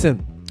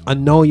 listen, I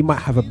know you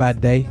might have a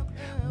bad day,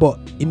 but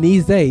in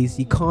these days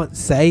you can't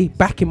say.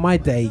 Back in my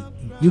day,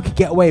 you could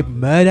get away with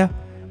murder,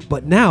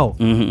 but now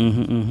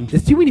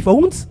there's too many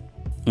phones.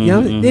 You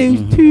know,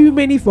 there's too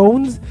many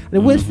phones. And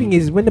the worst thing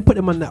is when they put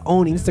them on their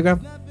own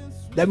Instagram,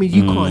 that means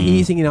you can't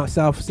hear singing off.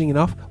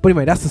 But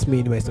anyway, that's just me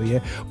anyway. So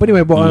yeah. But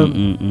anyway,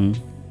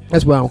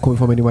 that's where I'm coming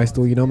from anyway,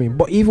 still, you know what I mean?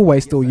 But either way,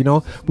 still, you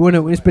know, we're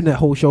gonna spend that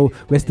whole show,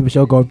 rest of the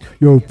show going,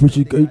 yo,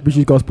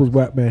 British gospel's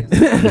whack, man.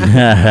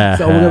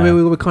 So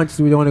we're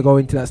conscious, we don't want to go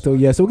into that still,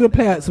 yeah. So we're gonna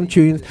play out some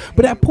tunes,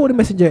 but that Paul the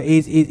Messenger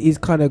is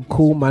kind of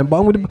cool, man. But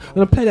I'm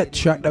gonna play that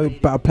track that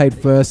I played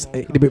first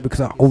a bit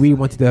because I really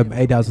wanted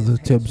A-Dowsers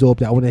to absorb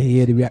that. I want to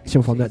hear the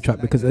reaction from that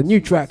track because a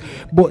new track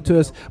brought to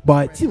us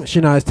by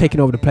Shania's taking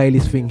over the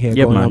playlist thing here.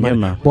 Yeah,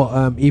 man.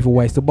 But either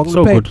way, so it's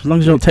all good. As long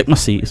as you don't take my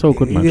seat, it's all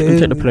good, man. You can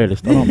take the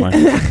playlist. I don't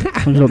mind.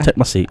 I'm gonna take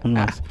my seat.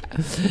 Nice.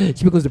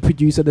 She becomes the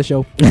producer of the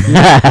show.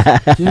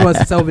 She wants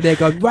to sit over there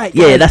going, right,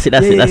 yeah, guys.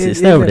 That's it.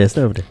 Stay over there.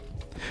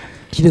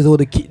 She does all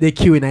the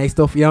Q&A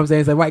stuff, you know what I'm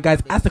saying? So, right,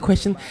 guys, ask the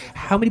question,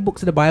 how many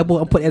books in the Bible,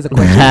 and put it as a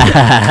question.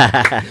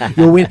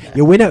 you win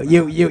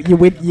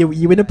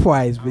a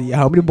prize with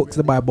how many books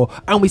in the Bible.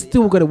 And we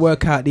still got to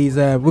work out these,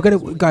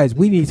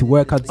 we need to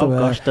work out some,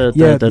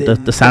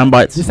 the sound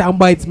bites. The sound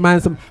bites,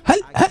 man, some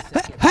hallelujah.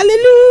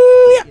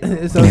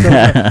 So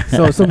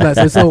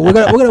we're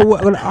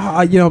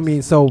gonna you know what I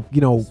mean? So, you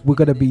know, we're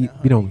gonna be,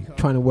 you know,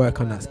 trying to work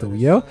on that still,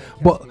 yeah.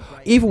 But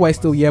either way,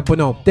 still, yeah. But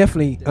no,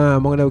 definitely,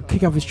 I'm gonna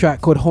kick off this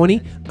track called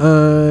Honey,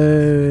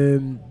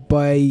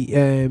 by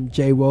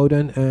J.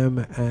 Rhodan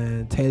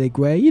and Taelor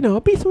Gray. You know,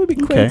 be something a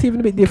bit creative and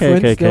a bit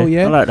different still,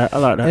 yeah. I like that.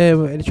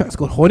 And the track's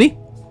called Honey.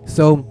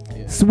 So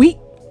sweet.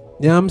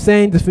 You know what I'm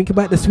saying? Just think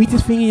about the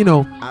sweetest thing, you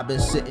know. I've been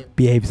sitting.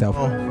 Behave yourself.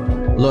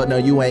 Lord, no,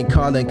 you ain't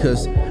calling,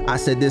 cause I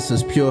said this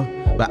is pure.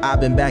 But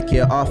I've been back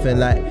here often,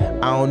 like,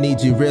 I don't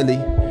need you really.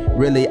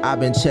 Really, I've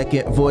been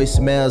checking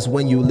voicemails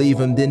when you leave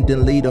them, then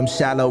delete them.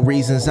 Shallow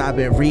reasons, I've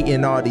been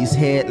reading all these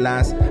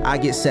headlines. I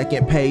get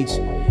second page,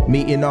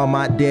 meeting all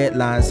my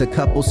deadlines. A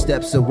couple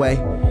steps away,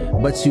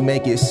 but you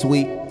make it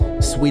sweet.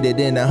 Sweeter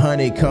than a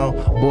honeycomb.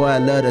 Boy, I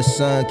love the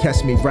sun.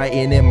 Catch me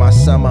writing in my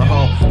summer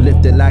home.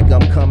 Lifted like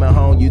I'm coming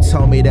home. You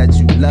told me that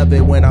you love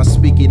it when I'm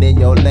speaking in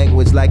your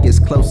language like it's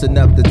close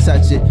enough to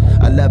touch it.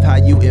 I love how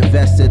you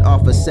invested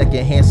off of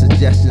secondhand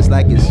suggestions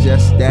like it's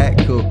just that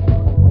cool.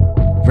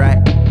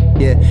 Right?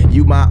 Yeah,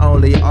 you my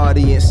only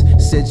audience.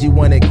 Said you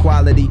wanted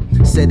quality.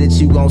 Said that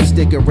you gon'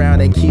 stick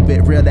around and keep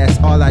it real. That's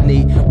all I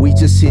need. We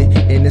just hit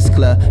in this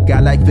club.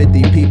 Got like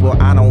 50 people.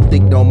 I don't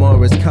think no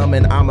more is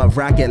coming. I'ma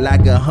rock it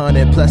like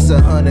 100 plus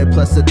 100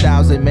 plus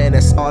 1,000. Man,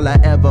 that's all I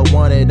ever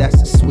wanted. That's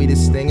the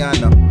sweetest thing I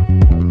know.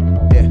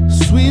 Yeah,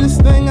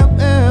 sweetest thing I've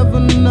ever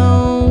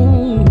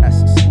known.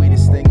 That's the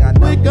sweetest thing I know.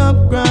 Wake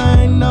up,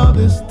 grind all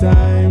this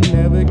time.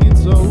 Never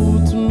gets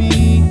old to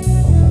me.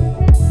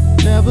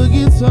 Never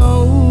gets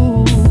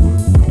old.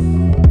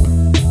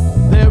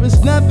 There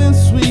is nothing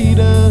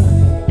sweeter.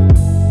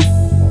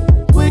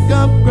 Wake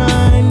up,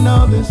 grind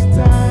all this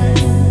time.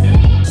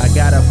 I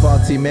got a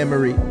faulty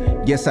memory.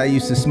 Guess I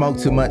used to smoke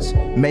too much.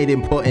 Made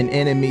important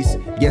enemies.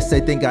 Guess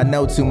they think I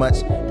know too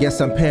much. Guess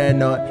I'm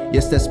paranoid.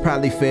 Yes, that's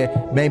probably fair.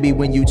 Maybe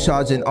when you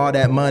charging all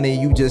that money,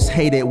 you just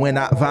hate it when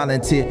I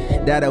volunteer.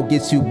 That'll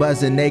get you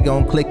buzzing. They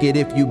gon' click it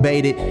if you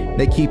bait it.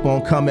 They keep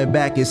on coming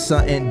back. It's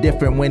something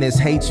different when it's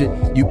hatred.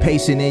 You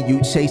patient and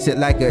you chase it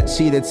like a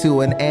cheetah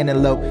to an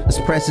antelope. As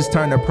precious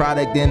turn the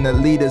product and the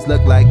leaders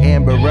look like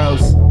Amber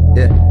Rose.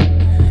 Yeah,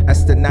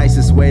 that's the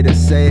nicest way to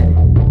say it.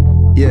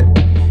 Yeah,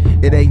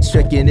 it ain't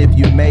tricking if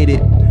you made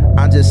it.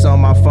 I'm just on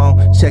my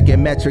phone,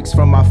 checking metrics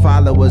from my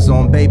followers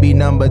on baby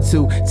number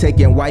 2,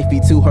 taking wifey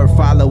to her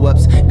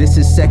follow-ups. This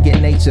is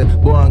second nature,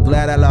 boy, I'm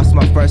glad I lost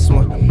my first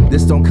one.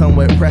 This don't come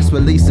with press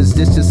releases,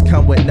 this just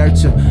come with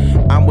nurture.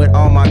 I'm with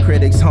all my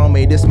critics,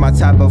 homie, this my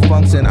type of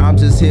function. I'm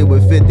just here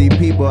with 50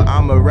 people,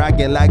 I'ma rock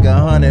it like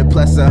 100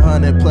 plus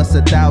 100 plus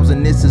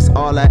 1,000. This is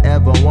all I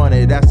ever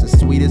wanted, that's the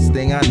sweetest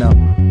thing I know.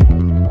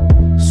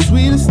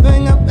 Sweetest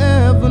thing I've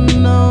ever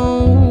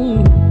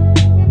known.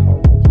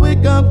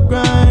 Wake up,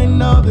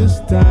 grind all this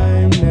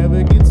time,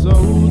 never gets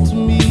old to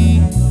me.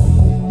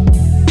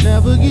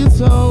 Never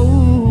gets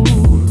old.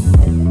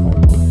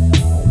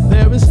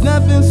 There is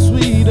nothing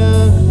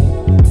sweeter.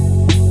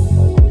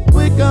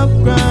 Wake up,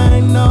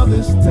 grind all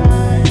this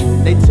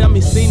time. They tell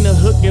me sing the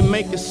hook and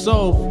make it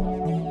soulful.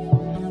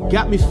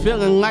 Got me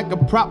feeling like a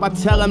prop, I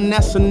tell them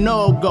that's a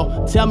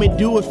no-go. Tell me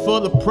do it for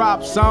the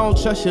props, I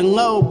don't trust your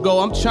logo.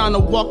 I'm trying to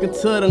walk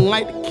into the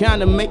light to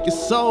kinda make your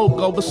soul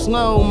go, but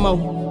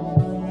slow-mo.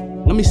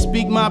 Let me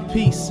speak my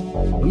piece,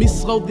 let me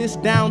slow this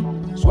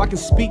down so I can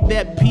speak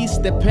that peace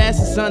that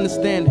passes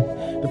understanding.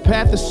 The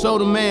path is so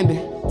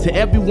demanding. To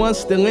everyone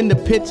still in the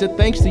picture,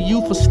 thanks to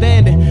you for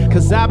standing.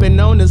 Cause I've been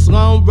on this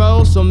long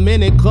road, so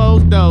many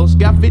closed doors.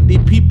 Got 50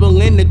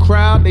 people in the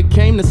crowd that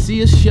came to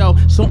see a show.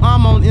 So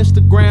I'm on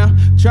Instagram,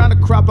 trying to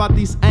crop out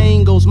these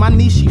angles. My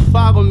niece, she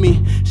follow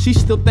me, she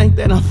still think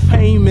that I'm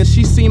famous.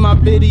 She see my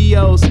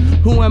videos,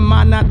 who am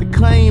I not to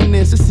claim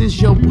this? This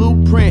is your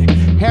blueprint,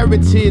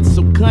 heritage,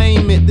 so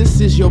claim it.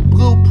 This is your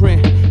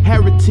blueprint,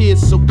 heritage,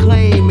 so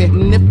claim it.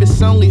 And if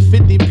it's only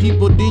 50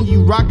 people, then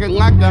you rock it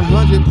like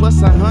 100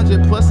 plus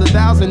 100 plus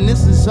 1,000.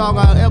 This is all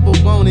I ever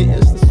wanted.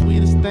 It's the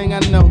sweetest thing I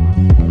know.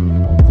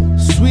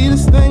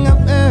 Sweetest thing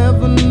I've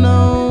ever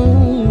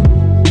known.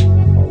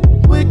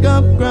 Wake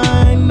up,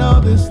 grind all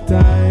this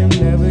time,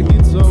 never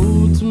gets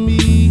old to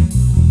me.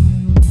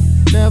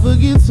 Never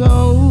gets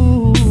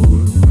old.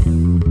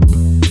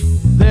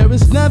 There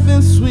is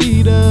nothing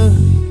sweeter.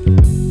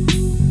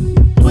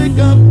 Wake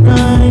up,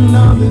 grind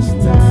all this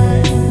time.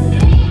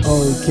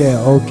 Okay.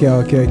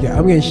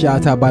 I'm getting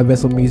shout out by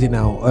Vessel Music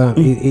now.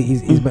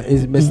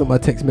 He's messed up my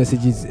text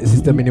messages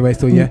system anyway.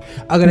 So yeah,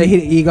 I'm gonna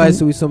hit you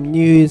guys with some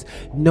news.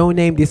 No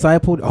Name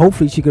Disciple.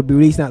 Hopefully she could be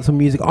releasing out some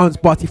music on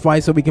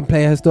Spotify so we can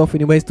play her stuff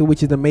anyway. Still,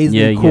 which is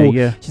amazingly cool.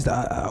 Yeah. She's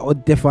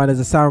defined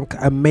as a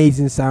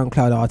amazing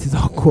SoundCloud artist.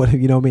 I'll call her,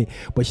 you know what I mean?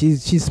 But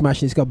she's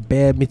smashing. She's got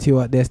bare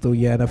material out there still.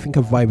 Yeah, and I think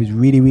her vibe is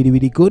really, really,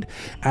 really good.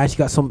 And she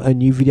got a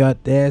new video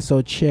out there.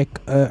 So check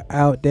her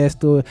out there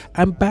still.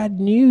 And bad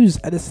news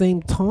at the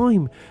same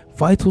time.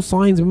 Vital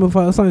Signs, remember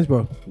Vital Signs,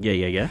 bro?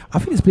 Yeah. I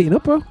think they're splitting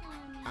up, bro.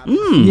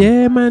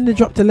 Yeah, man, they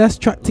dropped the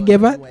last track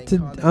together to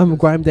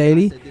Grime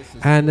Daily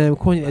and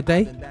calling it a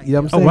day. You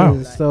know what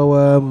I'm saying? So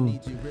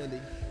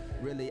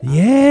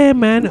yeah,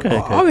 man.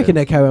 I reckon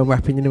they carry on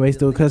rapping anyway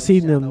still, because I've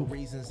seen them,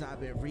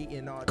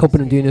 a couple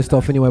of them doing this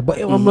stuff anyway. But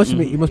it must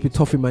be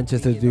tough in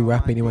Manchester to do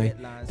rap anyway.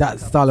 That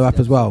style of rap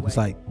as well. It's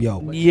like, yo.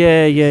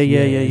 Yeah.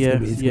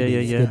 It's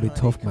gonna be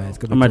tough, man. It's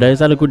gonna be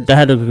tough. They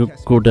had a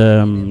good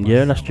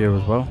year last year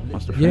as well.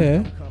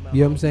 Yeah.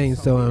 You know what I'm saying?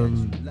 So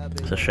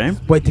it's a shame.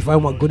 But to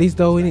find what goodies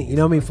though, innit? You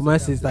know what I mean? For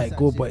us it's like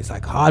good, but it's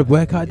like hard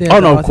work out there. Oh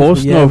no, of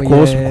course.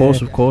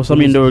 Of course. I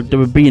mean, they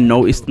were being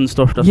noticed and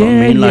stuff. That's what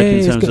I mean. Like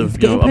in terms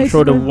of, you know, I'm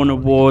sure they won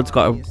awards,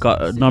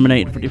 got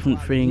nominated for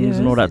different things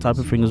and all that type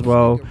of thing as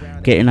well.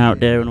 Getting out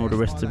there and all the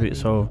rest of it.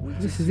 So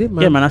this is it,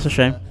 man. Yeah, man. That's a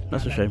shame.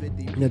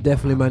 Yeah,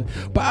 definitely, man.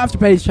 But I have to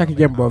play this track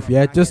again, bro.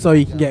 Yeah, just so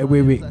you can get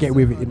with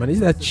it, man.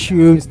 This is a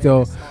tune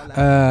still,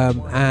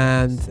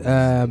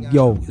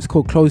 yo, it's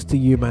called Close to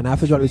You, man. I have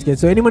to drop this again.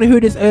 So anyone who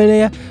heard this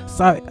earlier,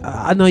 sorry,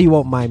 I know you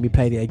won't mind me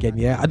playing it again.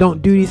 Yeah, I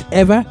don't do this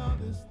ever.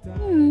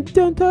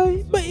 Don't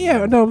I? But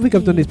yeah, I don't think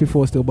I've done this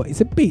before still. But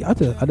it's a beat. I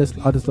just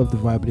love the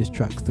vibe of this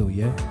track still.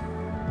 Yeah,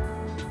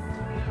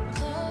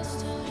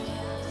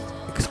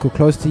 it's called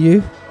Close to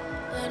You.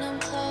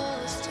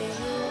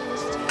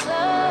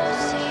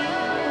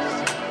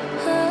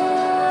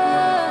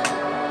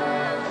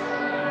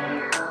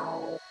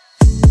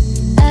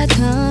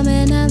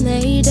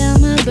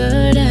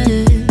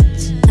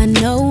 Burdens. I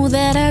know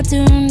that I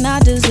do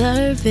not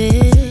deserve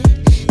it,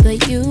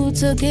 but you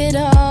took it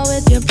all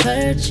with your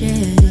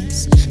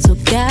purchase. So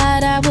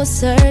God, I will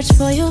search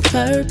for your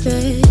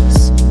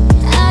purpose.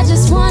 I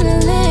just wanna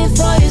live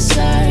for your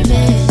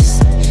service,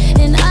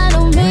 and I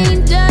don't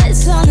mean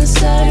just on the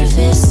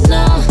surface,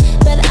 no.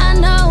 But I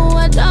know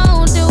I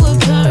don't do it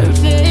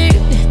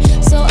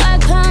perfect, so I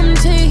come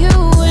to you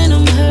when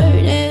I'm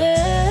hurting.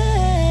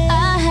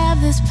 I have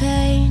this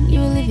pain,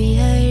 you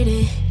alleviate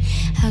it.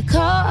 I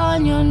call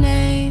on your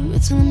name,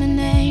 it's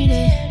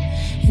eliminated.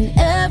 In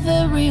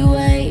every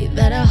way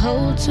that I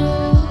hold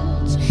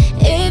to,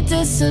 it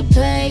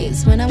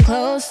dissipates when I'm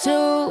close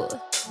to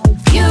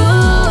you.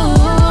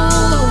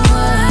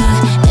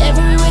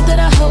 Every way that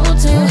I hold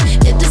to,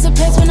 it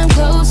dissipates when I'm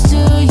close to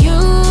you.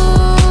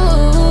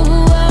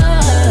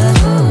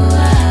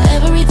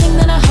 Everything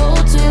that I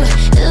hold to,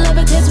 it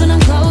levitates when I'm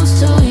close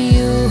to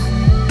you.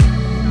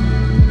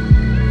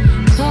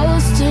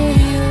 Close to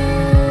you.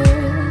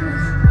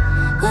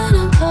 When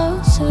I'm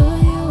close to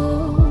you.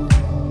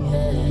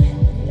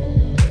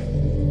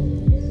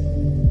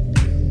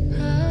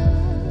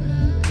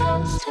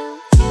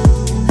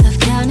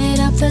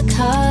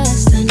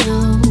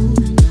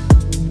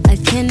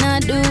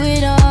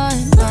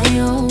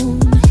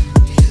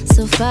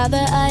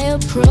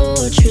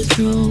 approach you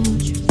through.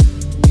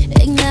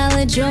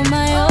 Acknowledge you're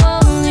my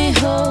only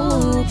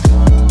hope.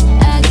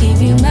 I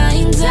give you my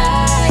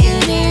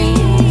anxiety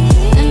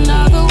and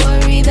all the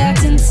worry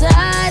that's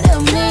inside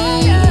of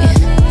me.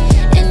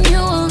 And you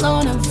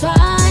alone I'm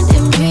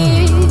finding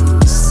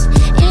peace.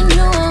 In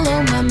you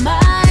alone my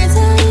mind's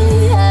at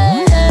ease.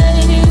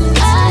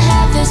 I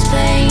have this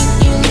pain,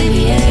 you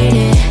alleviate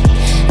it.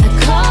 I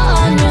call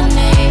on your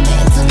name,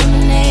 it's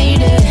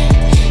illuminated.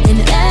 In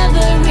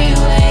every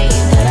way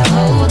that I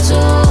hold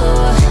to,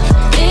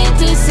 it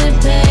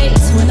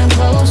dissipates when I'm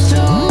close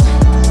to.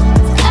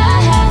 I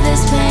have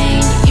this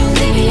pain, you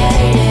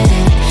alleviate it.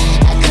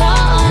 I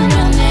call on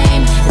your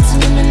name, it's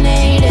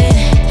illuminated.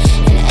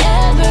 In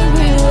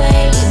every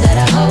way that I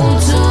hold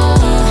to,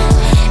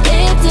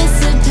 it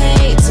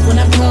dissipates when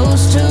I'm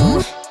close to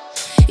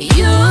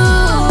you.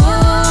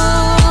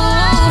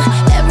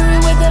 Every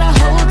way that I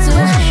hold to,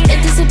 it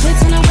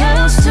dissipates when I'm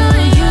close to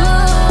you.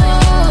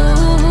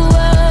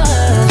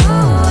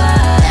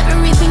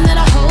 Everything that I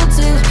hold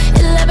to,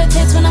 it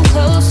levitates when I'm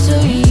close to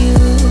you.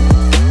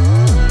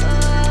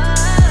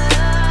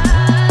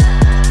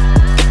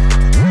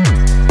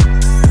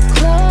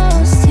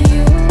 Close to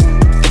you.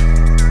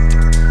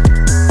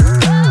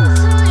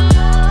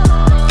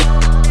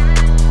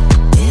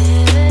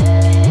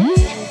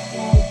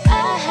 I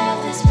have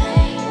this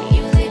pain,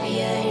 you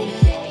alleviate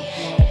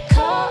it.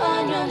 Call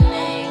on your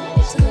name,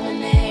 it's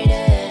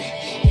illuminated.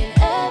 In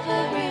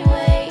every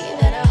way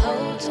that I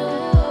hold to,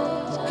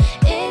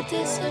 it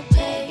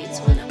dissipates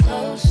when I'm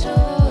close to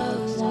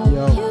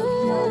you.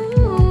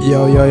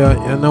 Yo, you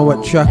know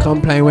what track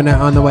I'm playing when I'm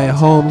on the way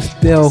home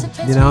still?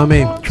 You know what I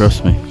mean?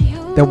 Trust me.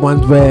 The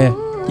ones where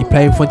you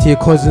play in front of your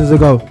cousins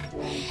ago.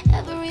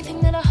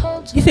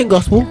 You think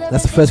gospel?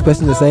 That's the first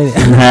question to say it.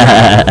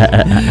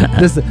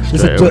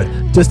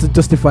 just to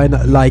justify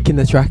not liking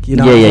the track, you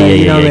know?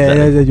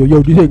 Exactly.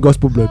 Yo, you think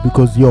gospel, blood?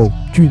 Because yo,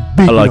 tune's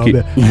big, I like you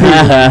know,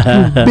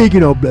 blood. Big, you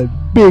know, blood.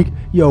 Big.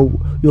 Yo,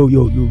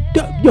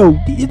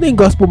 you think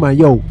gospel, man?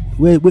 Yo,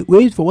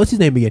 where is for? What's his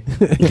name again?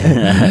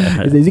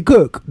 Is he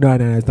Kirk? No,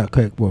 it's not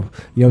Kirk, bro. You know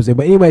what I'm saying?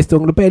 But anyway, still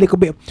gonna play a little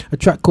bit a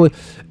track called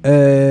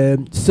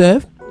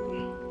Serve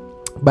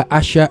by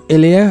Asha,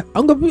 Elia.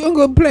 I'm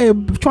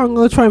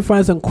gonna try and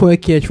find some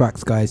quirkier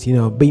tracks, guys. You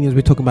know, being as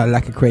we're talking about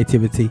lack of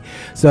creativity,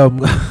 so I'm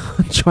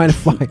trying to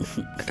find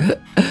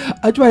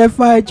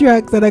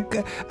tracks that are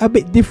a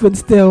bit different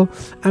still,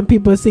 and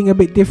people sing a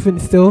bit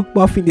different still.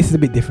 But I think this is a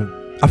bit different.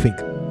 I think.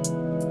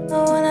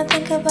 When I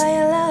think about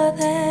your love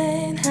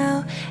and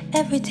how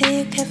every day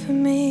you care for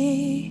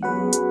me.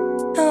 And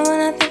when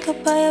I think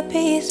about your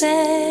peace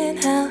and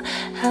how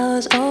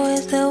it's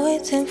always there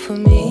waiting for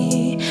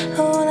me. And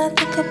when I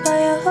think about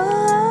your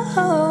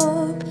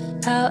hope,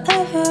 how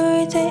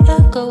every day I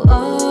go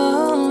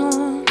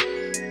on.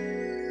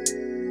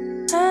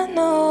 I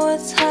know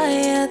it's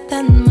higher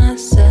than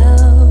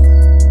myself.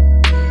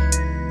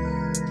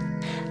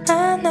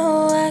 I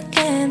know I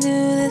can't do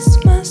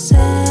this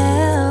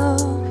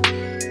myself.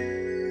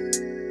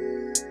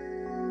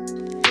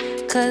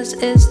 'Cause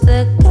it's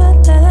the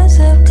God that I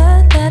serve,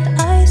 God that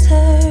I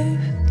serve.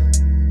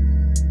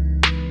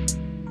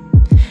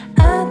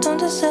 I don't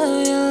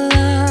deserve your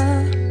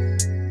love.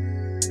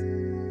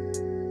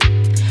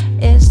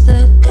 It's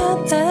the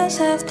God that I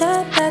serve,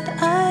 God that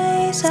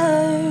I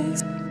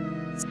serve.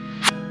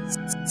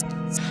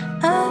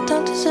 I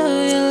don't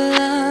deserve your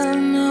love,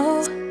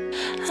 no.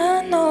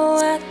 I know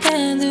I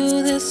can't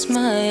do this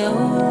my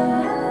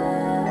own.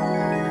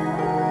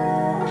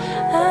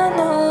 I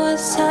know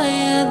it's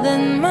higher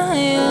than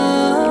my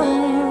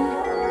own.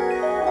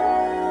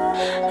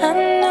 I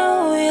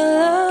know your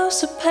love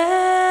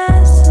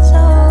surpasses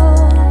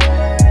all.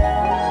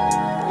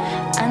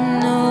 I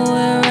know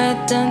we're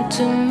right down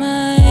to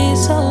my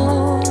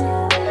soul.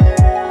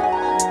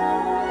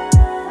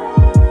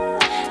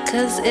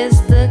 'Cause it's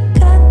the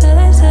God that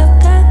I serve,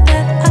 God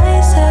that I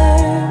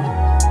serve.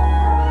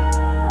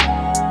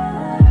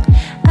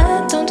 I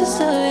don't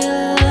deserve your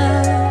love.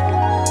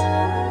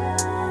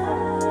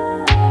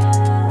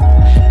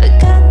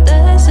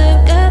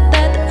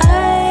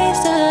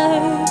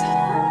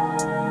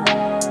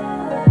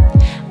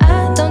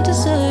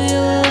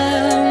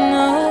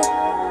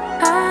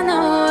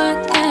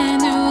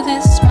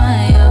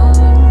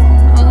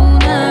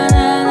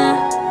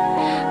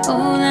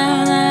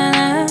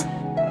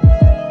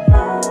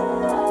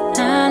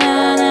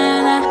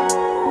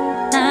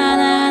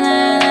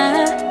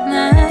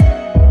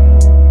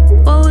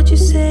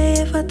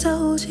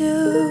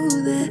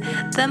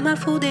 That my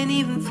food ain't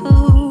even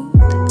food.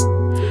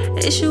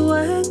 It's your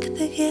work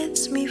that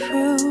gets me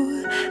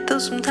through. Though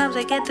sometimes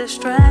I get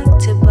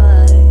distracted,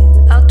 but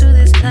I'll do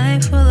this time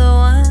for the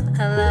one I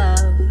love.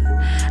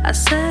 I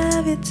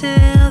serve you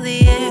till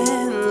the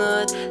end,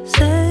 Lord.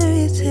 Serve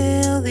you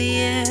till the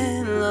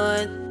end,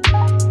 Lord.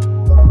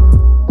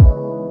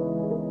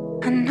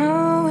 I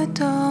know I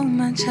don't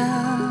match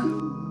up.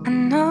 I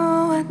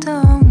know I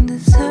don't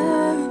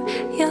deserve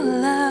your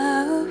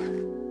love.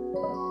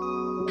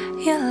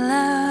 Your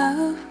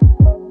love.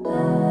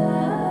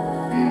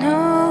 I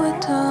know it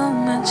don't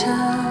match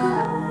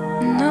up.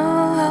 I know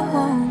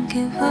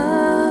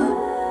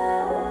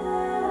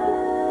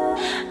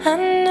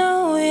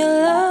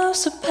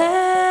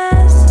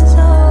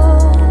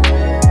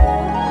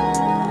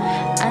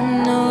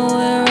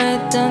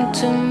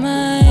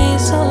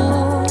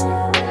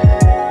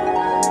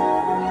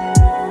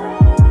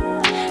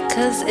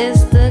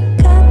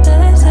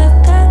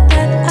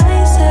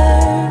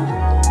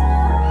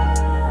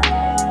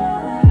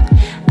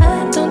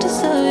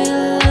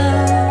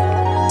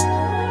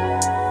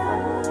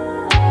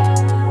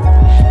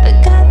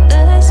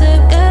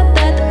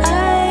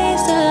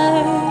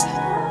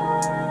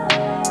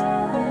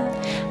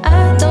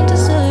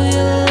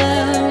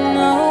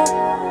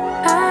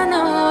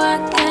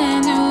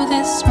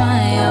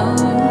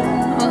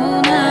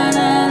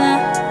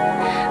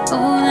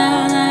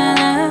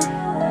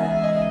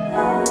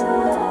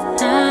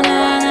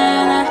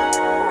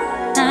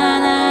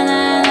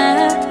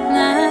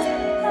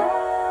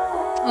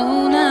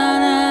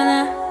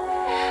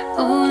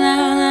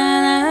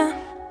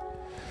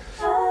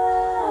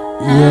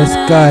Yes,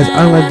 guys,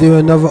 I'm gonna do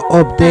another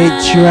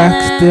update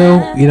track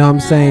still. You know what I'm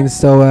saying?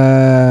 So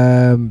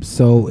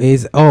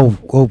is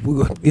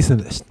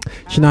listen,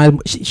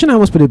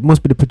 Shania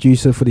must be the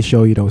producer for the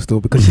show, you know,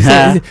 still, because she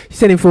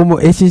said it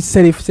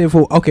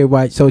for okay,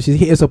 right. So she's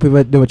hit us up with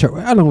another track.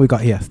 How long we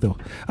got here still?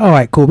 All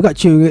right, cool. We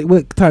got you.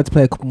 We're time to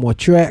play a couple more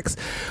tracks,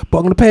 but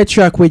I'm gonna play a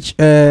track which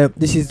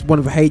this is one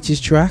of H's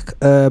track.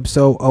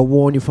 So I'll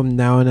warn you from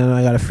now, and then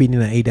I got a feeling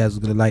that Adaz is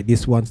gonna like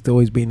this one. Still,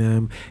 he's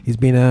been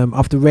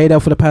off the radar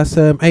for the past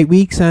 8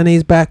 weeks, and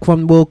he's back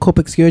from World Cup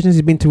excursions.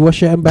 He's been to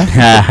Russia and back.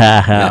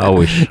 I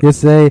wish.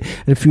 Yes, and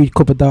a few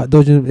couple of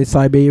dodging in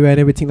Siberia and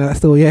everything like that.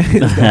 Still, yeah,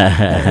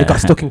 they got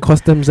stuck in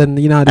customs, and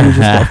you know the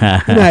usual stuff.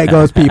 You know how it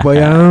goes, people.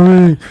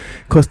 Yeah,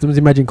 customs.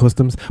 Imagine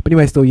customs. But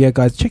anyway, still, yeah,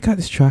 guys, check out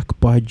this track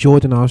by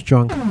Jor'dan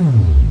Armstrong.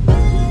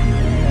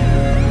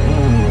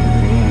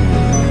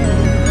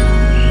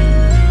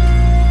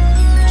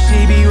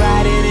 She be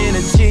riding in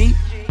a Jeep,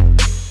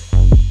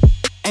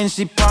 and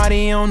she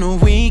party on the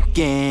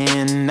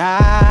weekend.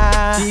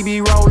 She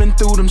be rolling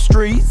through them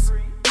streets,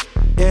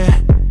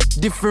 yeah.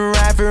 Different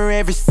ride for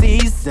every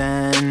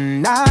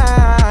season.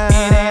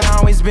 It ain't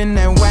always been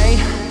that way.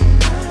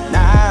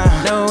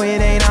 No,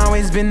 it ain't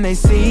always been their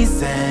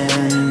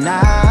season.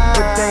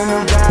 But they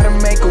know gotta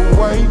make a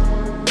way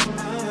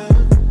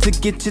to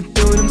get you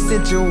through them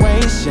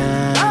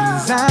situations.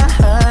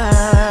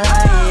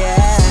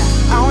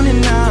 Yeah. On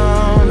and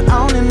on,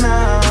 on and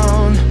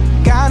on.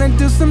 Gotta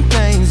do some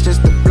things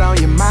just to blow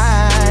your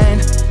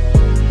mind.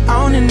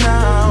 On and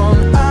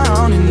on,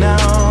 on and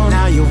on.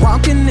 Now you're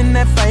walking in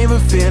that favor,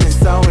 feeling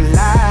so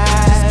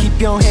alive. Just keep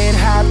your head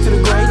high to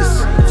the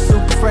greatest.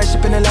 Super fresh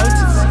up in the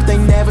latest. They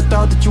never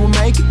thought that you would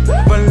make it,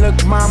 but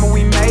look, mama,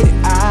 we made it.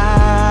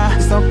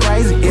 It's so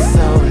crazy, it's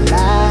so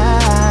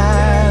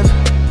alive.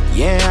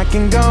 Yeah, I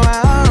can go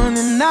on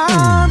and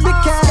on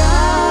because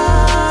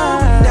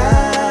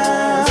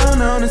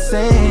down on the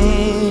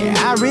scene.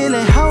 Yeah, I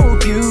really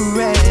hope you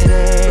ready.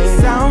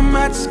 So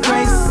much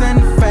grace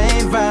and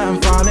favor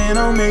falling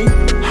on me.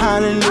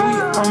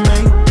 Hallelujah on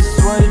me. That's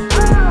what it do.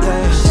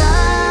 Yeah.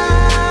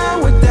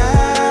 Shower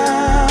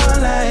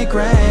down like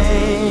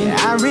rain.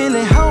 Yeah, I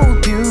really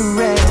hope you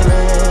ready.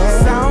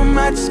 So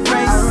much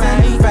grace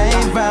and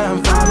favor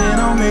falling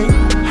on me.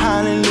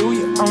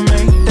 Hallelujah on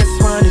me. That's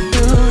what it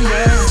do.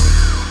 Yeah.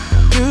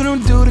 You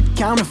don't do the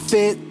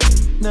counterfeit.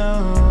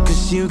 No.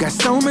 Cause you got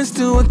so much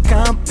to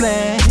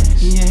accomplish.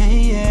 Yeah,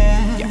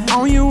 yeah. You're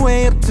on your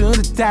way up to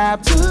the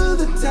top. To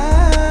the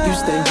top. You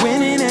stay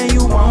winning and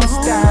you won't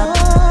stop.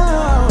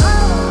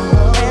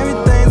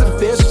 Everything's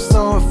official,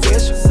 so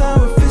official.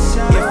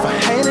 If I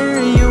hate her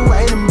and you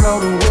wait and blow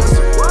the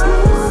whistle.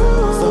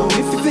 So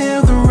if you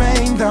feel the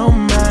rain, don't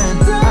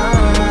mind.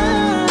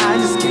 I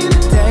just came to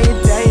tell you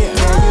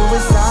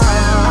it's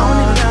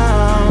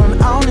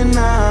on and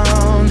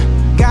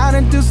on.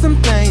 Gotta do some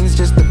things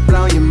just to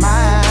blow your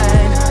mind.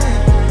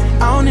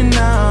 On and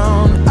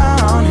on,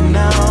 on and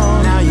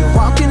on. Now you're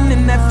walking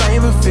in that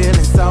favor,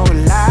 feeling so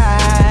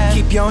alive.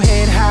 Keep your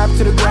head high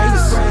to the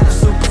greatest.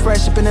 Super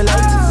fresh up in the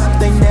latest.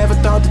 They never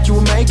thought that you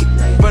would make it,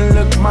 but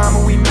look, mama,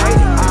 we made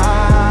it.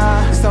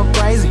 It's so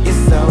crazy, it's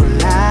so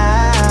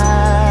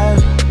alive.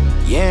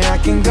 Yeah, I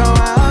can go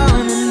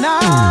on and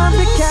on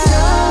because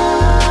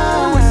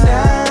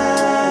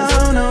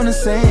down on the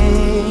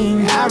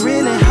scene. I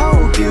really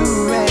hope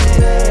you ready.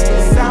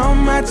 So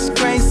much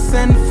grace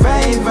and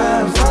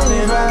favor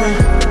falling on me.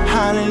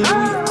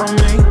 Hallelujah on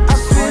me. I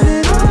feel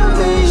it on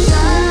me.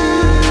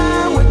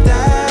 Shower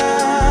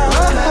down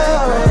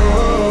like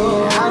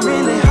rain. I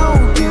really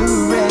hope you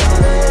ready.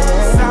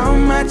 So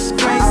much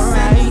grace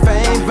and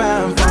favor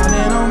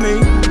falling on me.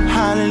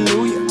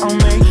 Hallelujah on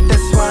me.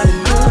 That's what it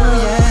do,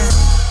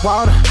 yeah.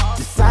 Water,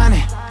 the sign,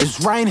 it's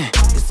raining,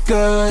 it's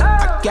good.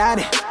 I got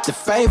it, the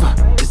favor,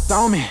 it's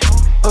on me.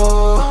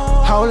 Oh,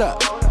 hold up,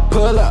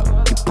 pull up,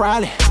 you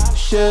probably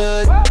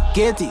should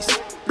get these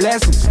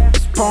blessings.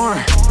 It's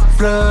pouring,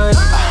 flood,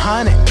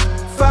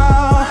 104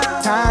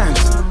 times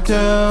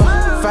to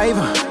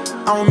favor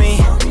on me.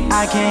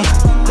 I can't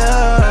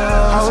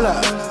love. Hold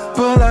up,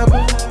 pull up,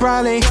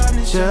 probably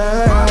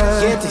should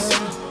get these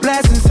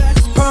blessings.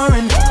 It's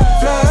pouring,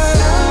 flood,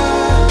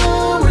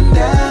 going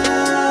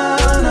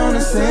down on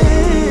the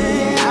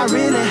scene. I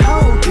really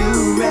hope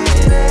you ready.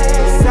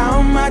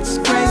 So much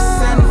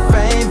grace and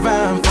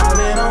favor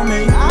falling on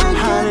me.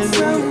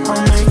 Hallelujah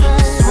on me.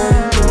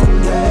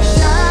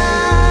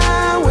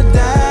 Shower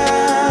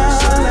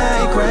down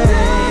like rain.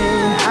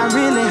 I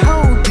really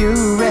hope you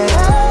ready.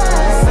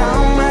 So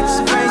much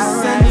grace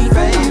and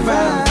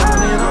favor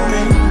falling on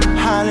me.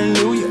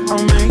 Hallelujah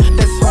on me.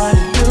 That's what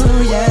it do,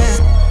 yeah.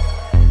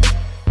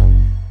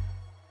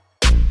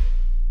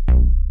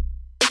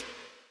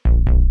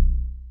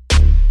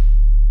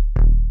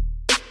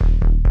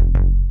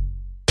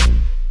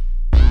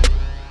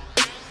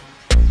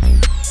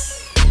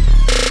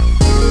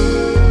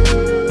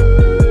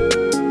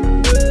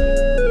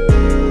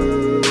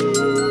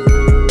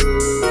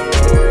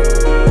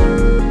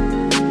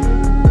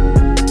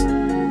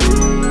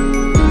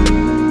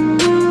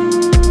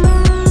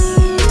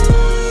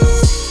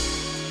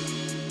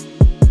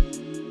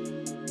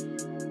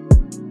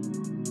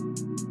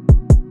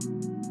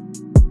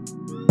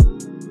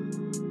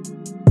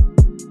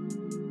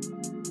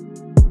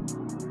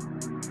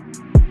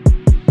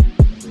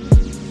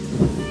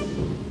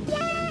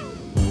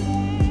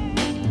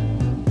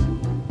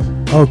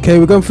 Okay,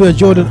 we're going for the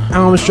Jor'dan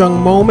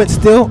Armstrong moment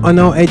still. I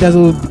know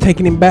A-Dazzle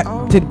taking him back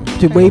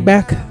to way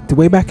back. No,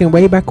 that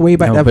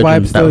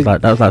vibe still.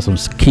 That was like some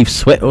Keith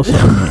Sweat or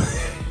something.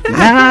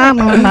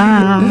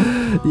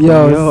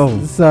 Yo,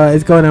 so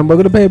it's going on. We're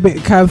going to play a bit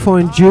of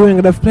California Drew. I'm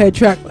going to play a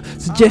track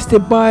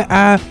suggested by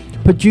our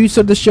producer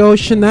of the show,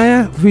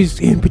 Shania, who's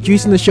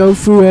producing the show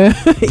through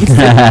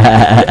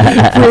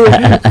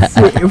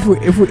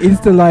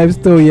Insta Live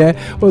still, yeah.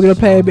 We're going to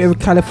play a bit of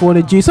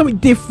California Drew. Something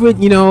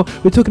different, you know.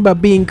 We're talking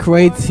about being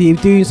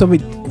creative, doing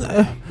something...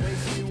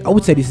 I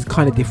would say this is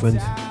kind of different.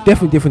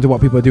 Definitely different to what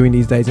people are doing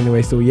these days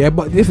anyway still, yeah.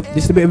 But this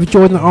is a bit of a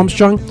Jor'dan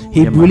Armstrong.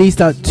 He released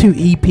out 2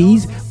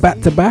 EPs back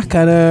to back,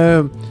 and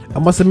I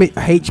must admit,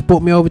 H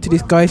brought me over to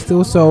this guy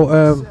still,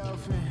 so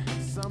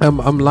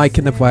I'm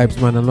liking the vibes,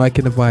 man. I'm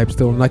liking the vibes.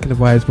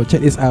 But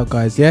check this out,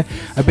 guys, yeah.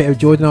 A bit of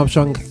Jor'dan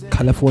Armstrong,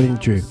 California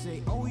Drew.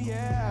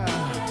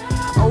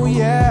 Oh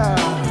yeah,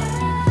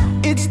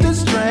 it's the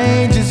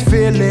strangest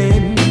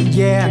feeling,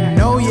 yeah, I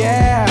know,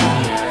 yeah.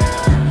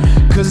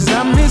 'Cause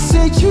I'm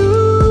missing you.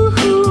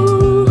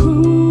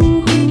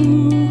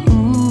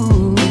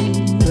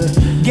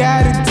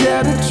 Gotta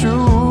tell the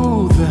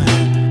truth,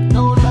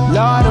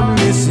 Lord, I'm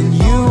missing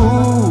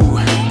you,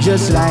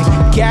 just like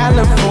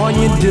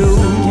California do.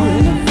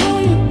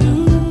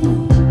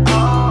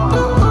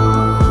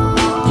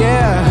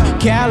 Yeah,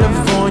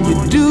 California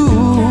do.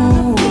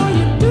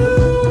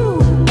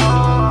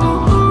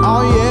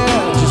 Oh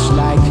yeah, just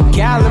like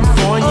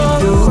California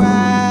do.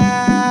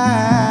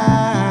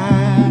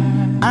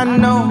 I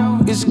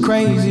know it's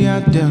crazy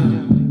out there,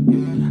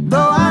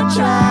 though I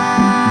try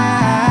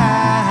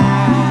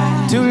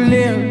to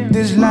live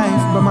this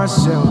life by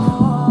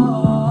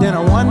myself. Then I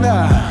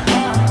wonder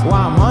why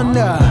I'm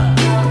under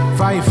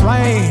fire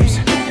flames,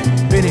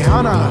 Benny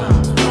Hunter,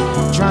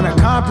 trying to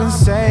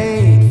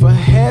compensate for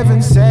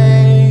heaven's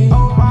sake.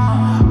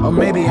 Or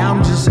maybe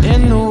I'm just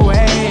in the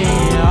way.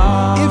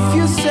 If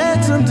you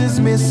said something's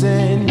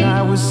missing,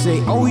 I would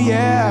say, oh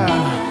yeah,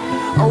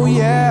 oh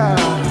yeah.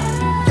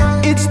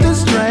 It's the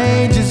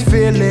strangest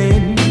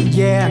feeling,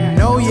 yeah, I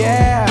know,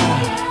 yeah.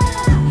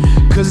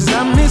 'Cause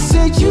I'm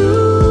missing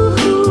you.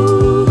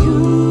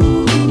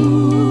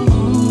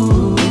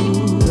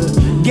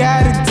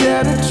 Gotta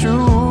tell the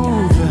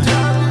truth,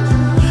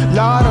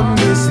 Lord, I'm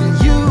missing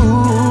you,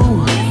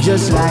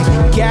 just like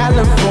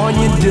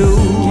California do.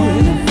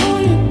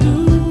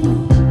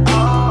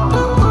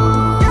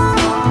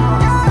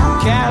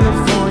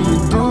 California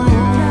do.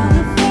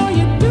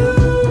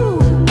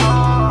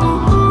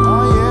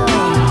 Oh yeah,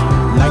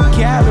 like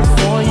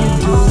California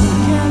do.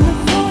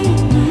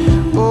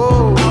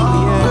 Oh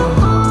yeah,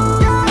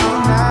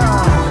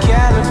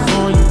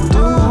 California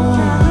do.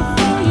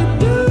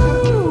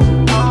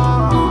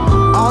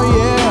 Oh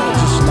yeah,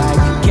 just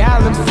like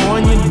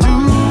California do.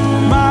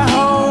 My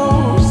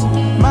hopes,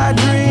 my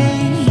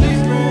dreams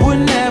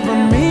would never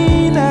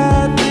mean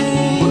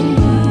nothing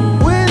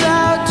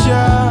without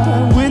you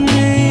with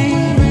me.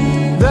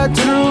 The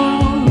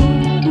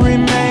truth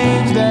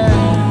remains that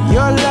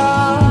your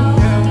love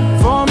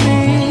for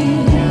me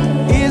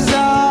is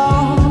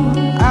all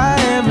I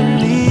ever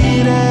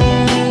needed.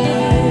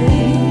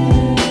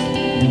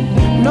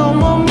 No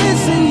more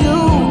missing you,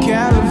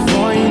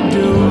 California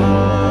do.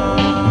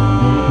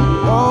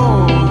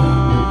 Oh,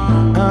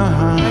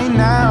 hey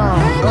now,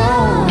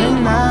 oh, hey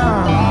now.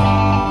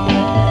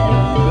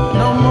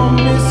 No more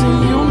missing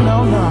you, no,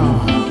 no,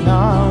 no,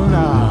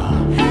 no.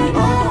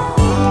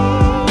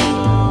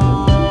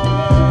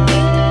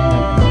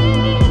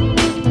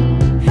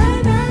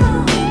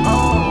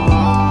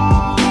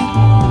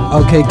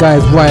 Okay,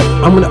 guys, right.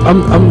 I'm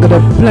gonna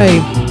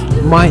play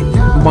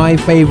my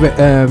favorite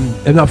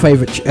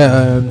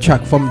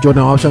track from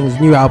Jor'dan Armstrong's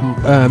new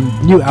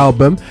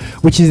album,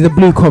 which is the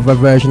blue cover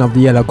version of the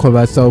yellow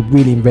cover. So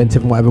really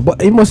inventive and whatever.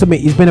 But you must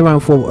admit, he's been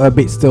around for a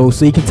bit still,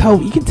 so you can tell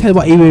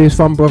what era he's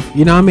from, bro.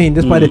 You know what I mean?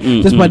 Just by the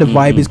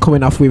vibe he's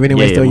coming off with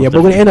anyway. Still, yeah.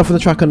 But we're gonna end up on the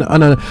track on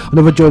another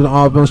Jor'dan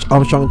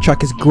Armstrong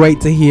track. It's great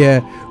to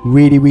hear,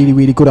 really, really,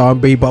 really good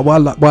R&B. But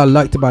what I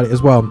liked about it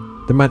as well,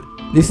 the man,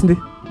 listen to.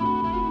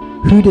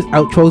 Who does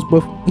outros,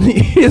 bro?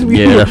 Yeah,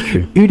 that's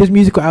true. Who does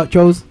musical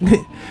outros?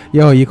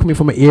 Yo, you're coming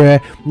from an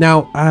era.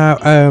 Now,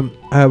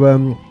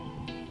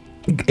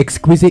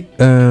 exquisite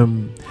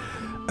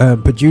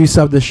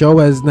producer of the show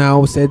has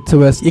now said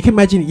to us, you can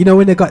imagine, you know,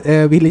 when they got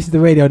we listened to the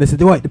radio and they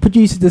said, right, the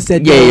producer just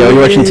said, you're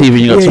watching TV and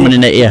you got someone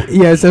in there,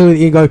 yeah, so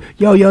you go,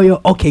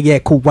 yo, okay, yeah,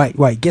 cool, right,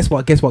 guess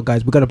what, guys,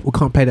 we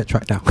can't play that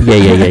track now.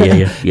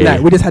 Yeah.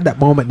 We just had that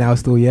moment now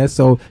still, yeah.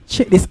 So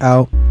check this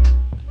out.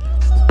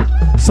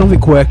 Something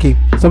quirky,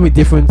 something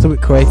different, something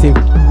creative.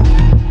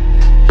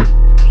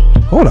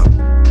 Hold up,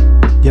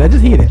 did I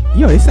just hear it?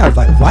 Yo, it sounds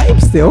like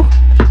vibes still.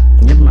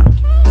 Yeah, man.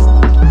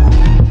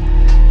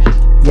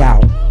 Yow.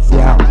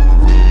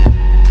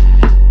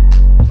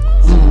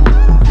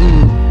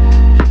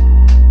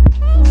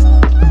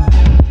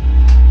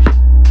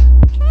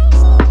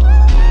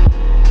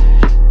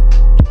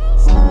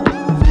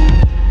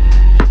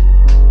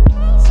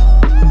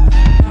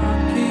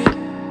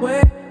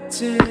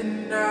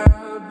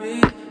 I'll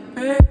be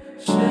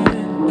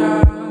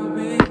patient,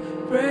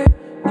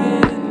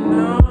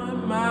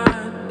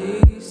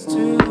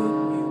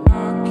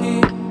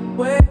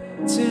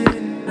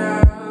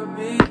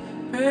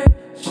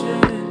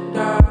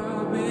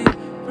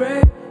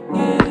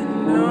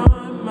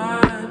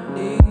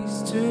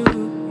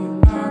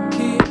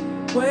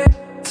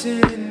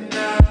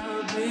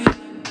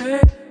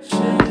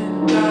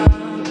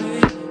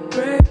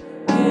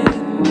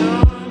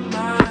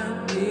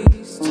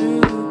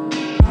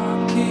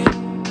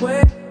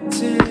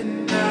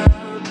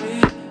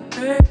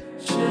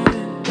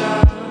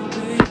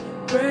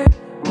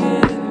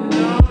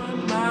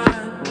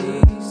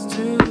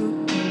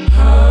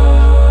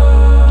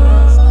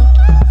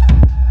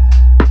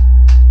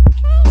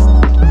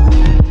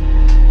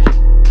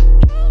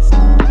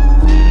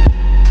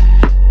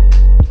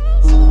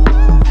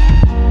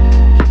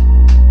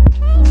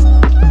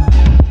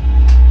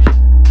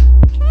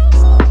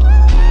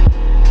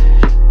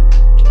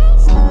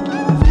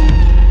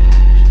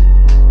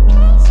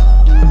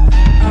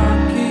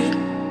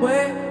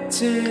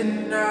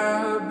 waiting,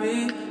 I'll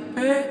be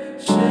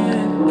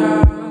patient,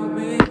 I'll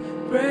be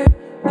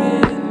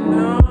praying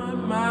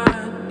on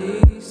my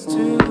knees to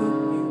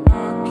you.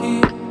 I'll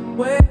keep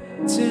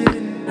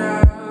waiting,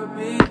 I'll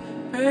be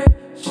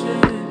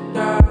patient,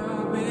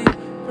 I'll be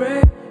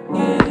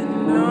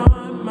praying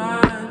on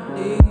my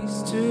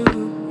knees to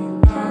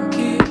you. I'll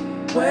keep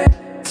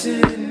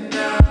waiting,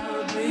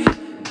 I'll be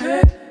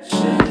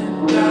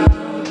patient,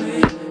 I'll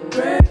be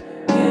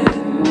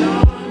praying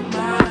on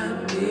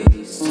my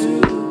knees to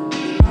you.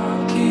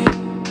 I'll keep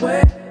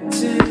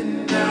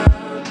waiting,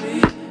 I'll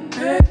be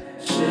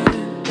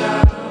patient,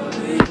 I'll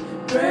be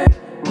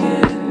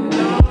praying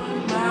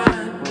on my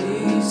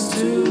knees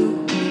to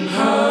you.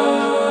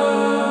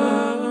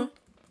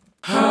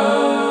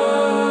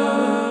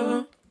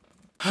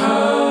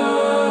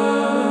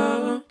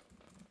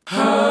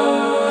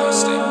 I'll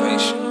stay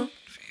patient.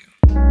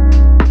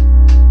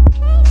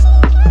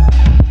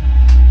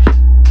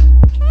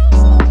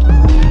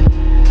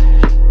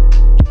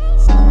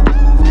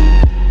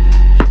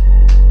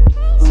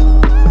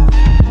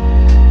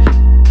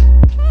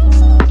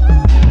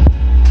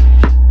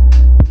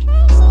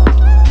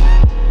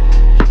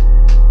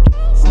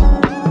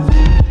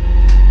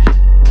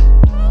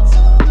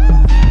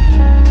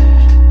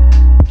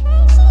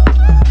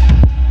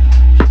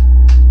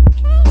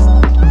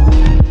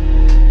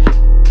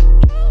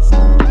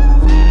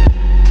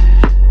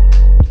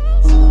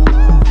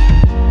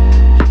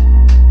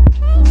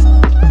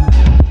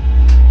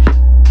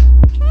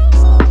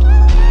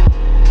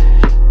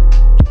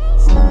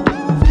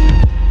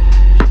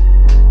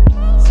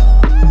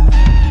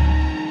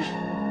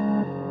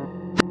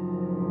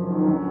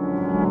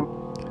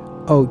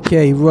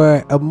 Okay,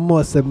 right. I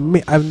must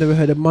admit, I've never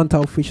heard of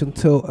Montell Fish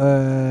until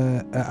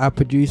our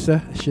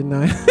producer,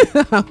 Shania.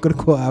 I'm gonna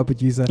call her our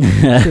producer.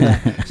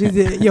 She's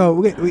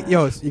yo,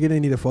 you're gonna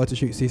need a photo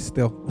shoot, sis.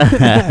 Still,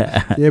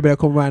 you better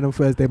come around on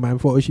Thursday, man.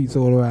 Photo shoots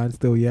all around,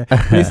 still. Yeah.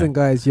 Listen,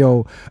 guys,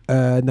 yo,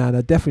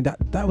 no, definitely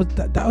that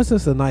was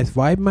just a nice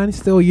vibe, man.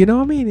 Still, you know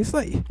what I mean? It's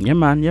like, yeah,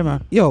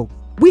 man. Yo,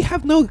 we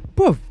have no,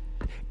 bro.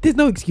 There's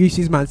no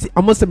excuses, man.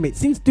 I must admit,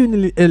 since doing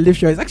the live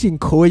show, it's actually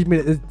encouraged me.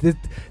 There's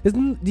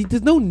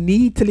no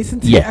need to listen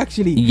to it.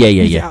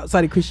 Actually,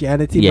 outside of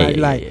Christianity, man.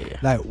 Like, you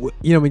know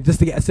what I mean, just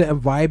to get a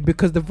certain vibe,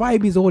 because the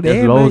vibe is all there.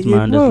 There's loads,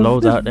 man. There's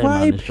loads out there,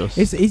 vibe, man.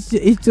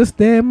 It's just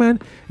there, man.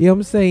 You know what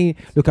I'm saying?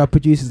 Look, our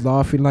producer's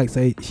laughing, like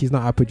say she's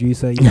not our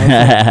producer. You know what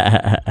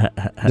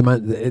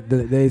I'm saying?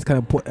 There's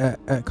kind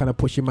of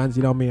pushing man's.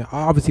 You know what I mean?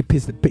 I obviously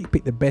pick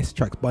the best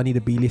tracks, but I need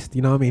a B list.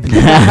 You know what I mean?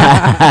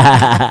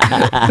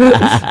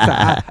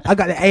 So I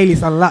got the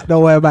A-list on lock,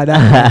 don't worry about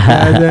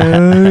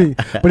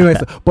that. But anyway,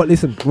 but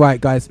listen,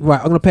 right, guys, right,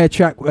 I'm gonna play a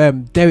track,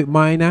 Derek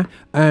Minor,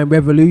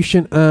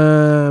 Revolution.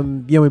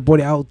 We brought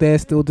it out there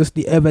still just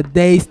the other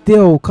day,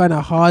 still kind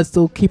of hard,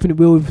 still keeping it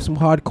real with some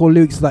hardcore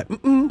lyrics, like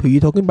who you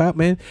talking about,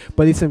 man?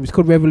 But listen, it's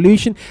called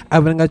Revolution.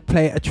 I'm gonna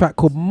play a track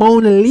called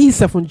Mona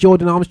Lisa from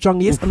Jor'dan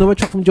Armstrong. Yes, another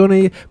track from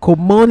Jordan called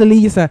Mona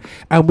Lisa,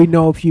 and we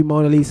know a few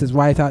Mona Lisas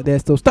right out there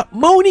still. Stop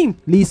moaning,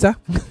 Lisa.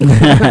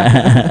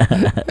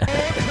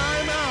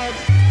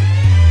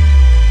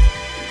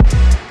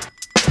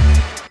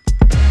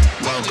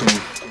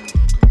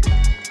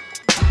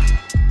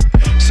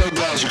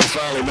 You can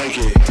finally make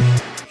it.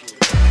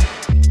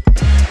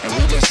 And we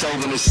just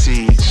saving the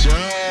seed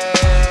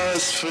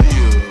just for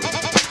you.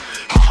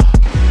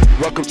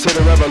 Welcome to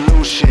the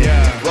revolution.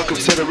 Welcome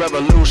to the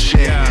revolution.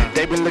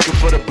 They've been looking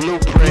for the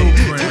blueprint.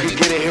 You can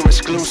get it here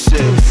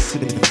exclusive.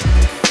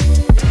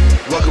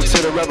 Welcome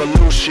to the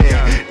revolution.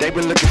 They've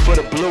been looking for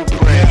the blueprint.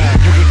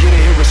 You can get it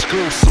here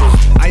exclusive.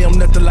 I am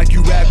nothing like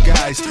you rap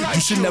guys. You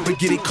should never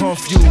get it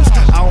confused.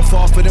 I don't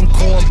fall for them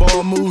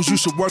cornball moves. You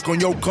should work on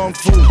your kung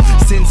fu.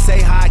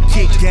 Sensei high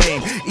kick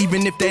game,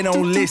 even if they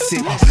don't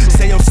listen.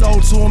 Say your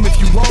soul to them if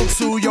you want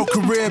to. Your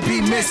career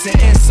be missing.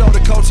 And so the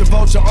culture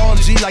vulture on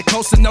G like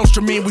Costa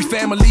Nostra. Me, we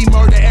family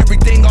murder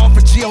everything off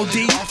of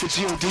G.O.D.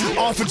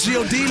 Off of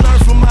G.O.D. Learn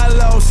from my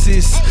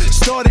losses.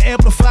 Start to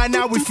amplify.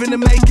 Now we finna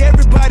make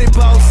everybody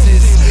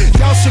bosses.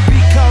 Y'all should be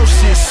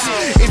cautious.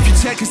 If you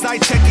check us, I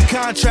check your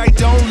contract.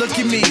 Don't look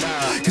at me,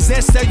 cause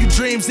that sell you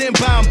dreams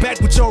inbound back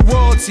with your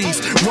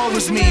royalties. Woe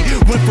is me,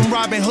 went from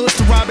Robin Hood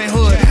to Robin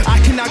Hood. I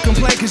cannot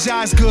complain cause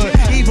y'all's good,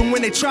 even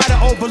when they try to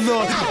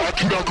overlook. I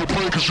cannot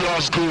complain cause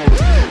y'all's good.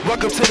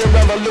 Welcome to the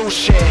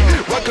revolution.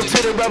 Welcome to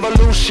the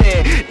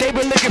revolution. They've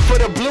been looking for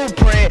the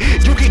blueprint.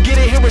 You can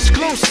get it here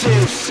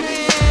exclusive.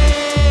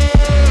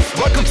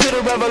 Welcome to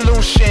the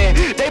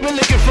revolution. They've been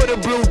looking for the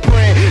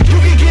blueprint. You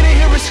can get it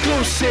here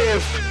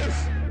exclusive.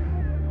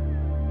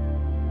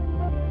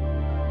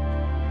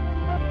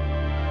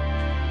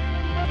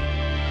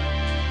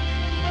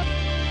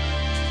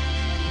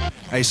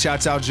 Hey,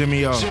 shouts out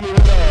Jimmy O.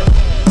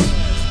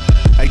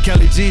 Hey,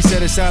 Kelly G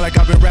said it sound like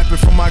I've been rapping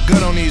from my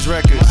gut on these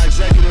records.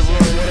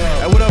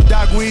 Hey, what up,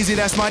 Doc Weezy?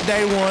 That's my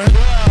day one.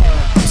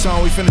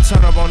 Song we finna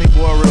turn up on these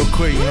boy real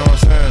quick, you know what I'm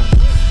saying?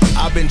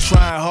 I've been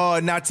trying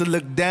hard not to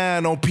look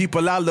down on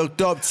people I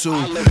looked up to.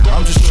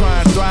 I'm just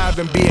trying to thrive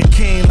and be a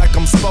king like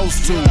I'm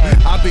supposed to.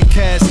 I've been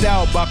cast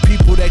out by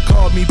people that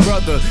called me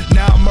brother.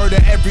 Now I murder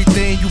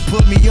everything you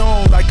put me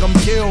on like I'm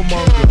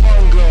Killmonger.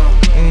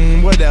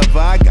 Whatever,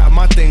 I got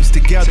my things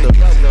together.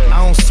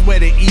 I don't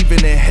sweat it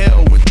even in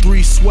hell with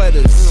 3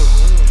 sweaters.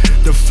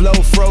 The flow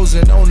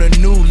frozen on a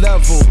new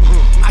level.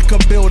 I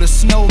could build a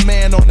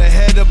snowman on the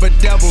head of a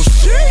devil.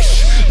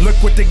 Sheesh.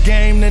 Look what the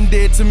game done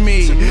did to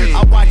me.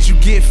 I watch you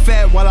get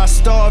fat while I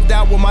starved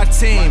out with my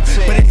team.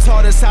 But it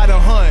taught us how to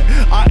hunt.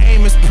 Our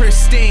aim is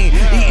pristine.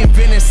 Eating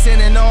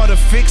venison and all the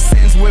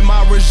fixings with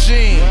my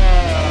regime.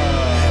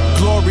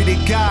 Glory to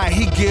God,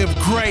 he give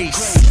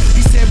grace.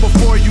 He said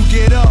before you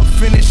get up,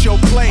 finish your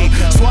plate.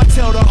 So I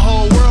tell the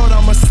whole world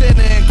I'm a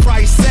sinner and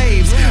Christ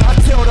saves. I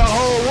tell the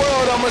whole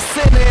world I'm a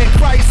sinner and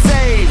Christ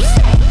saves.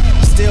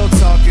 Still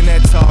talking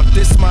that talk,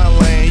 this my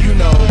lane, you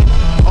know.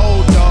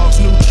 Old dogs,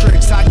 new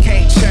tricks, I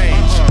can't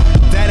change.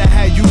 That I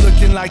had you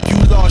looking like you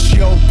lost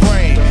your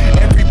brain.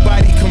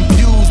 Everybody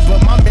confused,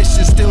 but my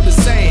mission's still the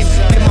same.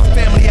 Get my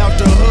family out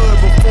the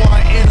hood before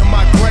I enter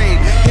my grave.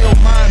 Heal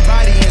mind,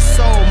 body, and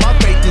soul, my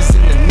faith is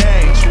in the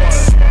name.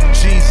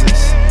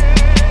 Jesus.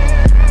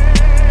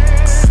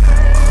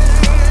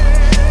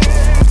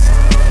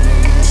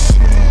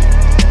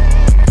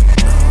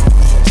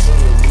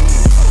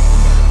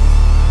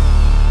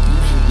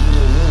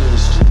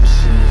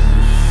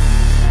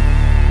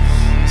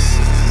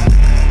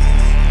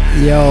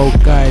 Yo,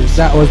 guys,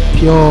 that was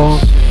pure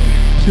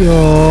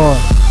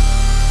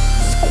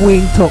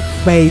squint up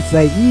face.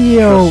 Like,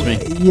 yo,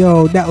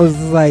 that was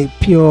like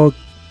pure,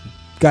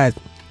 guys.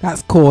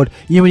 That's called,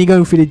 when you're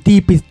going through the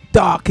deepest,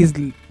 darkest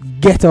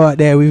ghetto out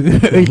there with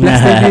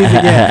blasting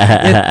music.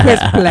 Yeah, press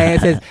play.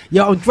 It says,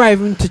 yo, I'm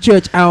driving to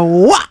church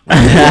and what?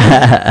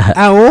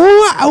 and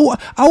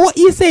what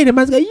you saying? The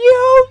man's going,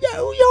 yo,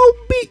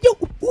 beat,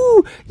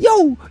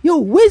 yo,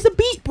 where's the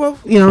beat, bro?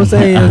 You know what I'm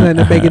saying? And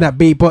they're begging that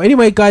beat. But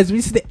anyway, guys,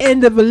 this is the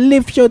end of the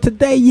live show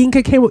today.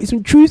 Yinka came up with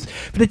some truths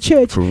for the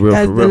church. For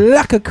real. The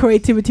lack of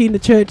creativity in the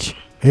church.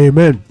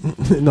 Amen.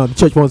 No, the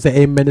church won't say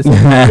amen. It's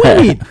like, what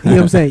do you mean? You know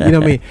what I'm saying? You know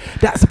what I mean?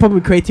 That's the problem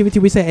with creativity.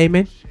 We say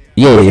amen.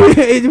 Yeah. We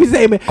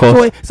say amen.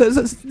 So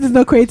there's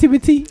no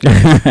creativity. You know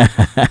what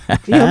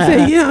I'm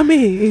saying? You know what I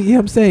mean? You know what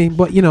I'm saying?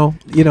 But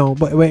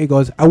but where it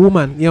goes, a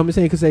woman, you know what I'm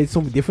saying, could say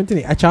something different in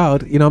it. A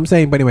child, you know what I'm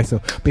saying? But anyway,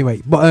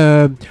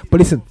 but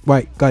listen,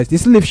 right, guys,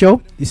 this is Live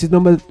Show. This is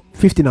number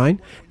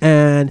 59,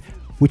 and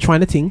we're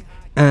trying a thing.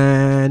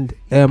 And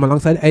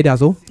alongside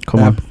Dazzle,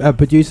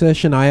 producer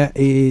Shania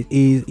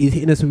is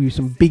hitting us with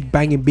some big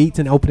banging beats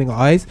and opening our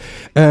eyes.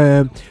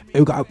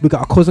 We got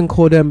a cousin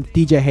called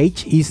DJ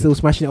H. He's still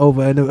smashing it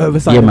over on the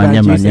other side in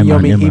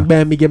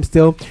Birmingham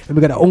still. And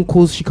we got the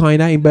uncles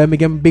Shakira in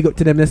Birmingham. Big up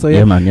to them. So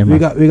we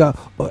got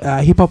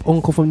hip hop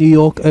uncle from New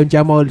York,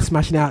 Jamal,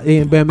 smashing it out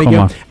in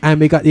Birmingham.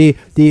 And we got the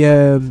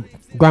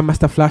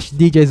Grandmaster Flash,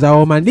 DJ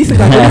Zao, man. Listen,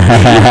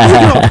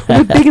 guys,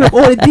 we're bigging up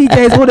all the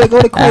DJs, all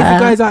the crazy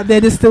guys out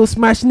there. They're still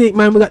smashing it,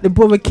 man. We got the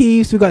Brother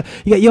Keeves. We got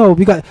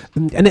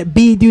Annette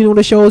B doing all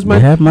the shows, man.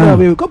 Yeah, man.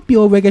 We've got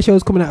pure reggae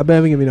shows coming out of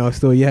Birmingham,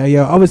 still.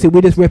 Yeah. Obviously,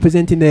 we're just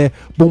representing the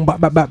boom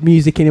bap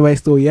music anyway,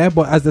 still. Yeah.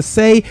 But as I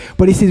say,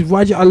 this is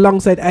Roger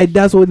alongside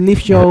Dazzle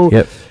Lift Show.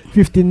 Yep.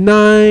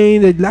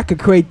 59, the lack of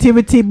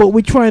creativity, but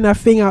we're trying our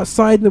thing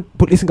outside.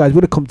 But listen, guys,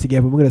 we're gonna come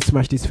together. We're gonna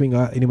smash this thing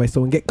out anyway.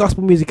 So we get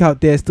gospel music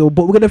out there still.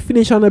 But we're gonna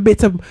finish on a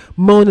bit of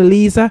Mona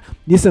Lisa.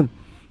 Listen,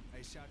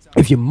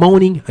 if you're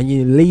moaning and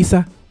you're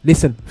Lisa,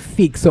 listen,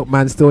 fix up,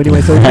 man. Still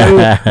anyway. So we're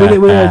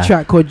on a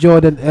track called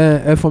Jor'dan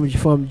from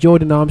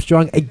Jor'dan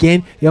Armstrong.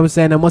 Again, you know what I'm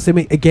saying? I must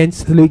admit, again,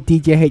 salute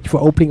DJ H for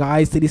opening our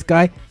eyes to this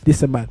guy.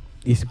 Listen, man,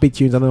 it's big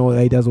tunes. I know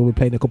what he does. We'll be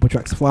playing a couple of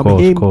tracks for him.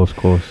 Of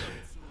course.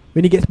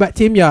 When he gets back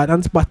to him,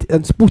 on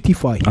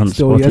Spotify.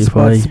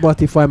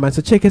 Spotify, man.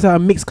 So check us out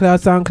on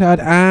Mixcloud, SoundCloud,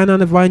 and on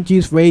the Vine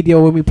Juice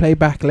Radio when we play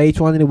back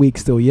later on in the week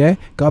still, yeah?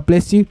 God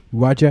bless you.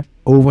 Roger,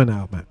 over and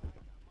out, man.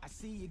 I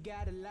see you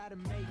got a lot of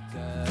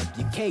makeup.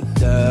 You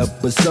caked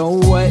up, but so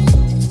what?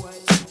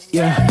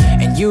 Yeah,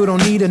 and you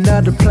don't need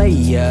another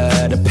player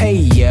to pay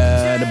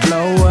ya to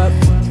blow up.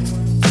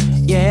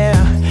 Yeah,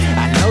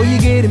 I know you're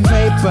getting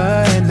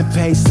paper and the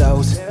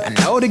pesos. I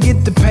know to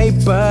get the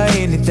paper,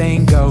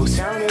 anything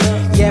goes.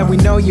 Yeah, we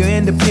know you're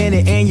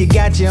independent and you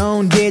got your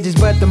own digits,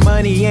 but the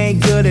money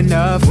ain't good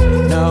enough.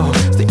 No,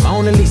 say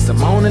Mona Lisa,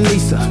 Mona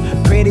Lisa,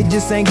 pretty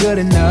just ain't good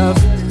enough.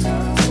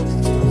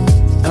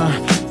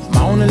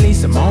 Mona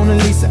Lisa, Mona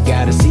Lisa,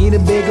 gotta see the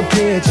bigger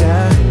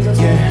picture.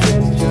 Yeah,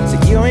 so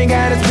you ain't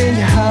gotta spend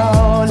your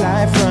whole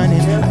life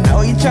running. I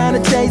know you're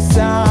trying to chase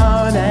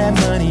all that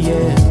money,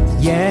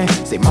 yeah.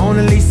 Say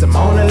Mona Lisa,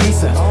 Mona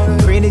Lisa,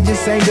 pretty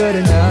just ain't good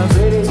enough.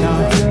 No,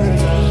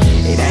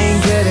 it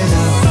ain't good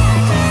enough.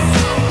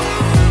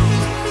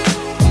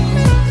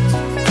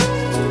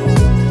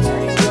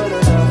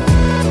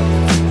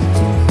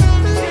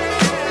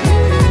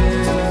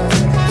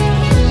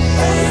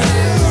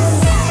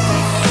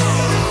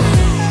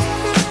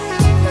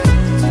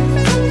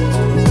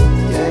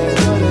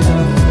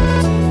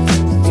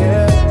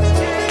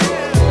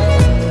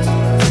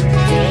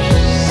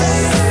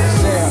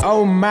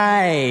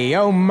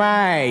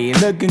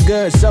 looking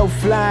good, so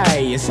fly,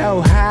 you're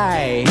so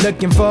high.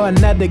 Looking for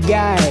another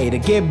guy to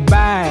get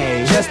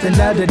by. Just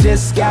another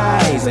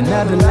disguise,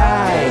 another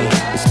lie.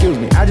 Excuse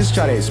me, I just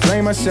try to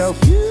explain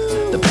myself.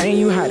 The pain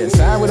you hide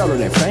inside with all of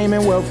that fame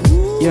and wealth.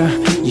 Yeah,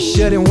 you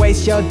shouldn't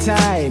waste your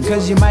time,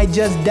 cause you might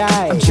just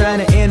die. I'm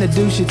trying to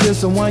introduce you to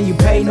someone you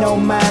pay no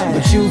mind.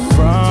 But you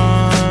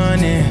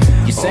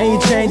frontin', you say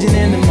you're changing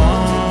in the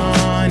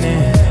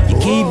morning. You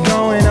keep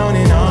going on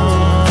and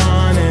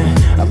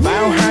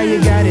about how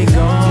you got it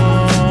going.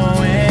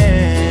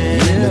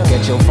 Look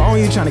at your phone,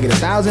 you trying to get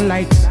 1,000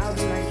 likes.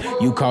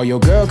 You call your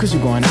girl cause you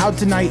going out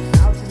tonight.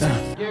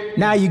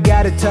 Now you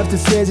got a tough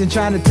decision,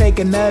 trying to take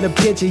another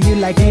picture. You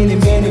like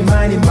ain't many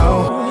money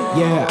more.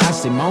 Yeah, I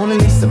say Mona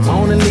Lisa,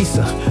 Mona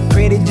Lisa.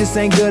 Pretty just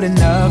ain't good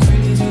enough.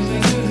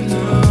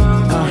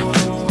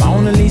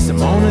 Mona Lisa,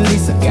 Mona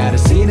Lisa. Gotta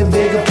see the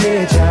bigger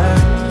picture.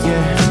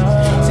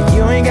 Yeah, so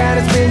you ain't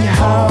gotta spend your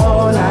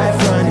whole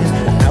life running.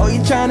 I know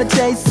you trying to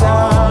chase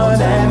all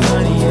that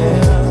money.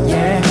 Yeah,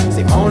 yeah.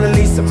 Say Mona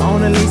Lisa,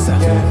 Mona Lisa.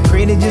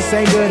 Pretty just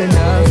ain't good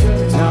enough.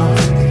 No,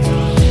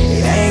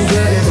 it ain't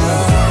good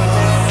enough.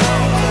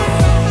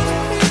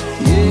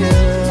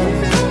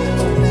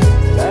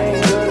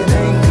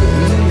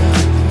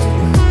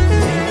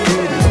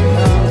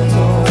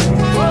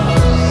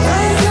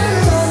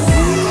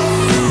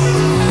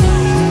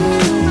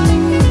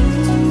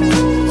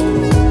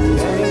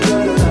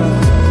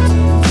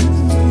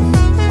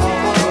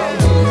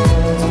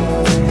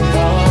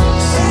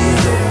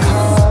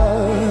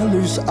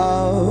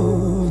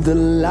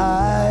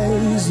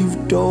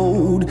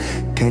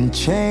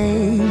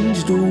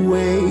 Change the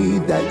way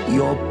that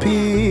your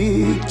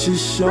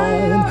picture's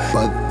shown,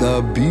 but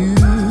the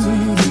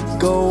beauty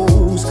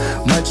goes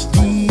much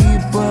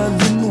deeper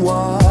than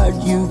what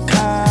you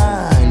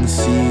can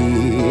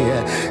see.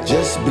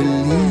 Just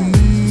believe.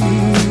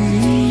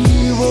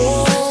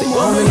 Say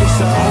Mona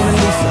Lisa, Mona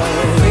Lisa.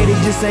 Pretty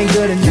just ain't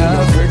good enough. You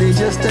know, pretty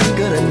just ain't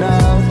good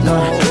enough. No,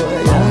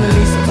 Mona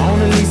Lisa,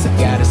 Mona Lisa.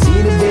 Gotta see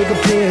the bigger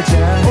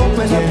picture.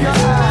 Open up your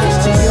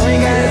eyes. You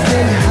ain't gotta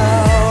spend your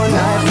whole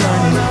life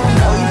running.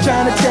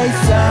 Trying to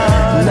chase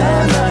all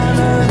that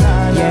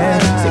money.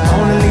 Yeah, say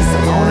Mona Lisa,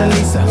 Mona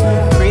Lisa.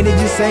 Pretty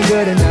just ain't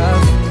good enough.